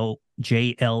JLA.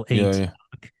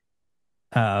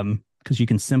 Yeah. Because you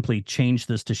can simply change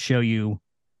this to show you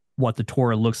what the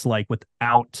Torah looks like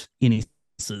without any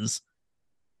pieces.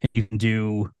 And you can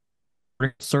do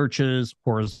searches,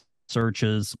 horizontal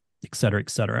searches, et cetera, et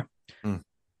cetera.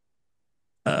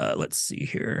 Let's see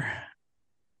here.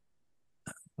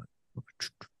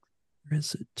 Where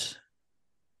is it?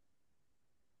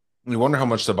 You wonder how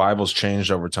much the Bible's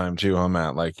changed over time too, huh,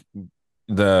 Matt? Like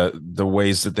the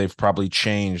ways that they've probably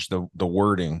changed the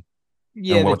wording.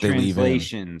 Yeah, and what the they leave in.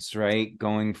 translations, right?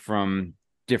 Going from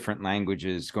different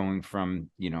languages, going from,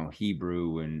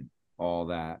 Hebrew and all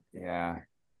that. Yeah.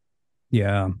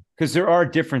 Yeah. Because there are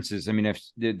differences. I mean, if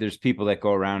there's people that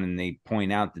go around and they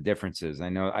point out the differences. I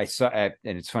know I saw, and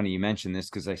it's funny you mentioned this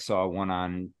because I saw one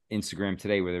on Instagram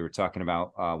today where they were talking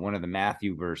about one of the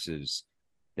Matthew verses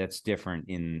that's different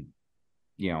in,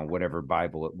 whatever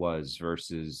Bible it was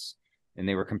versus, and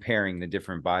they were comparing the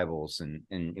different Bibles and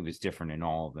it was different in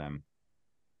all of them.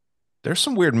 There's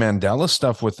some weird Mandela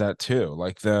stuff with that too,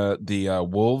 like the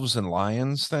wolves and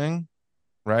lions thing,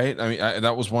 right? I mean,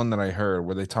 that was one that I heard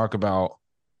where they talk about,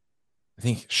 I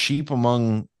think, sheep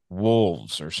among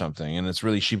wolves or something, and it's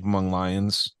really sheep among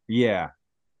lions. Yeah,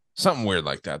 something weird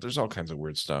like that. There's all kinds of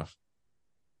weird stuff.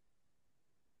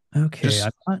 Okay, I'm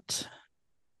not.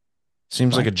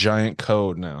 Seems like a giant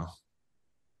code now.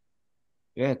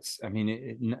 Yeah,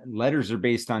 letters are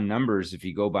based on numbers if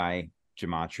you go by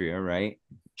gematria, right?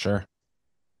 Sure.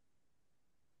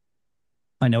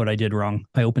 I know what I did wrong.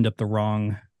 I opened up the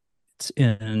wrong.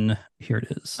 Here it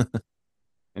is.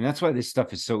 And that's why this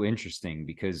stuff is so interesting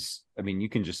because, you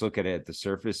can just look at it at the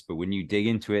surface, but when you dig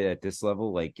into it at this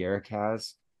level, like Garrick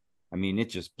has, it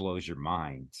just blows your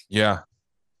mind. Yeah.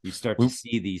 You start to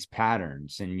see these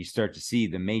patterns and you start to see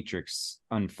the matrix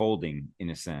unfolding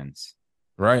in a sense.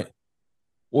 Right.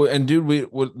 Well, and dude,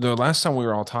 the last time we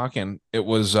were all talking, it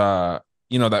was,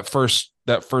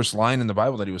 that first line in the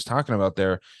Bible that he was talking about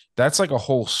there, that's like a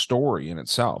whole story in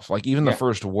itself. Like even the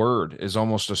first word is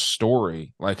almost a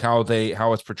story, like how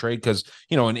it's portrayed. Because,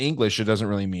 in English, it doesn't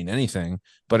really mean anything,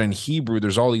 but in Hebrew,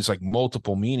 there's all these like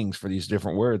multiple meanings for these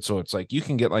different words. So it's like, you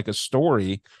can get like a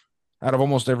story out of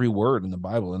almost every word in the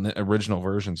Bible in the original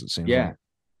versions, it seems. Yeah. Like.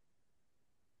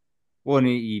 Well, and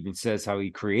he even says how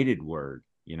he created word,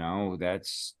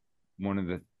 that's one of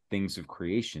the things of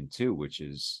creation too, which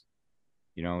is,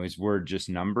 is word just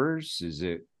numbers? Is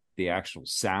it the actual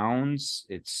sounds?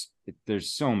 There's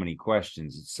so many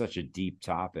questions. It's such a deep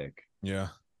topic. Yeah.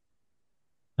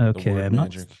 Okay, I'm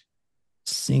not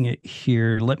seeing it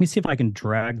here. Let me see if I can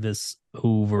drag this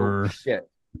over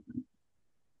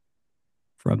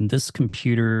from this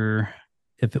computer,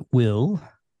 if it will.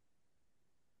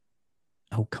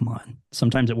 Oh, come on.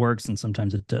 Sometimes it works and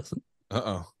sometimes it doesn't.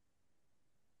 Uh-oh.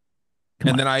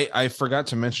 And then I forgot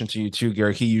to mention to you too,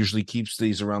 Gary, he usually keeps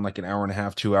these around like an hour and a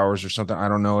half, 2 hours or something. I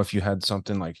don't know if you had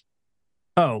something like,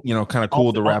 kind of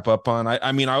cool to wrap up on. I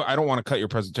don't want to cut your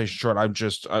presentation short. I'm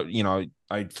just,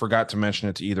 I forgot to mention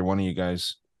it to either one of you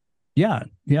guys. Yeah,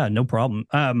 no problem.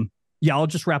 I'll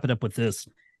just wrap it up with this.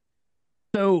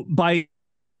 So by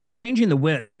changing the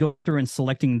width, go through and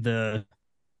selecting the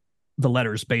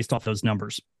letters based off those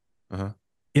numbers,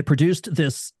 it produced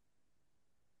this.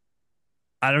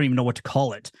 I don't even know what to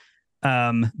call it.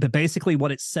 But basically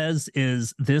what it says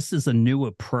is this is a new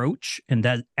approach, and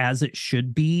that as it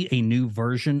should be, a new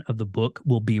version of the book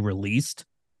will be released.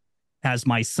 As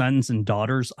my sons and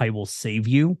daughters, I will save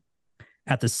you.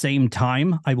 At the same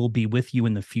time, I will be with you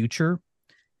in the future.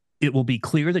 It will be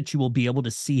clear that you will be able to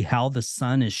see how the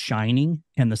sun is shining,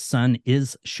 and the sun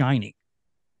is shining.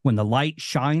 When the light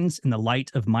shines in the light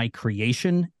of my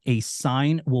creation, a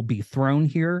sign will be thrown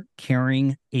here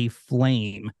carrying a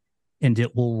flame, and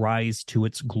it will rise to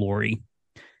its glory.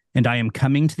 And I am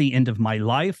coming to the end of my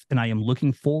life, and I am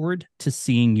looking forward to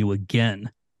seeing you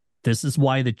again. This is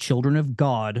why the children of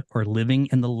God are living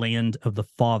in the land of the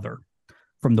Father.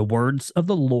 From the words of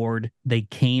the Lord, they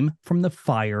came from the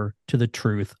fire to the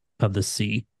truth of the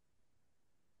sea.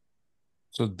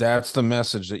 So that's the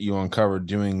message that you uncovered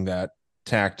doing that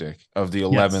tactic of the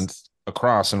 11th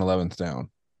across and 11th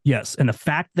down. Yes, and the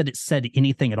fact that it said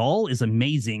anything at all is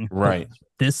amazing. Right.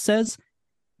 This says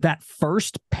that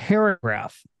first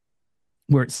paragraph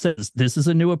where it says this is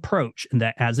a new approach and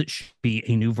that as it should be,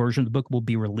 a new version of the book will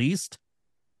be released.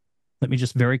 Let me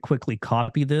just very quickly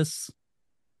copy this.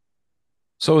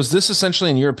 So is this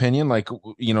essentially, in your opinion, like,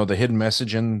 the hidden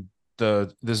message in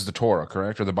this is the Torah,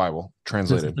 correct? Or the Bible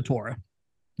translated? This is the Torah.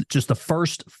 Just the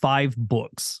first 5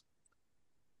 books.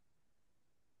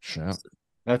 Shit.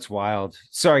 That's wild.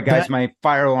 Sorry, guys. My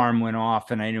fire alarm went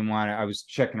off and I didn't want to. I was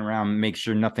checking around, make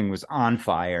sure nothing was on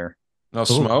fire. No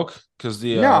smoke? Because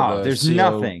no, the there's CO...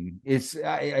 nothing.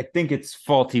 I think it's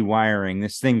faulty wiring.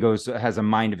 This thing has a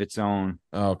mind of its own.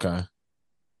 Oh, okay.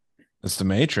 It's the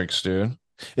Matrix, dude.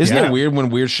 Isn't it weird when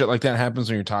weird shit like that happens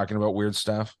when you're talking about weird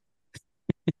stuff?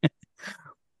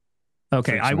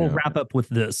 Okay, I will wrap up with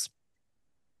this.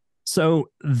 So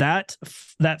that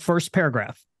first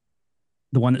paragraph,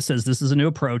 the one that says this is a new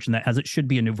approach and that as it should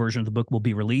be a new version of the book will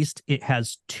be released, it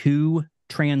has 2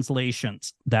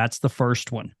 translations. That's the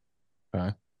first one.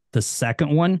 Okay. The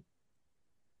second one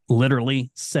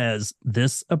literally says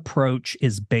this approach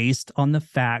is based on the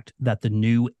fact that the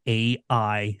new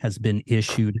AI has been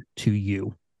issued to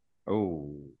you.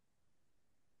 Oh.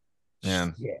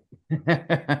 Man.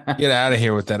 Get out of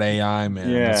here with that AI, man.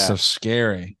 Yeah. That's so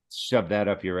scary. Shove that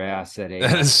up your ass, that AI.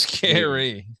 That is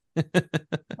scary.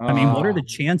 I mean, what are the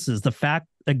chances? The fact,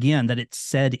 again, that it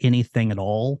said anything at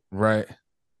all. Right.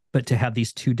 But to have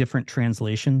these 2 different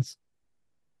translations.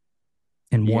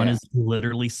 And one is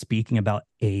literally speaking about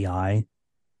AI.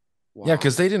 Wow. Yeah,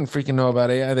 because they didn't freaking know about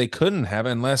AI. They couldn't have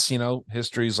unless,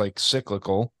 history's like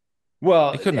cyclical.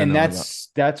 Well, and that's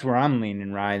where I'm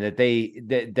leaning, Ryan,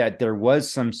 that there was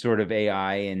some sort of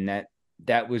AI and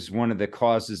that was one of the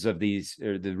causes of these,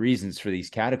 or the reasons for these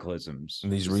cataclysms.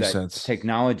 And these resets.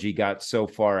 Technology got so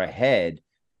far ahead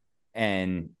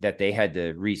and that they had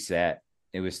to reset.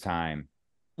 It was time.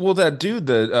 Well, that dude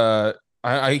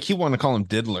I keep wanting to call him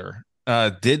Diddler.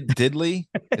 Diddley?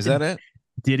 Is that it?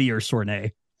 Didier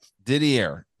Sornay.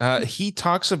 Didier. He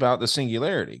talks about the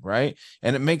singularity, right?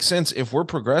 And it makes sense if we're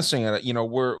progressing at it,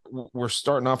 we're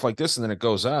starting off like this and then it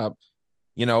goes up.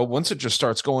 Once it just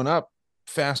starts going up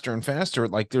faster and faster,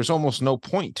 like there's almost no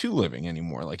point to living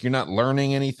anymore. Like you're not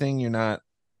learning anything, you're not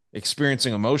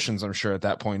experiencing emotions, I'm sure, at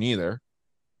that point either.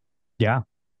 Yeah.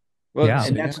 Well, yeah.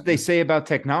 And that's what they say about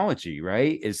technology,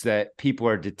 right? Is that people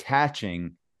are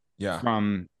detaching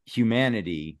from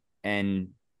humanity and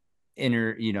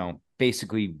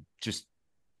basically just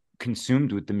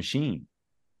consumed with the machine.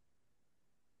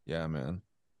 Yeah, man.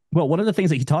 Well, one of the things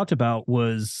that he talked about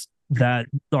was that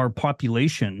our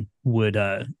population would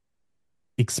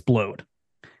explode.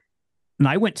 And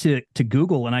I went to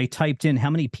Google and I typed in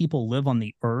how many people live on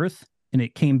the earth, and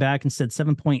it came back and said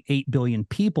 7.8 billion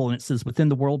people. And it says within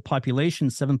the world population,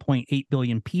 7.8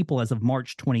 billion people as of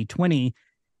March 2020.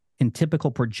 In typical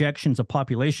projections of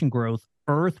population growth,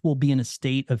 Earth will be in a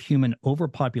state of human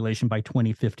overpopulation by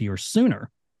 2050 or sooner.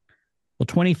 Well,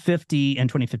 2050 and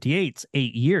 2058 is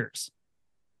 8 years.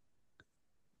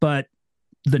 But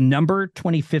the number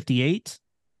 2058,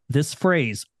 this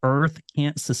phrase, Earth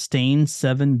can't sustain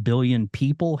 7 billion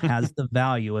people, has the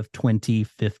value of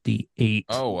 2058.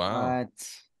 Oh, wow. What?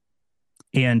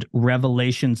 And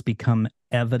revelations become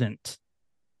evident.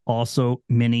 Also,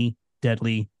 many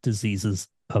deadly diseases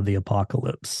of the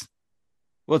apocalypse.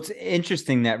 Well, it's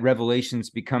interesting that revelations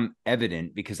become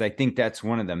evident because I think that's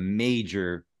one of the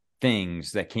major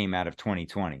things that came out of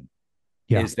 2020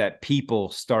 is that people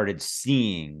started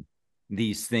seeing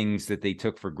these things that they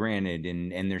took for granted,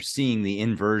 and they're seeing the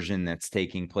inversion that's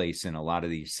taking place in a lot of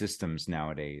these systems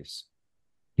nowadays.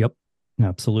 Yep,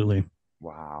 absolutely.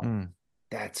 Wow.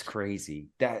 That's crazy.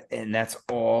 That's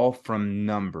all from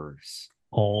numbers.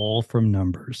 All from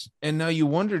numbers. And now you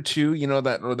wonder too,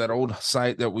 that old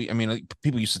site that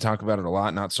people used to talk about it a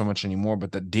lot, not so much anymore,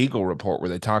 but the Deagle report where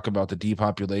they talk about the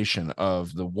depopulation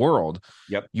of the world.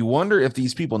 Yep. You wonder if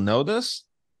these people know this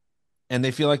and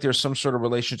they feel like there's some sort of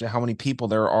relation to how many people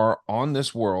there are on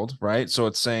this world, right? So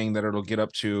it's saying that it'll get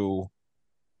up to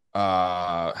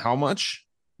how much?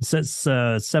 It says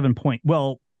 7 point.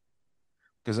 Well,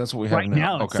 because that's what we have right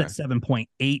now. It says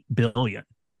 7.8 billion.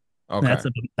 Okay. That's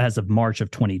as of March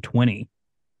of 2020.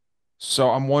 So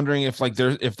I'm wondering if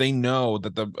if they know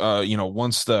that the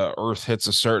once the Earth hits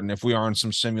a certain, if we are in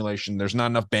some simulation, there's not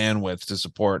enough bandwidth to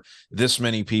support this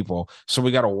many people, so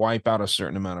we got to wipe out a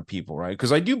certain amount of people, right?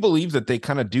 Because I do believe that they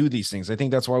kind of do these things. I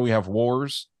think that's why we have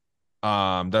wars.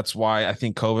 That's why I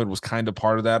think COVID was kind of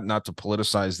part of that, not to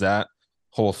politicize that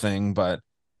whole thing, but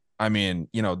I mean,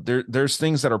 there's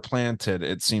things that are planted,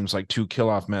 it seems like, to kill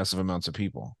off massive amounts of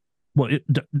people. Well,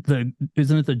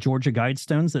 isn't it the Georgia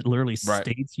Guidestones that literally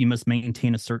states you must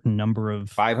maintain a certain number of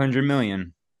 500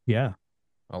 million? Yeah,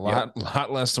 a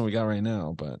lot less than we got right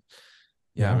now. But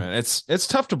yeah, man, it's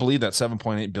tough to believe that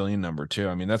 7.8 billion number too.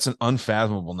 I mean, that's an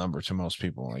unfathomable number to most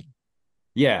people. Like,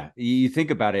 Yeah, you think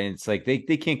about it, and it's like they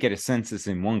can't get a census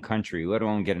in one country, let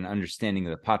alone get an understanding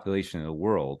of the population of the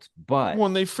world. But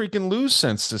When they freaking lose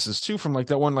censuses too, from like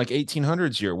that one like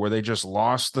 1800s year where they just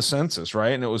lost the census, right?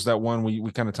 And it was that one we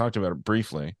kind of talked about it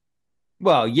briefly.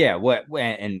 well, yeah,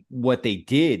 what they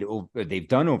did, they've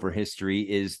done over history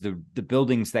is the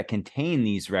buildings that contain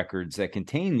these records, that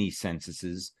contain these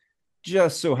censuses,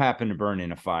 just so happen to burn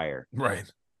in a fire. Right.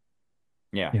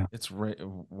 Yeah, Yeah. It's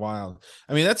wild.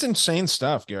 I mean, that's insane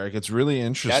stuff, Garrick. It's really that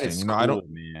interesting. is You know, cool,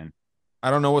 man. I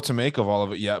don't know what to make of all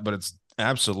of it yet, but it's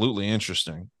absolutely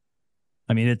interesting.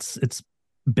 I mean, it's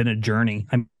been a journey.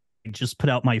 I just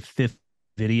put out my 5th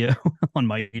video on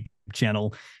my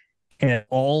channel, and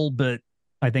all but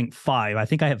I think 5. I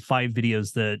think I have 5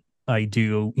 videos that I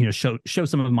do, show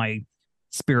some of my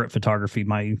spirit photography,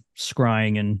 my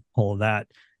scrying and all of that.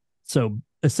 So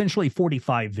essentially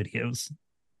 45 videos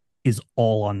is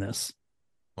all on this.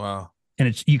 Wow.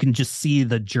 And you can just see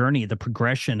the journey, the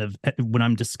progression of when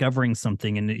I'm discovering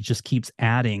something, and it just keeps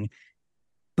adding,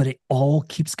 but it all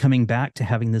keeps coming back to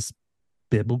having this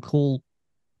biblical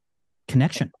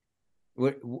connection.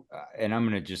 And I'm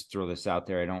going to just throw this out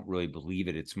there. I don't really believe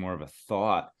it. It's more of a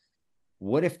thought.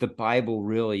 What if the Bible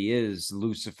really is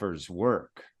Lucifer's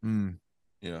work?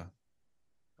 Yeah.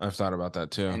 I've thought about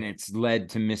that too. And it's led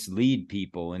to mislead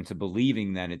people into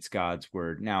believing that it's God's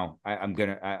word. Now, I'm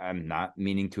not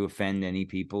meaning to offend any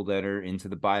people that are into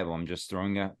the Bible. I'm just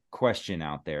throwing a question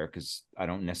out there because I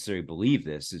don't necessarily believe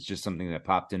this. It's just something that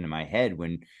popped into my head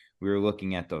when we were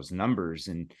looking at those numbers,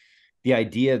 and the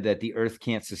idea that the earth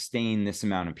can't sustain this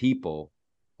amount of people.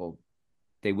 Well,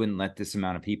 they wouldn't let this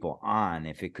amount of people on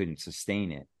if it couldn't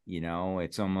sustain it.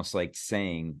 It's almost like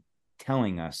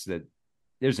telling us that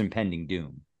there's impending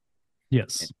doom.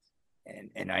 Yes.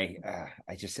 And I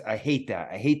hate that.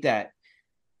 I hate that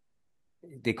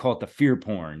they call it the fear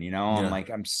porn. Yeah. I'm like,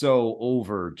 I'm so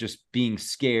over just being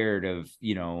scared of,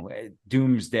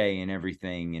 doomsday and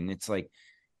everything. And it's like,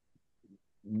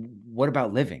 what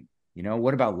about living?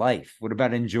 What about life? What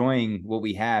about enjoying what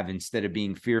we have instead of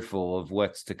being fearful of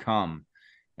what's to come?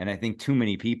 And I think too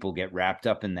many people get wrapped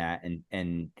up in that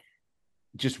and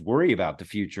just worry about the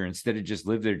future instead of just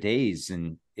live their days.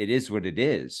 And it is what it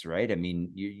is, right? I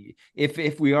mean,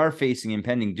 if we are facing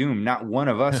impending doom, not one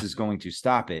of us is going to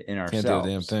stop it in ourselves. Can't do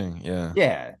a damn thing. Yeah.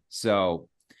 Yeah. So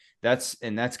that's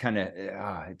kind of,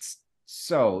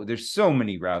 there's so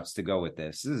many routes to go with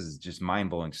this. This is just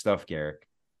mind-blowing stuff, Garrick.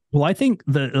 Well, I think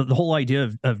the whole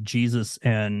idea of Jesus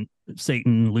and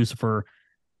Satan, Lucifer,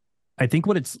 I think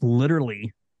what it's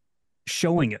literally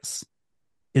showing us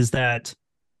is that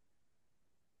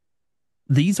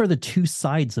these are the two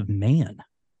sides of man.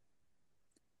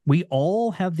 We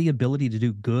all have the ability to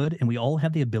do good, and we all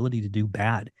have the ability to do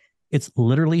bad. It's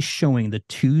literally showing the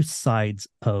two sides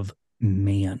of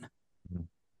man. Mm-hmm.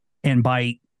 And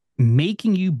by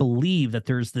making you believe that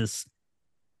there's this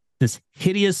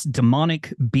hideous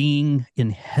demonic being in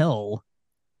hell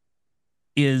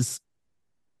is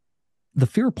the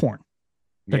fear porn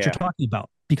that you're talking about,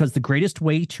 because the greatest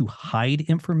way to hide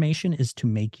information is to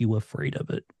make you afraid of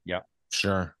it. Yeah,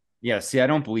 sure. Yeah. See, I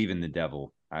don't believe in the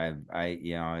devil.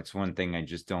 It's one thing I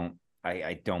just don't,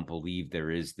 I don't believe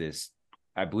there is this.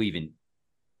 I believe in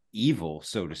evil,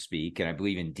 so to speak, and I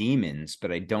believe in demons,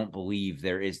 but I don't believe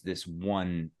there is this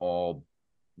one all,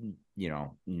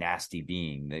 nasty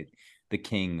being, the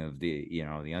king of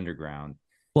the underground.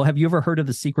 Well, have you ever heard of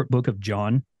the secret book of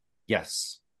John?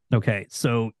 Yes. Okay.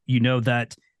 So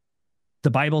that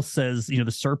the Bible says,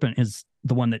 the serpent is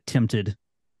the one that tempted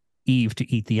Eve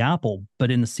to eat the apple.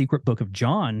 But in the secret book of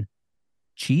John,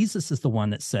 Jesus is the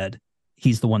one that said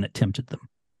he's the one that tempted them.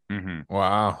 Mm-hmm.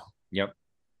 Wow. Yep.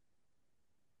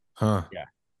 Huh. Yeah.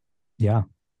 Yeah.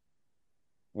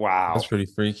 Wow. That's pretty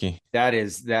freaky. That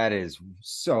is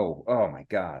so, oh my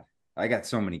God. I got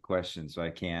so many questions, so I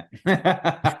can't.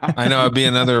 I know it'd be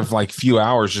another few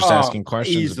hours just asking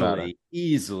questions about it.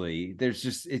 Easily. There's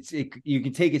just, you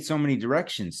can take it so many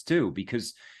directions too,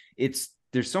 because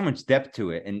there's so much depth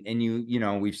to it.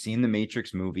 And we've seen the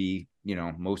Matrix movie,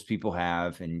 most people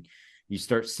have, and you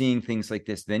start seeing things like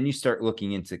this. Then you start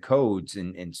looking into codes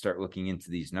and start looking into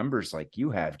these numbers like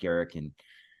you have, Garrick, and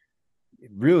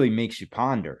it really makes you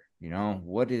ponder,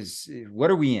 what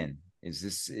are we in?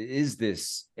 Is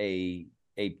this a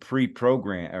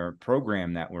pre-program or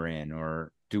program that we're in,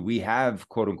 or do we have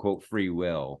quote unquote free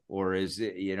will, or is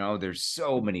it, there's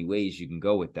so many ways you can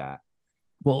go with that.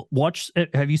 Well,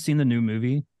 have you seen the new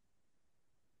movie,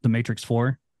 The Matrix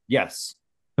 4? Yes.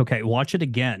 Okay, watch it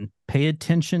again. Pay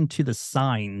attention to the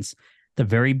signs, the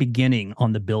very beginning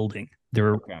on the building.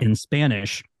 They're in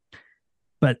Spanish,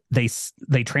 but they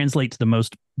translate to the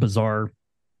most bizarre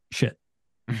shit.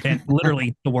 and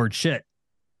literally the word shit,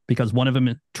 because one of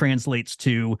them translates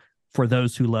to "for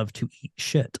those who love to eat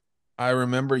shit." I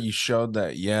remember you showed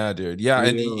that. Yeah, dude. Yeah,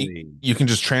 and Really? you can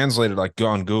just translate it, like go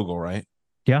on Google, right?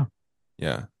 Yeah,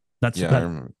 Yeah. that's Yeah, I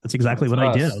remember. that's exactly That's what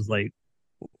I did. us. I was like,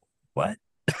 "What?"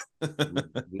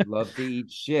 We love to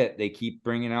eat shit. They keep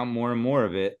bringing out more and more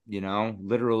of it,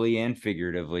 literally and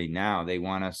figuratively. Now they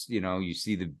want us, you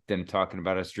see them talking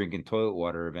about us drinking toilet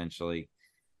water eventually,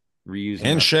 reusing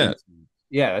And our shit. feces.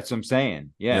 Yeah, that's what I'm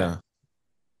saying. Yeah, Yeah.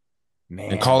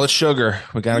 And call man. it sugar.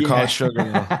 We got to call it sugar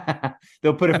now. Yeah.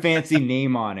 They'll put a fancy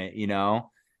name on it, Yeah.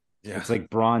 It's like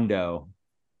Brondo.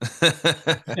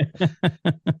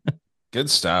 Good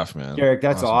stuff, man. Derek,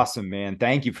 that's awesome, man.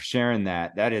 Thank you for sharing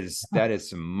that. That is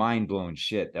some mind-blowing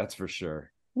shit, that's for sure.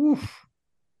 Oof.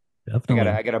 Definitely.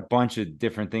 I got a bunch of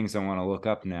different things I want to look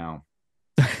up now.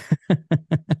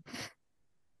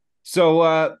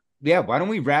 So yeah, why don't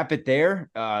we wrap it there?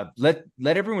 Let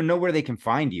everyone know where they can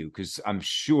find you, because I'm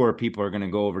sure people are going to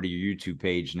go over to your YouTube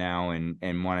page now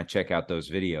and want to check out those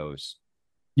videos.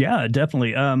 Yeah,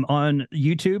 definitely. On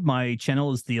YouTube, my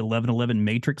channel is the 1111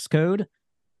 Matrix Code,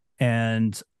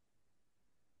 and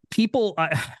people,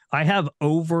 I have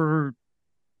over,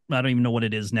 I don't even know what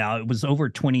it is now. It was over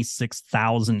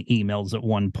 26,000 emails at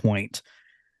one point,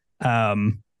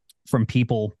 from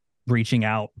people reaching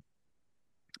out.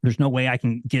 There's no way I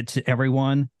can get to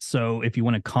everyone. So if you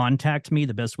want to contact me,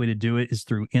 the best way to do it is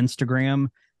through Instagram.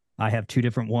 I have two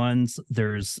different ones.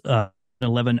 There's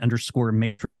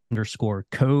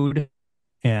 11_matrix_code.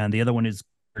 And the other one is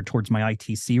towards my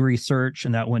ITC research.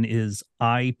 And that one is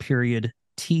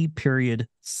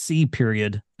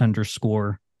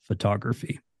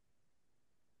I_T_C_photography.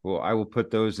 Well, I will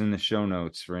put those in the show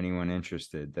notes for anyone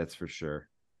interested. That's for sure.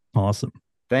 Awesome.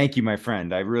 Thank you, my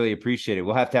friend. I really appreciate it.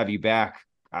 We'll have to have you back.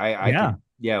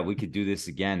 We could do this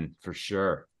again for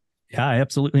sure. Yeah, I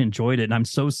absolutely enjoyed it. And I'm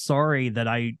so sorry that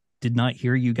I did not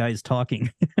hear you guys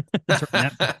talking.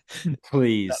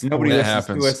 Please, nobody listens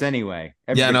to us anyway.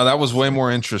 Yeah, that was way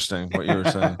more interesting what you were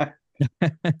saying.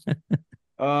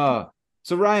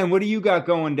 So Ryan, what do you got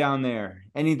going down there?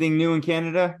 Anything new in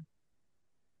Canada?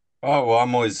 Oh, well,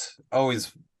 I'm always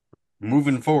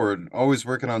moving forward, always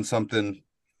working on something,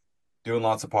 doing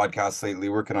lots of podcasts lately,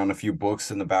 working on a few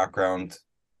books in the background,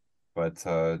 but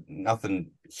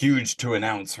nothing huge to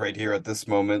announce right here at this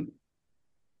moment.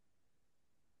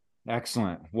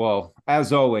 Excellent. Well,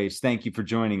 as always, thank you for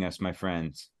joining us, my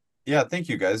friends. Yeah, thank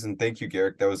you guys, and thank you,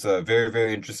 Garrick. That was very,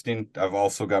 very interesting. I've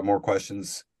also got more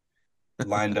questions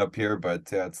lined up here,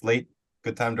 but it's late.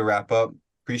 Good time to wrap up.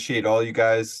 Appreciate all you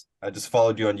guys. I just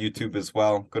followed you on YouTube as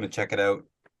well. Going to check it out.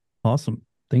 Awesome.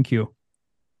 Thank you.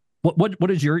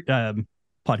 What is your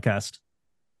podcast?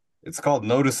 It's called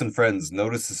Notice and Friends.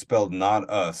 Notice is spelled not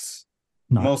us.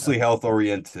 Mostly health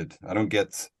oriented. I don't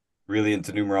get really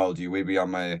into numerology, way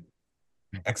beyond my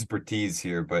expertise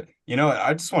here, but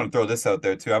I just want to throw this out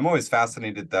there too. I'm always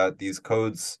fascinated that these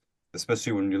codes,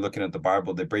 especially when you're looking at the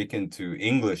Bible, they break into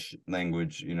English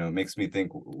language. It makes me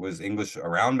think, was English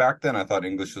around back then? I thought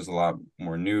English was a lot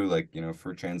more new, like, if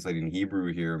we're translating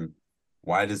Hebrew here,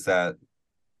 why does that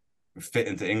fit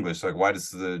into English? Like, why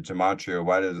does the gematria,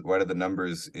 why do the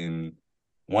numbers in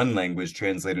one language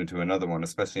translate into another one,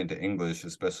 especially into English,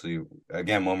 especially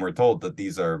again when we're told that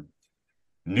these are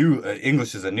new,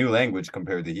 English is a new language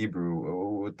compared to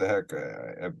Hebrew. What the heck?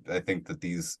 I think that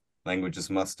these languages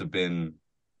must have been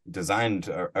designed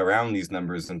around these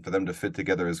numbers and for them to fit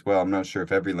together as well. I'm not sure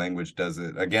if every language does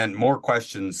it. Again, more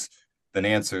questions than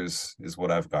answers is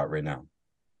what I've got right now.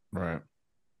 Right.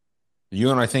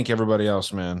 You and I think everybody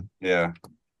else, man. Yeah,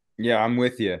 I'm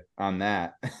with you on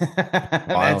that.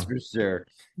 That's for sure.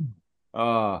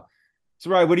 So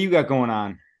Ryan, what do you got going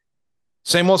on?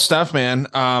 Same old stuff, man.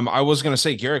 I was gonna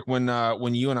say, Garrick,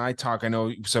 when you and I talk, I know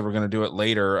you said we're gonna do it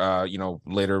later.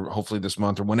 Later, hopefully this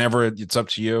month or whenever. It's up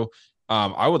to you.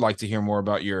 I would like to hear more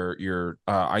about your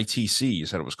ITC. You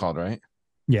said it was called, right?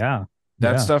 Yeah.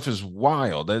 That stuff is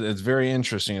wild. It's very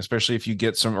interesting, especially if you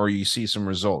get some or you see some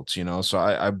results.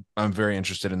 So I'm very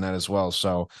interested in that as well.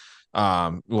 So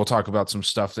we'll talk about some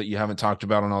stuff that you haven't talked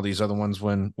about on all these other ones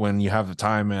when you have the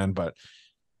time, man. But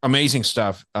amazing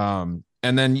stuff. And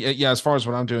then, as far as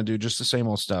what I'm doing, dude, just the same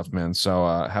old stuff, man.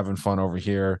 So having fun over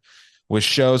here with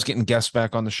shows, getting guests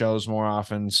back on the shows more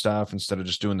often, stuff, instead of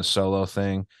just doing the solo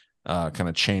thing, kind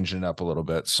of changing it up a little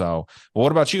bit. So, well,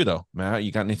 what about you, though, Matt?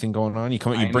 You got anything going on? You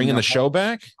bringing the show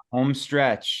back? Home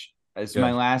stretch. It's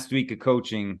my last week of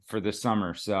coaching for the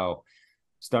summer. So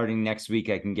starting next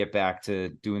week, I can get back to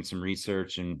doing some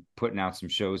research and putting out some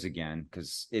shows again,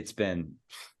 because it's been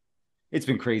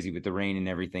crazy with the rain and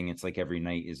everything. It's like every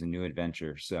night is a new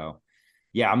adventure. So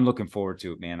yeah, I'm looking forward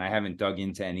to it, man. I haven't dug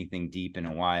into anything deep in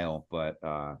a while, but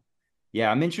yeah,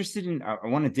 I'm interested in. I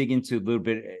want to dig into a little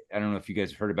bit. I don't know if you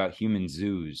guys have heard about human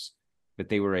zoos, but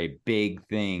they were a big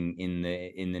thing in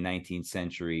the 19th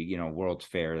century. You know, World's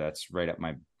Fair. That's right up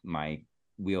my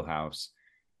wheelhouse.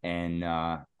 And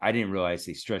I didn't realize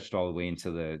they stretched all the way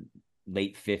into the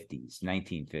late 50s,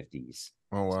 1950s.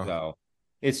 Oh wow! So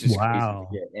it's just wow.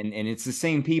 crazy. And it's the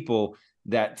same people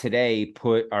that today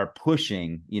are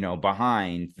pushing, you know,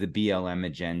 behind the BLM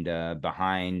agenda,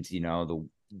 behind, you know,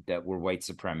 that we're white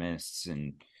supremacists,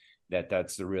 and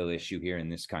that's the real issue here in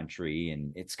this country.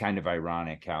 And it's kind of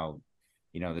ironic how,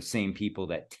 you know, the same people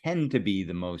that tend to be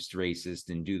the most racist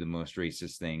and do the most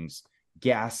racist things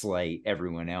gaslight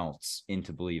everyone else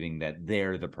into believing that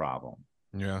they're the problem.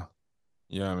 Yeah,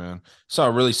 man. Saw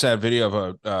a really sad video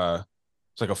of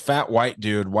it's like a fat white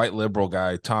dude, white liberal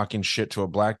guy talking shit to a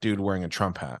black dude wearing a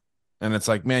Trump hat. And it's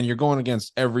like, man, you're going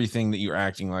against everything that you're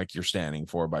acting like you're standing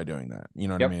for by doing that. You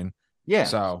know what I mean? Yeah.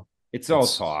 So it's all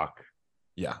talk.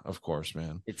 Yeah, of course,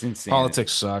 man. It's insane.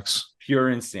 Politics sucks. Pure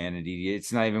insanity.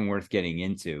 It's not even worth getting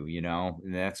into, you know,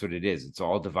 and that's what it is. It's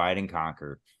all divide and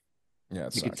conquer. Yeah,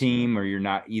 it's like a team, or you're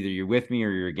not. Either you're with me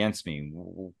or you're against me.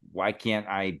 Why can't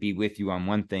I be with you on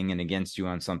one thing and against you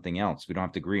on something else? We don't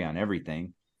have to agree on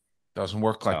everything. Doesn't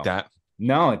work like that.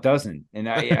 No, it doesn't. And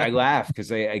I laugh because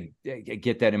I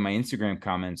get that in my Instagram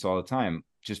comments all the time.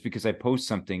 Just because I post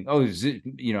something, oh, is it,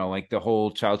 you know, like the whole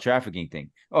child trafficking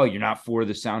thing? Oh, you're not for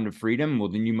the sound of freedom? Well,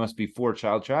 then you must be for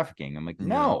child trafficking. I'm like,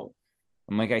 no.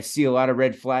 I'm like, I see a lot of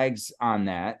red flags on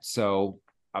that, so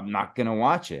I'm not going to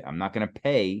watch it. I'm not going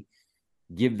to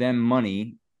give them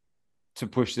money to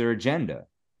push their agenda.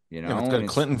 You know, yeah, it's got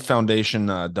Clinton Foundation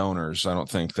donors. I don't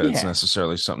think that it's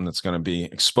necessarily something that's going to be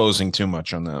exposing too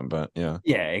much on them, but yeah.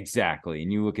 Yeah, exactly.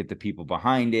 And you look at the people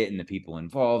behind it and the people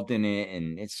involved in it,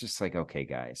 and it's just like, okay,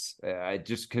 guys,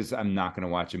 just because I'm not going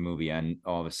to watch a movie, I'm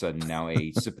all of a sudden now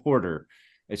a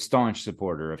staunch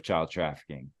supporter of child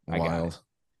trafficking. I got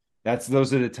it.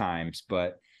 Those are the times,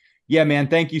 but yeah, man,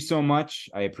 thank you so much.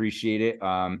 I appreciate it.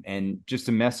 And just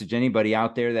a message, anybody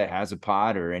out there that has a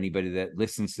pod or anybody that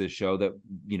listens to the show that,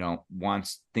 you know,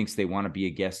 thinks they want to be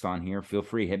a guest on here, feel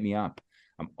free, hit me up.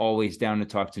 I'm always down to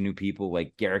talk to new people.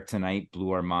 Like Garrick tonight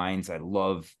blew our minds. I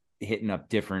love hitting up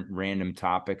different random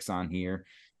topics on here.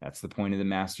 That's the point of the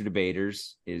Master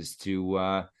Debaters, is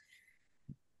to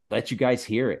let you guys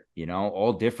hear it, you know,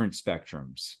 all different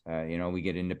spectrums. You know, we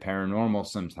get into paranormal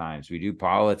sometimes. We do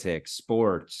politics,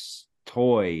 sports,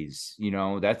 toys. You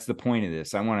know, that's the point of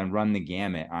this. I want to run the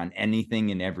gamut on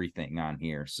anything and everything on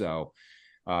here. So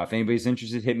if anybody's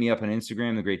interested, hit me up on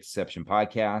Instagram, The Great Deception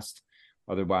Podcast.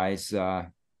 Otherwise,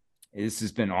 this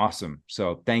has been awesome.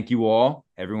 So thank you all.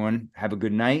 Everyone, have a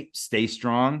good night. Stay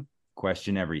strong.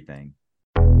 Question everything.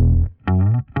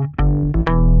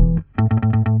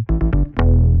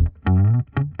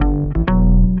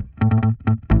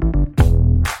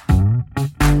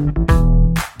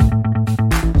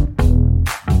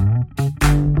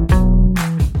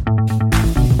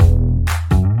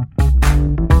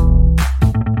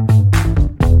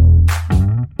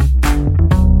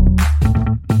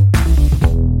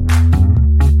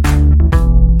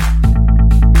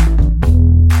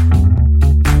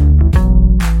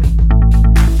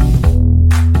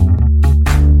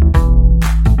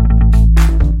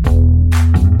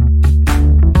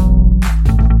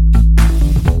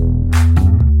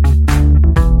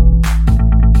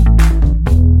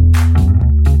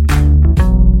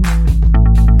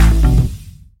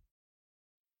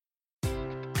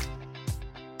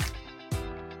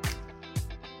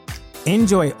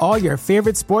 Enjoy all your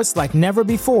favorite sports like never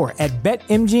before at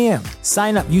BetMGM.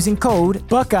 Sign up using code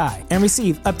Buckeye and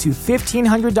receive up to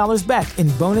 $1,500 back in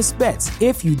bonus bets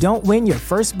if you don't win your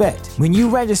first bet. When you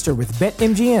register with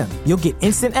BetMGM, you'll get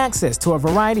instant access to a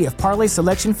variety of parlay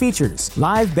selection features,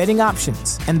 live betting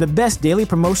options, and the best daily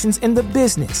promotions in the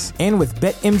business. And with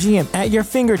BetMGM at your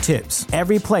fingertips,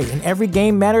 every play and every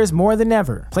game matters more than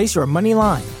ever. Place your money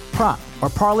line, prop, or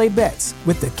parlay bets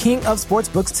with the king of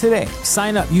sportsbooks today.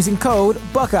 Sign up using code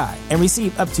Buckeye and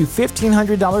receive up to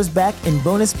 $1,500 back in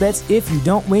bonus bets if you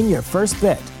don't win your first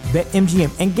bet. BetMGM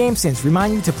and GameSense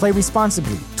remind you to play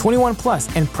responsibly. 21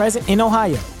 plus and present in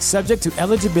Ohio, subject to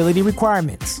eligibility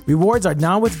requirements. Rewards are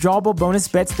non-withdrawable bonus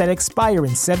bets that expire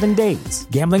in 7 days.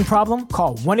 Gambling problem?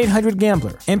 Call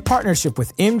 1-800-GAMBLER in partnership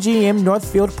with MGM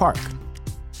Northfield Park.